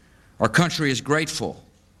 Our country is grateful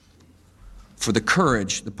for the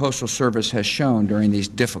courage the Postal Service has shown during these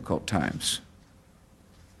difficult times.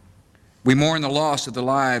 We mourn the loss of the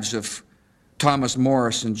lives of Thomas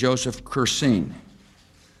Morris and Joseph Cursine,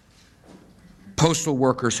 postal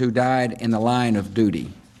workers who died in the line of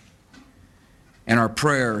duty, and our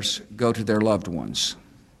prayers go to their loved ones.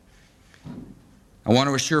 I want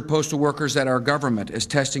to assure postal workers that our government is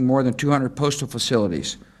testing more than 200 postal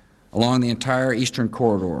facilities along the entire Eastern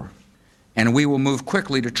Corridor, and we will move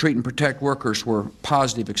quickly to treat and protect workers where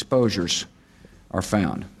positive exposures are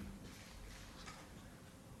found.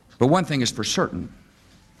 But one thing is for certain.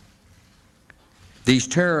 These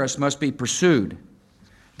terrorists must be pursued,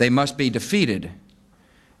 they must be defeated,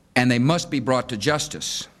 and they must be brought to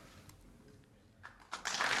justice.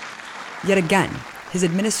 Yet again, his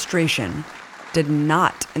administration did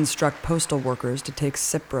not instruct postal workers to take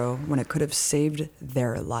Cipro when it could have saved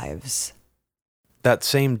their lives. That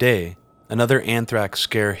same day, another anthrax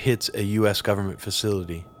scare hits a U.S. government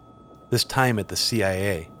facility, this time at the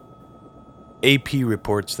CIA. AP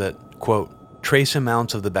reports that, quote, trace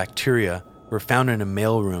amounts of the bacteria were found in a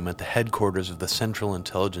mailroom at the headquarters of the Central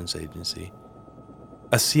Intelligence Agency.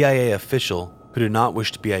 A CIA official, who did not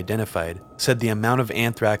wish to be identified, said the amount of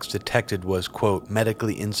anthrax detected was, quote,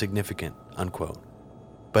 medically insignificant, unquote,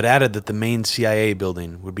 but added that the main CIA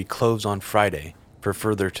building would be closed on Friday for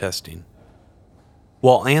further testing.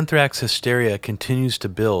 While anthrax hysteria continues to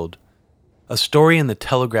build, a story in the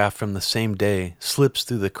Telegraph from the same day slips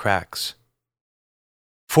through the cracks.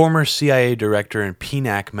 Former CIA director and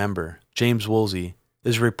PNAC member James Woolsey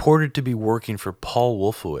is reported to be working for Paul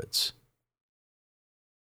Wolfowitz.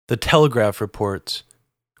 The Telegraph reports,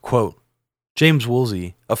 quote, James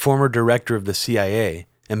Woolsey, a former director of the CIA,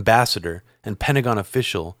 ambassador, and Pentagon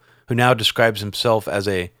official who now describes himself as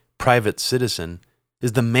a private citizen,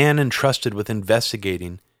 is the man entrusted with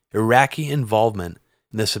investigating Iraqi involvement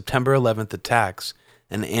in the September 11th attacks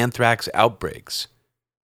and anthrax outbreaks.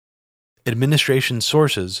 Administration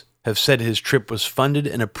sources have said his trip was funded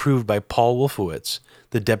and approved by Paul Wolfowitz,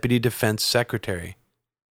 the Deputy Defense Secretary.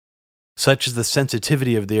 Such is the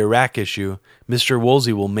sensitivity of the Iraq issue, Mr.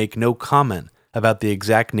 Woolsey will make no comment about the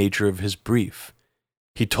exact nature of his brief.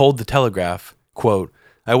 He told the Telegraph, quote,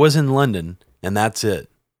 I was in London, and that's it.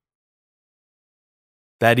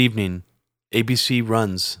 That evening, ABC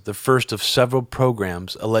runs the first of several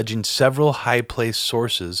programs alleging several high-placed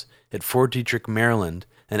sources at Fort Detrick, Maryland,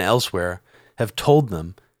 and elsewhere have told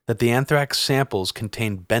them that the anthrax samples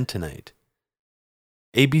contained bentonite.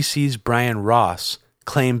 ABC's Brian Ross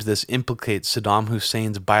claims this implicates Saddam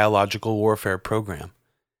Hussein's biological warfare program,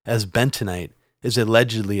 as bentonite is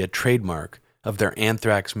allegedly a trademark of their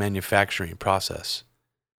anthrax manufacturing process.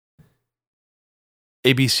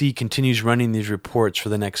 ABC continues running these reports for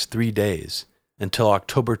the next 3 days until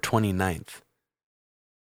October 29th.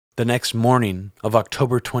 The next morning of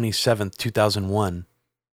October 27, 2001,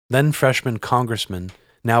 then freshman Congressman,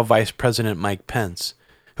 now Vice President Mike Pence,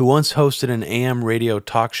 who once hosted an AM radio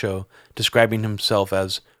talk show describing himself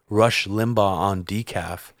as Rush Limbaugh on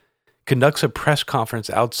decaf, conducts a press conference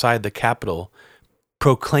outside the Capitol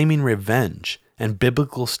proclaiming revenge and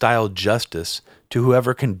biblical-style justice to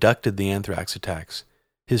whoever conducted the anthrax attacks.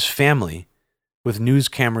 His family, with news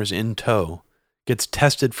cameras in tow, gets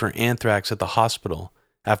tested for anthrax at the hospital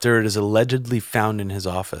after it is allegedly found in his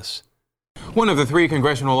office. One of the 3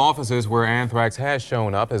 congressional offices where anthrax has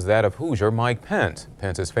shown up is that of Hoosier Mike Pence.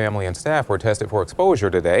 Pence's family and staff were tested for exposure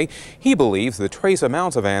today. He believes the trace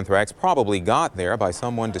amounts of anthrax probably got there by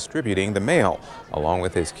someone distributing the mail. Along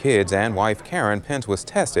with his kids and wife Karen, Pence was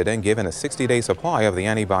tested and given a 60-day supply of the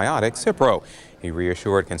antibiotic Cipro. He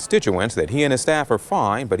reassured constituents that he and his staff are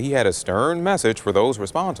fine, but he had a stern message for those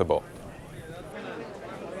responsible.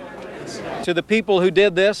 To the people who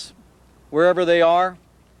did this, wherever they are,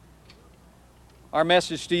 our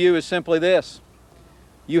message to you is simply this: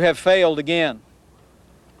 you have failed again.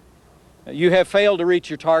 You have failed to reach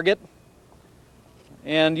your target,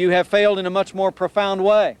 and you have failed in a much more profound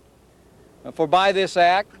way. For by this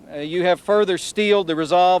act, you have further steeled the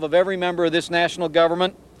resolve of every member of this national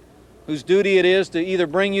government whose duty it is to either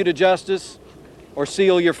bring you to justice or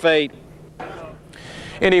seal your fate.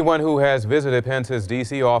 Anyone who has visited Pence's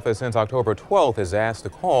D.C. office since October 12th is asked to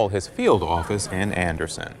call his field office in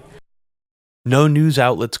Anderson. No news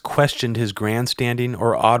outlets questioned his grandstanding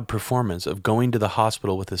or odd performance of going to the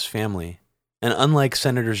hospital with his family, and unlike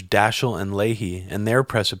Senators Daschle and Leahy in their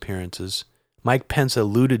press appearances, Mike Pence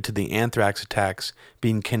alluded to the anthrax attacks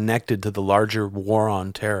being connected to the larger war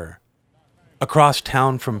on terror. Across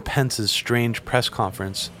town from Pence's strange press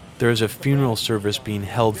conference, there is a funeral service being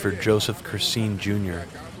held for Joseph Curseen Jr.,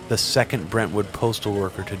 the second Brentwood postal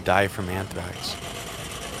worker to die from anthrax.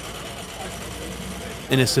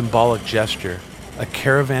 In a symbolic gesture, a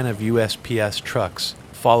caravan of USPS trucks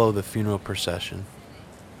follow the funeral procession.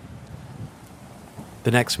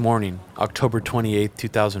 The next morning, October 28,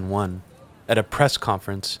 2001, at a press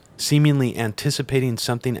conference, seemingly anticipating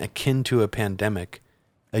something akin to a pandemic,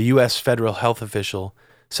 a U.S. federal health official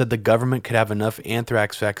said the government could have enough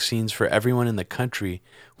anthrax vaccines for everyone in the country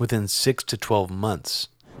within 6 to 12 months.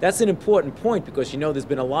 That's an important point because, there's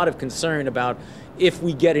been a lot of concern about if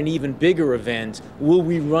we get an even bigger event, will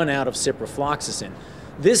we run out of ciprofloxacin?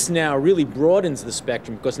 This now really broadens the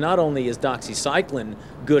spectrum because not only is doxycycline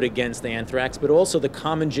good against the anthrax, but also the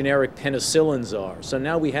common generic penicillins are. So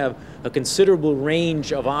now we have a considerable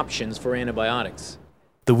range of options for antibiotics.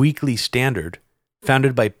 The Weekly Standard,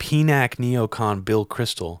 founded by PNAC neocon Bill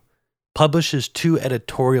Kristol, publishes 2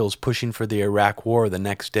 editorials pushing for the Iraq War the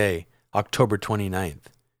next day, October 29th.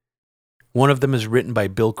 One of them is written by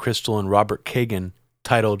Bill Kristol and Robert Kagan,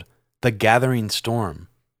 titled The Gathering Storm.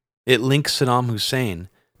 It links Saddam Hussein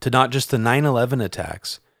to not just the 9/11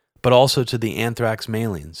 attacks, but also to the anthrax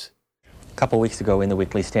mailings. A couple weeks ago in the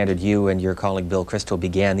Weekly Standard, you and your colleague Bill Kristol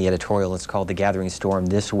began the editorial. It's called The Gathering Storm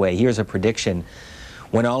this way. Here's a prediction.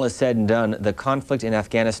 When all is said and done, the conflict in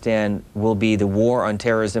Afghanistan will be the war on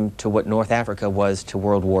terrorism to what North Africa was to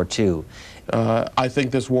World War II. I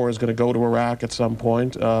think this war is going to go to Iraq at some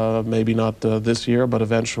point, maybe not this year, but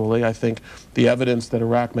eventually. I think the evidence that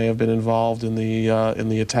Iraq may have been involved in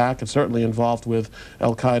the attack, and certainly involved with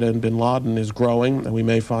al-Qaeda and bin Laden, is growing, and we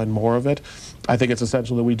may find more of it. I think it's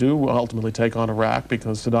essential that we do ultimately take on Iraq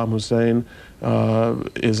because Saddam Hussein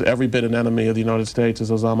is every bit an enemy of the United States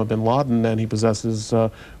as Osama bin Laden, and he possesses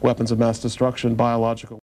weapons of mass destruction,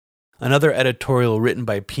 biological. Another editorial written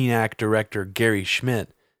by PNAC director Gary Schmidt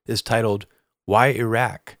is titled, Why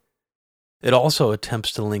Iraq? It also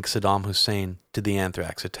attempts to link Saddam Hussein to the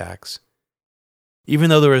anthrax attacks. Even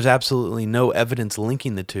though there is absolutely no evidence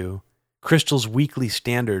linking the two, Kristol's Weekly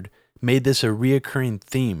Standard made this a reoccurring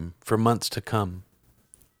theme for months to come.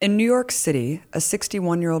 In New York City, a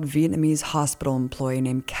 61-year-old Vietnamese hospital employee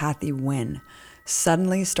named Kathy Nguyen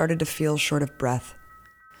suddenly started to feel short of breath.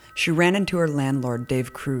 She ran into her landlord,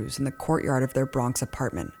 Dave Cruz, in the courtyard of their Bronx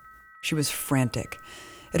apartment. She was frantic.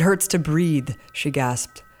 "It hurts to breathe," she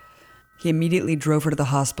gasped. He immediately drove her to the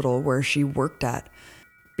hospital where she worked at.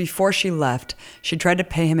 Before she left, she tried to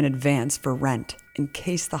pay him in advance for rent in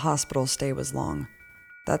case the hospital stay was long.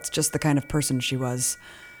 That's just the kind of person she was.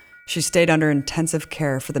 She stayed under intensive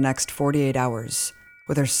care for the next 48 hours,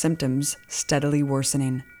 with her symptoms steadily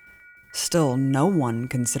worsening. Still, no one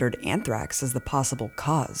considered anthrax as the possible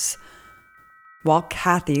cause. While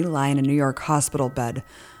Kathy lay in a New York hospital bed,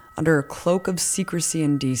 under a cloak of secrecy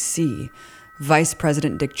in D.C., Vice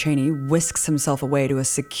President Dick Cheney whisks himself away to a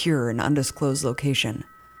secure and undisclosed location.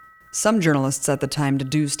 Some journalists at the time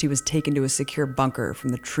deduced he was taken to a secure bunker from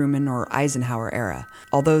the Truman or Eisenhower era,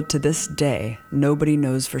 although to this day, nobody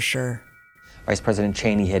knows for sure. Vice President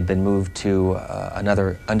Cheney had been moved to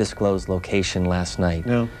another undisclosed location last night.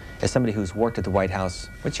 Yeah. As somebody who's worked at the White House,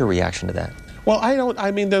 what's your reaction to that? Well,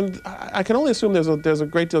 I can only assume there's a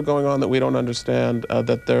great deal going on that we don't understand,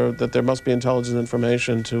 that there must be intelligence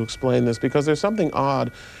information to explain this, because there's something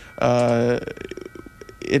odd.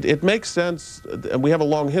 It makes sense, and we have a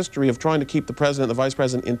long history of trying to keep the president and the vice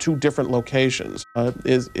president in two different locations.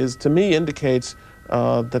 To me indicates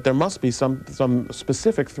that there must be some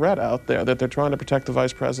specific threat out there that they're trying to protect the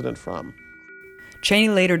vice president from. Cheney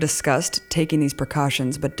later discussed taking these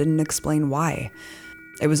precautions, but didn't explain why.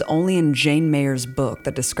 It was only in Jane Mayer's book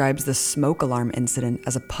that describes the smoke alarm incident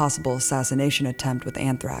as a possible assassination attempt with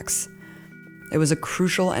anthrax. It was a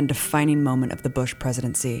crucial and defining moment of the Bush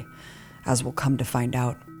presidency, as we'll come to find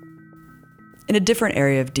out. In a different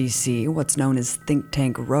area of D.C., what's known as Think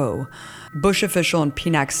Tank Row, Bush official and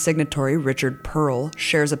PNAC signatory Richard Pearl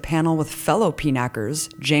shares a panel with fellow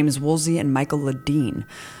PNACers James Woolsey and Michael Ledeen,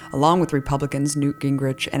 along with Republicans Newt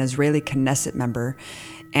Gingrich and Israeli Knesset member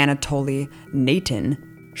Anatoly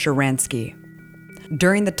Natan Sharansky.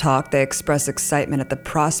 During the talk, they express excitement at the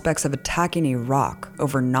prospects of attacking Iraq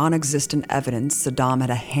over non-existent evidence Saddam had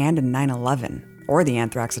a hand in 9/11 or the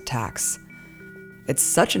anthrax attacks. It's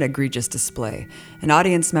such an egregious display. An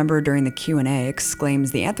audience member during the Q&A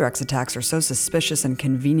exclaims the anthrax attacks are so suspicious and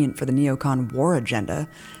convenient for the neocon war agenda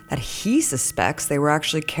that he suspects they were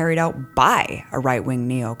actually carried out by a right-wing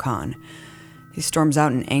neocon. He storms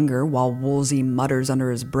out in anger while Woolsey mutters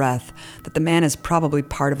under his breath that the man is probably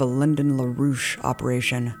part of a Lyndon LaRouche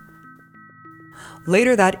operation.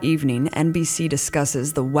 Later that evening, NBC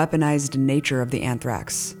discusses the weaponized nature of the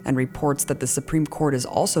anthrax and reports that the Supreme Court is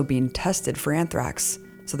also being tested for anthrax,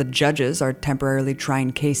 so the judges are temporarily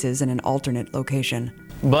trying cases in an alternate location.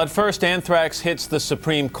 But first, anthrax hits the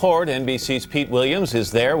Supreme Court. NBC's Pete Williams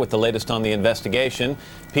is there with the latest on the investigation.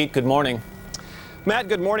 Pete, good morning. Matt,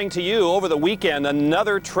 good morning to you. Over the weekend,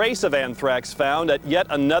 another trace of anthrax found at yet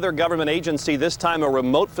another government agency, this time a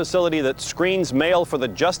remote facility that screens mail for the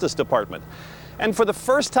Justice Department. And for the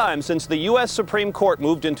first time since the U.S. Supreme Court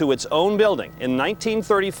moved into its own building in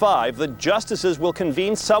 1935, the justices will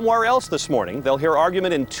convene somewhere else this morning. They'll hear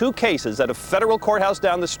argument in two cases at a federal courthouse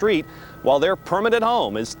down the street while their permanent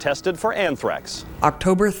home is tested for anthrax.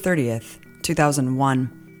 October 30th, 2001.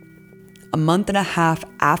 A month and a half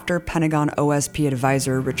after Pentagon OSP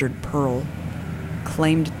advisor Richard Pearl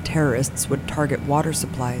claimed terrorists would target water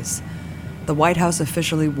supplies, the White House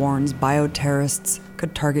officially warns bioterrorists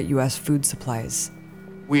could target U.S. food supplies.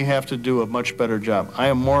 We have to do a much better job. I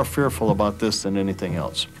am more fearful about this than anything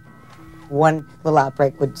else. One little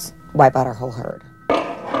outbreak would wipe out our whole herd.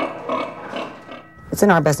 It's in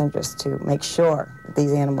our best interest to make sure that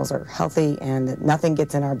these animals are healthy and that nothing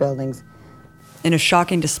gets in our buildings. In a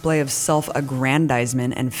shocking display of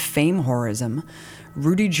self-aggrandizement and fame-horism,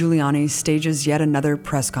 Rudy Giuliani stages yet another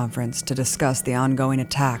press conference to discuss the ongoing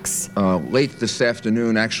attacks. Late this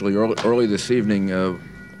afternoon, actually early this evening,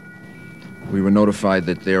 we were notified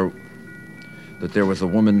that there was a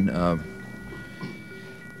woman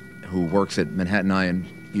who works at Manhattan Eye,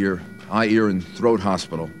 Ear, and Throat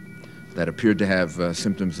Hospital that appeared to have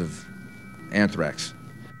symptoms of anthrax.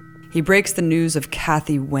 He breaks the news of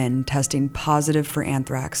Kathy Wynn testing positive for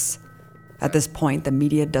anthrax. At this point, the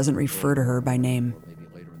media doesn't refer to her by name.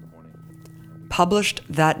 Published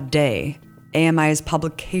that day, AMI's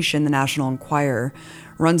publication, The National Enquirer,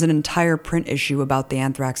 runs an entire print issue about the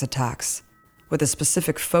anthrax attacks, with a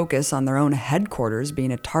specific focus on their own headquarters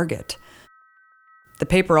being a target. The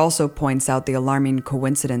paper also points out the alarming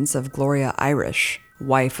coincidence of Gloria Irish,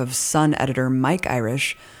 wife of Sun editor Mike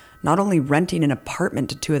Irish, not only renting an apartment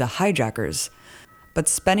to two of the hijackers, but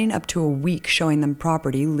spending up to a week showing them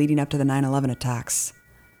property leading up to the 9/11 attacks.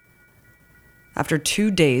 After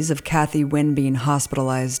 2 days of Kathy Wynn being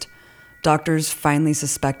hospitalized, doctors finally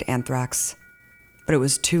suspect anthrax. But it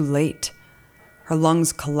was too late. Her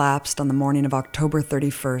lungs collapsed on the morning of October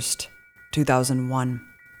 31st, 2001.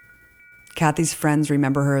 Kathy's friends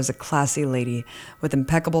remember her as a classy lady with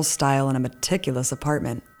impeccable style and a meticulous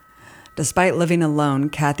apartment. Despite living alone,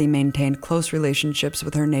 Kathy maintained close relationships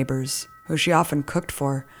with her neighbors, who she often cooked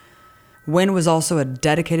for. Wynne was also a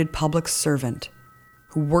dedicated public servant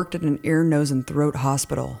who worked at an ear, nose, and throat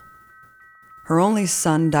hospital. Her only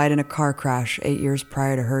son died in a car crash 8 years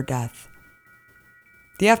prior to her death.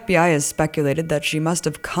 The FBI has speculated that she must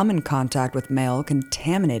have come in contact with mail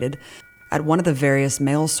contaminated at one of the various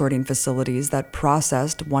mail sorting facilities that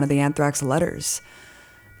processed one of the anthrax letters,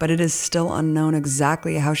 but it is still unknown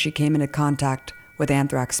exactly how she came into contact with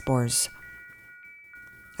anthrax spores.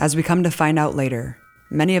 As we come to find out later,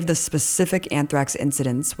 many of the specific anthrax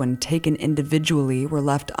incidents, when taken individually, were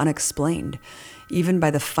left unexplained, even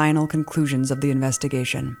by the final conclusions of the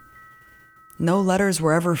investigation. No letters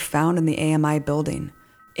were ever found in the AMI building,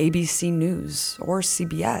 ABC News, or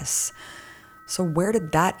CBS. So where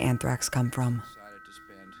did that anthrax come from?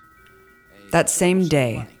 That same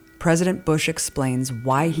day, President Bush explains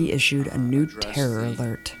why he issued a new terror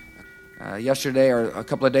alert. Yesterday or a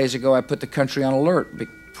couple of days ago, I put the country on alert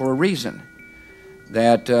for a reason.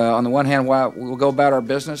 That on the one hand, while we'll go about our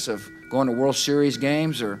business of going to World Series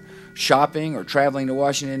games or shopping or traveling to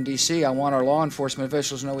Washington, D.C., I want our law enforcement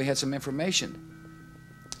officials to know we had some information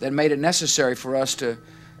that made it necessary for us to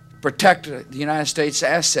protect the United States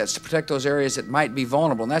assets, to protect those areas that might be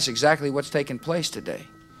vulnerable. And that's exactly what's taking place today.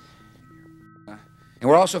 And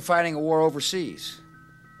we're also fighting a war overseas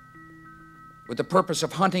with the purpose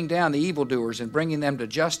of hunting down the evildoers and bringing them to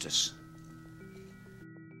justice.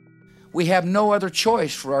 We have no other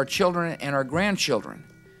choice for our children and our grandchildren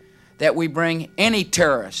that we bring any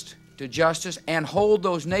terrorist to justice and hold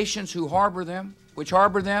those nations who harbor them,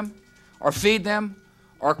 or feed them,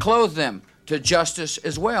 or clothe them to justice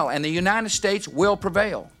as well. And the United States will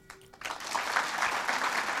prevail.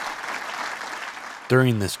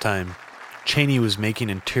 During this time, Cheney was making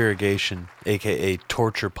interrogation, aka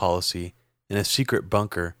torture policy, in a secret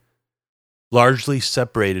bunker, largely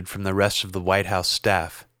separated from the rest of the White House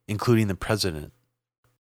staff, including the president.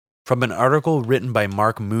 From an article written by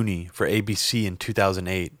Mark Mooney for ABC in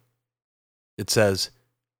 2008, it says,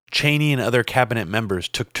 Cheney and other cabinet members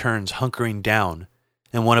took turns hunkering down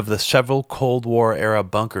in one of the several Cold War-era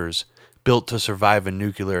bunkers built to survive a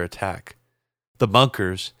nuclear attack. The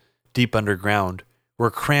bunkers, deep underground,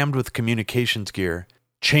 were crammed with communications gear.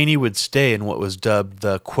 Cheney would stay in what was dubbed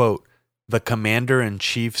the, quote, the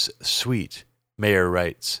Commander-in-Chief's suite, Mayer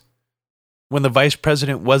writes. When the vice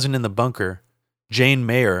president wasn't in the bunker, Jane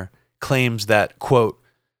Mayer claims that, quote,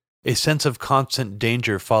 a sense of constant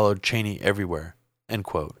danger followed Cheney everywhere, end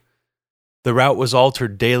quote. The route was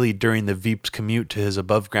altered daily during the Veep's commute to his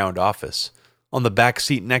above-ground office. On the back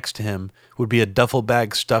seat next to him would be a duffel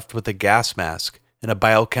bag stuffed with a gas mask and a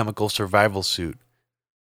biochemical survival suit.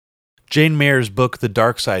 Jane Mayer's book, The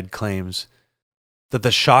Dark Side, claims that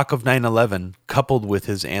the shock of 9/11, coupled with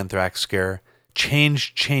his anthrax scare,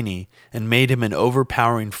 changed Cheney and made him an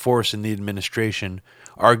overpowering force in the administration,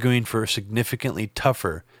 arguing for significantly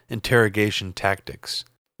tougher interrogation tactics.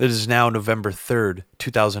 It is now November 3rd,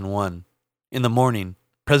 2001. In the morning,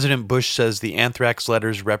 President Bush says the anthrax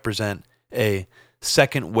letters represent a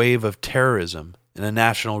second wave of terrorism in a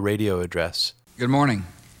national radio address. Good morning.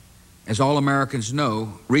 As all Americans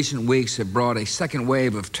know, recent weeks have brought a second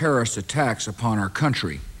wave of terrorist attacks upon our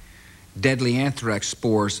country. Deadly anthrax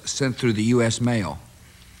spores sent through the U.S. mail.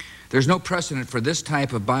 There's no precedent for this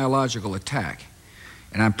type of biological attack,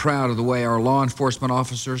 and I'm proud of the way our law enforcement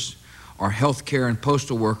officers, our healthcare and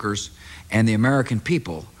postal workers, and the American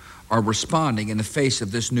people are responding in the face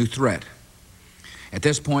of this new threat. At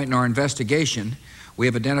this point in our investigation, we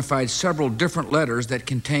have identified several different letters that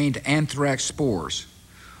contained anthrax spores.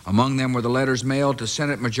 Among them were the letters mailed to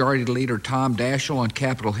Senate Majority Leader Tom Daschle on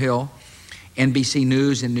Capitol Hill, NBC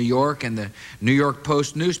News in New York, and the New York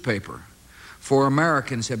Post newspaper. 4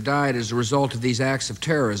 Americans have died as a result of these acts of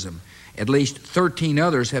terrorism. At least 13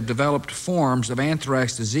 others have developed forms of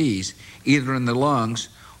anthrax disease, either in the lungs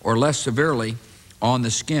or less severely on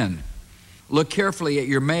the skin. Look carefully at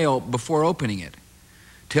your mail before opening it.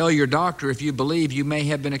 Tell your doctor if you believe you may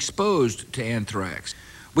have been exposed to anthrax.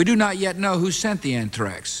 We do not yet know who sent the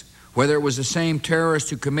anthrax, whether it was the same terrorist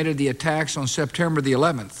who committed the attacks on September the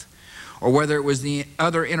 11th, or whether it was the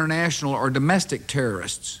other international or domestic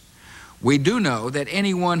terrorists. We do know that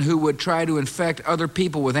anyone who would try to infect other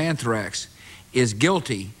people with anthrax is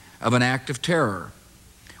guilty of an act of terror.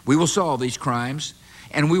 We will solve these crimes,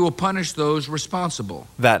 and we will punish those responsible.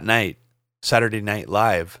 That night, Saturday Night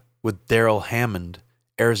Live, with Darrell Hammond,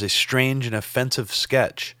 airs a strange and offensive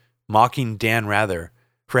sketch mocking Dan Rather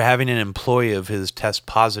for having an employee of his test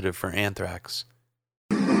positive for anthrax.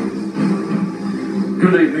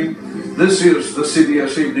 Good evening. This is the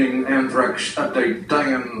CBS Evening Anthrax Update.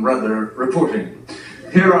 Diane Ruther reporting.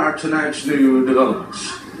 Here are tonight's new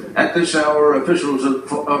developments. At this hour, officials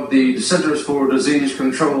of the Centers for Disease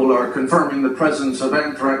Control are confirming the presence of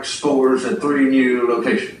anthrax spores at 3 new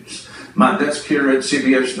locations. My desk here at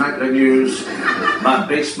CBS Nightly News, my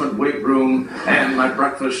basement weight room, and my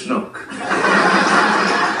breakfast nook.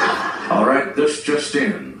 All right, this just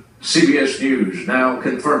in. CBS News now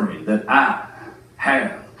confirming that I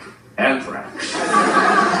have anthrax.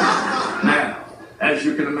 Now, as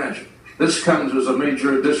you can imagine, this comes as a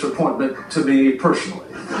major disappointment to me personally.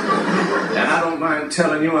 And I don't mind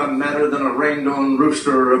telling you I'm madder than a rained-on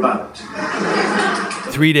rooster about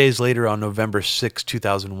it. 3 days later, on November 6,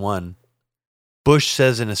 2001, Bush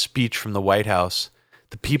says in a speech from the White House,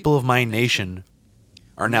 "The people of my nation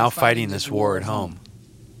are now fighting this war at home.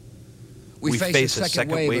 We face a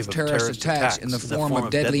second wave of terrorist attacks in the form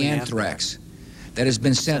of deadly anthrax that has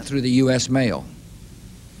been sent through the U.S. mail.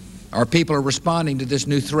 Our people are responding to this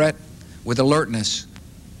new threat with alertness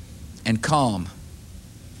and calm.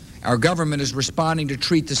 Our government is responding to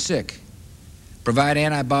treat the sick, provide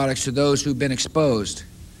antibiotics to those who've been exposed,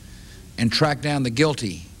 and track down the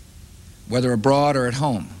guilty, whether abroad or at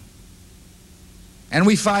home. And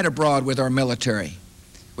we fight abroad with our military,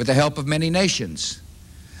 with the help of many nations,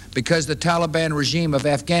 because the Taliban regime of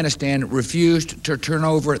Afghanistan refused to turn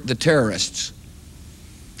over the terrorists.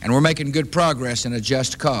 And we're making good progress in a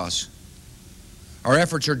just cause. Our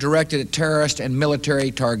efforts are directed at terrorist and military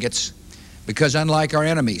targets because, unlike our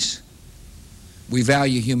enemies, we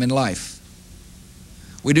value human life.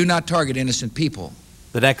 We do not target innocent people."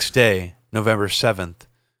 The next day, November 7th,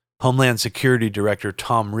 Homeland Security Director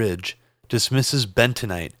Tom Ridge dismisses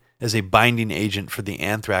bentonite as a binding agent for the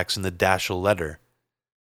anthrax in the Daschle letter.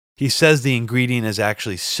 He says the ingredient is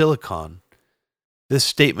actually silicon. This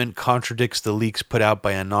statement contradicts the leaks put out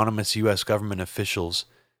by anonymous U.S. government officials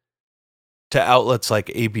to outlets like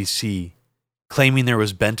ABC, claiming there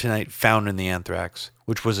was bentonite found in the anthrax,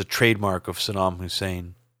 which was a trademark of Saddam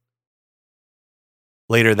Hussein.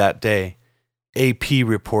 Later that day, AP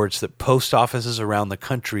reports that post offices around the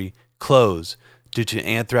country close due to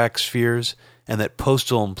anthrax fears and that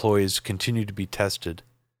postal employees continue to be tested.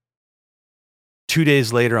 2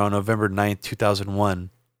 days later, on November 9, 2001,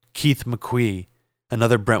 Keith McQuee,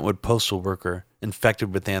 another Brentwood postal worker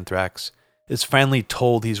infected with anthrax, is finally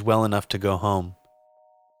told he's well enough to go home.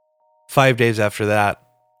 5 days after that,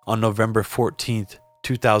 on November 14,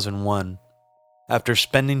 2001, after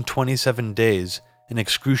spending 27 days in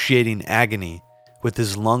excruciating agony with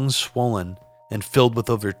his lungs swollen and filled with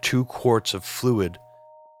over 2 quarts of fluid,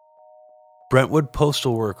 Brentwood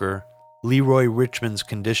postal worker Leroy Richmond's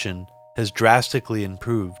condition has drastically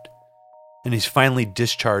improved, and he's finally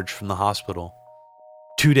discharged from the hospital.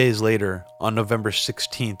 2 days later, on November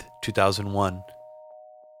 16, 2001,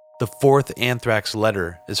 the 4th anthrax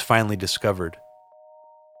letter is finally discovered.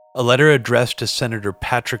 A letter addressed to Senator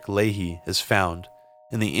Patrick Leahy is found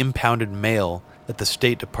in the impounded mail at the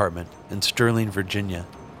State Department in Sterling, Virginia.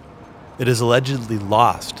 It is allegedly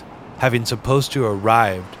lost, having supposed to have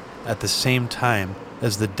arrived at the same time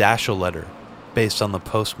as the Daschle letter, based on the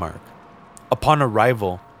postmark. Upon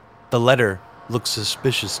arrival, the letter looks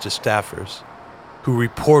suspicious to staffers, who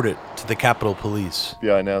report it to the Capitol Police. The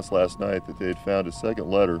FBI announced last night that they had found a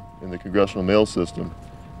second letter in the congressional mail system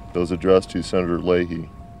that was addressed to Senator Leahy.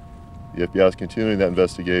 The FBI is continuing that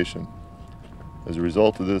investigation. As a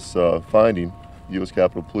result of this finding, U.S.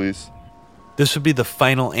 Capitol Police... This would be the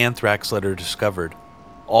final anthrax letter discovered,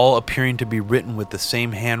 all appearing to be written with the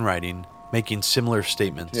same handwriting, making similar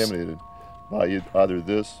statements. ...contaminated by either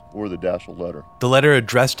this or the Daschle letter. The letter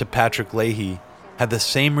addressed to Patrick Leahy had the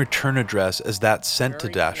same return address as that sent to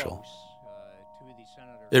Daschle.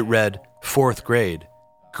 It read, 4th grade,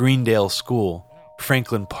 Greendale School,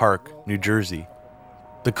 Franklin Park, New Jersey.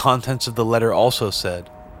 The contents of the letter also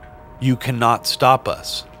said, "You cannot stop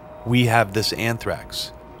us. We have this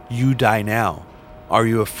anthrax. You die now. Are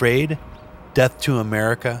you afraid? Death to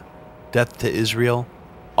America. Death to Israel.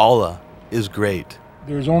 Allah is great."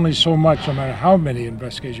 There's only so much, no matter how many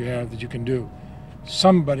investigators you have, that you can do.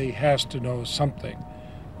 Somebody has to know something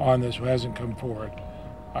on this who hasn't come forward.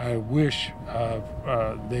 I wish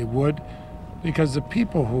they would, because the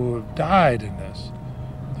people who have died in this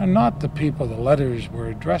are not the people the letters were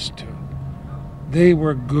addressed to. They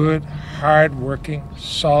were good, hard-working,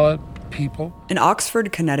 solid people. In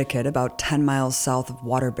Oxford, Connecticut, about 10 miles south of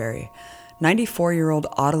Waterbury, 94-year-old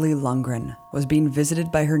Ottilie Lundgren was being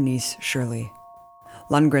visited by her niece, Shirley.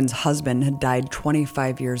 Lundgren's husband had died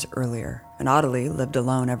 25 years earlier, and Ottilie lived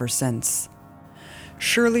alone ever since.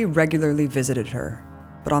 Shirley regularly visited her.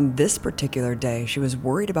 But on this particular day, she was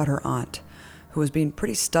worried about her aunt, who was being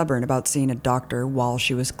pretty stubborn about seeing a doctor while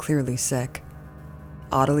she was clearly sick.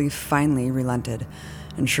 Ottilie finally relented,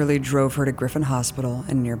 and Shirley drove her to Griffin Hospital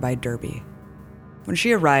in nearby Derby. When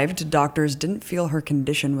she arrived, doctors didn't feel her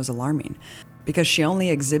condition was alarming, because she only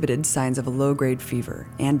exhibited signs of a low-grade fever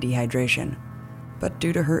and dehydration. But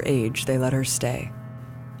due to her age, they let her stay.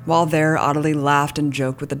 While there, Ottilie laughed and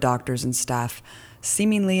joked with the doctors and staff,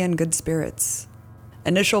 seemingly in good spirits.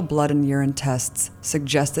 Initial blood and urine tests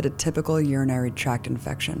suggested a typical urinary tract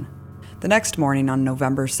infection. The next morning, on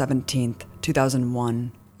November 17,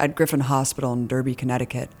 2001, at Griffin Hospital in Derby,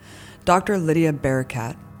 Connecticut, Dr. Lydia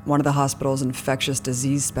Barakat, one of the hospital's infectious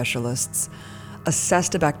disease specialists,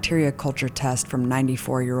 assessed a bacteria culture test from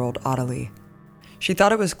 94-year-old Ottilie. She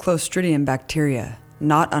thought it was Clostridium bacteria,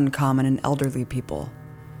 not uncommon in elderly people.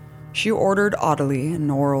 She ordered Ottilie an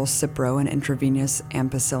oral Cipro and intravenous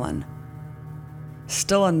ampicillin.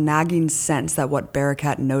 Still a nagging sense that what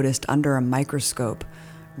Barakat noticed under a microscope,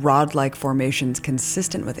 rod-like formations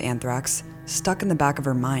consistent with anthrax, stuck in the back of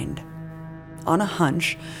her mind. On a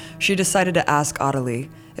hunch, she decided to ask Ottilie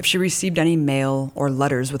if she received any mail or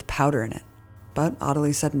letters with powder in it. But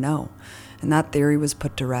Ottilie said no, and that theory was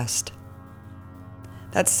put to rest.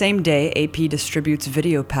 That same day, AP distributes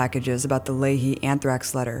video packages about the Leahy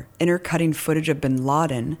anthrax letter, intercutting footage of bin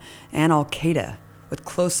Laden and al-Qaeda, with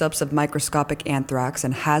close-ups of microscopic anthrax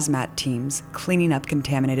and hazmat teams cleaning up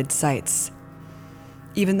contaminated sites.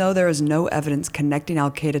 Even though there is no evidence connecting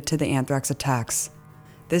al-Qaeda to the anthrax attacks,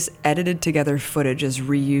 this edited-together footage is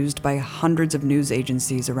reused by hundreds of news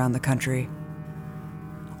agencies around the country.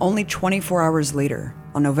 Only 24 hours later,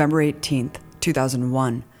 on November 18,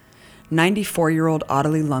 2001, 94-year-old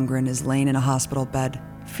Ottilie Lundgren is laying in a hospital bed,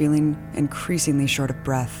 feeling increasingly short of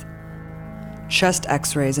breath. Chest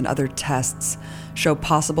x-rays and other tests show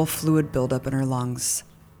possible fluid buildup in her lungs.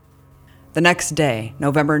 The next day,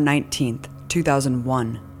 November 19,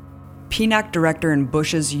 2001, PNAC director and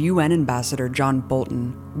Bush's UN ambassador John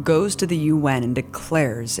Bolton goes to the UN and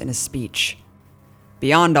declares in a speech,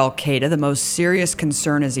 "Beyond al-Qaeda, the most serious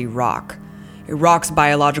concern is Iraq. Iraq's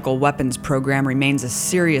biological weapons program remains a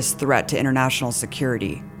serious threat to international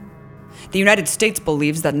security. The United States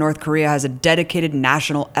believes that North Korea has a dedicated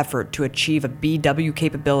national effort to achieve a BW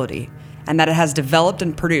capability, and that it has developed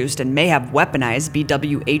and produced and may have weaponized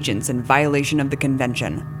BW agents in violation of the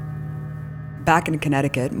convention." Back in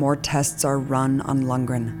Connecticut, more tests are run on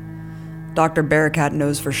Lundgren. Dr. Barakat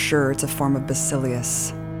knows for sure it's a form of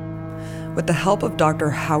bacillus. With the help of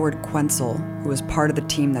Dr. Howard Quenzel, who was part of the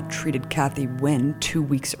team that treated Kathy Wynn 2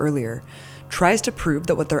 weeks earlier, tries to prove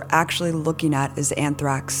that what they're actually looking at is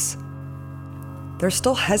anthrax. They're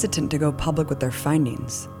still hesitant to go public with their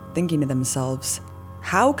findings, thinking to themselves,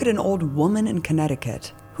 how could an old woman in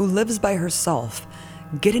Connecticut, who lives by herself,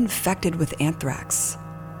 get infected with anthrax?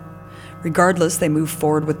 Regardless, they move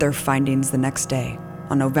forward with their findings the next day,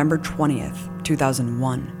 on November 20th,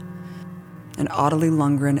 2001. And Ottilie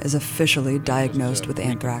Lundgren is officially diagnosed with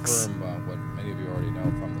anthrax. What many of you already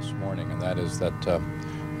know from this morning, and that is that a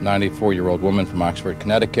 94-year-old woman from Oxford,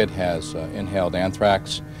 Connecticut has inhaled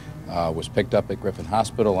anthrax, was picked up at Griffin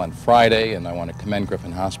Hospital on Friday, and I want to commend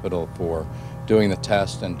Griffin Hospital for doing the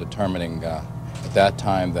test and determining at that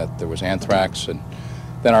time that there was anthrax. And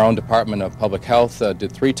then our own Department of Public Health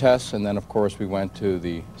did 3 tests, and then of course we went to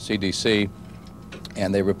the CDC,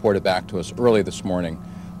 and they reported back to us early this morning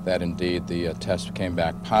that indeed the test came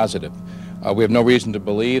back positive. We have no reason to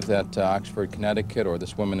believe that Oxford, Connecticut, or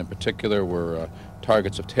this woman in particular, were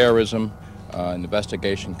targets of terrorism. An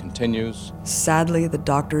investigation continues. Sadly, the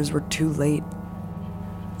doctors were too late.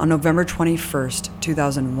 On November 21st,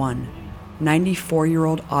 2001,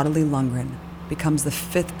 94-year-old Ottilie Lundgren becomes the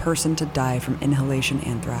 5th person to die from inhalation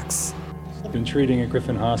anthrax. Been treating at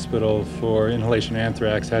Griffin Hospital for inhalation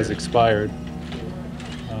anthrax has expired.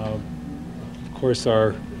 Of course,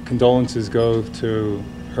 our condolences go to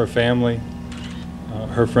her family,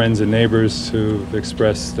 her friends and neighbors who've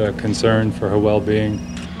expressed concern for her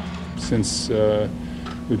well-being. Since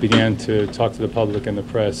we began to talk to the public and the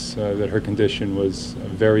press that her condition was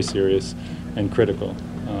very serious and critical.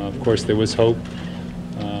 Of course, there was hope,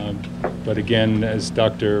 but again, as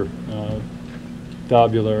Dr.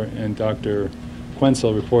 Dobular and Dr.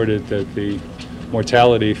 Quenzel reported, that the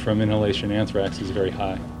mortality from inhalation anthrax is very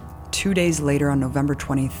high. 2 days later, on November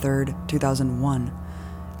 23rd, 2001,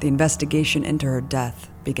 the investigation into her death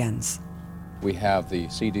begins. We have the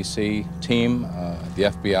CDC team, the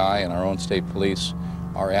FBI, and our own state police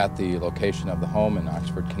are at the location of the home in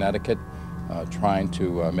Oxford, Connecticut, trying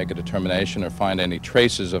to make a determination or find any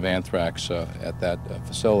traces of anthrax at that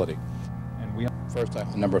facility. And First,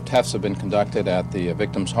 a number of tests have been conducted at the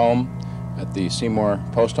victim's home, at the Seymour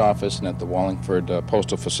Post Office, and at the Wallingford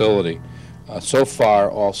Postal Facility. So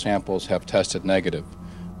far, all samples have tested negative.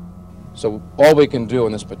 So all we can do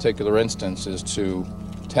in this particular instance is to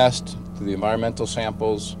test the environmental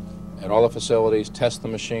samples at all the facilities, test the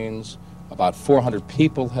machines. About 400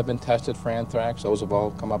 people have been tested for anthrax. Those have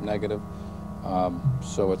all come up negative.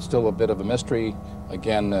 So it's still a bit of a mystery.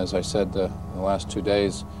 Again, as I said the last 2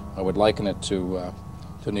 days, I would liken it to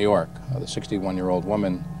New York, the 61-year-old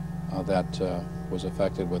woman that was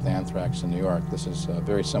affected with anthrax in New York. This is a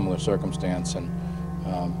very similar circumstance, and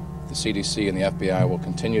the CDC and the FBI will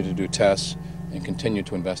continue to do tests and continue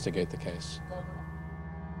to investigate the case.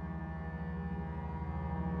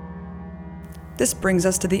 This brings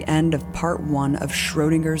us to the end of part 1 of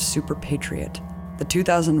Schrodinger's Super Patriot, the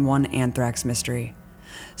 2001 anthrax mystery.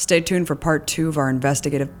 Stay tuned for part 2 of our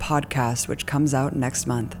investigative podcast, which comes out next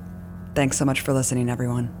month. Thanks so much for listening,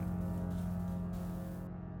 everyone.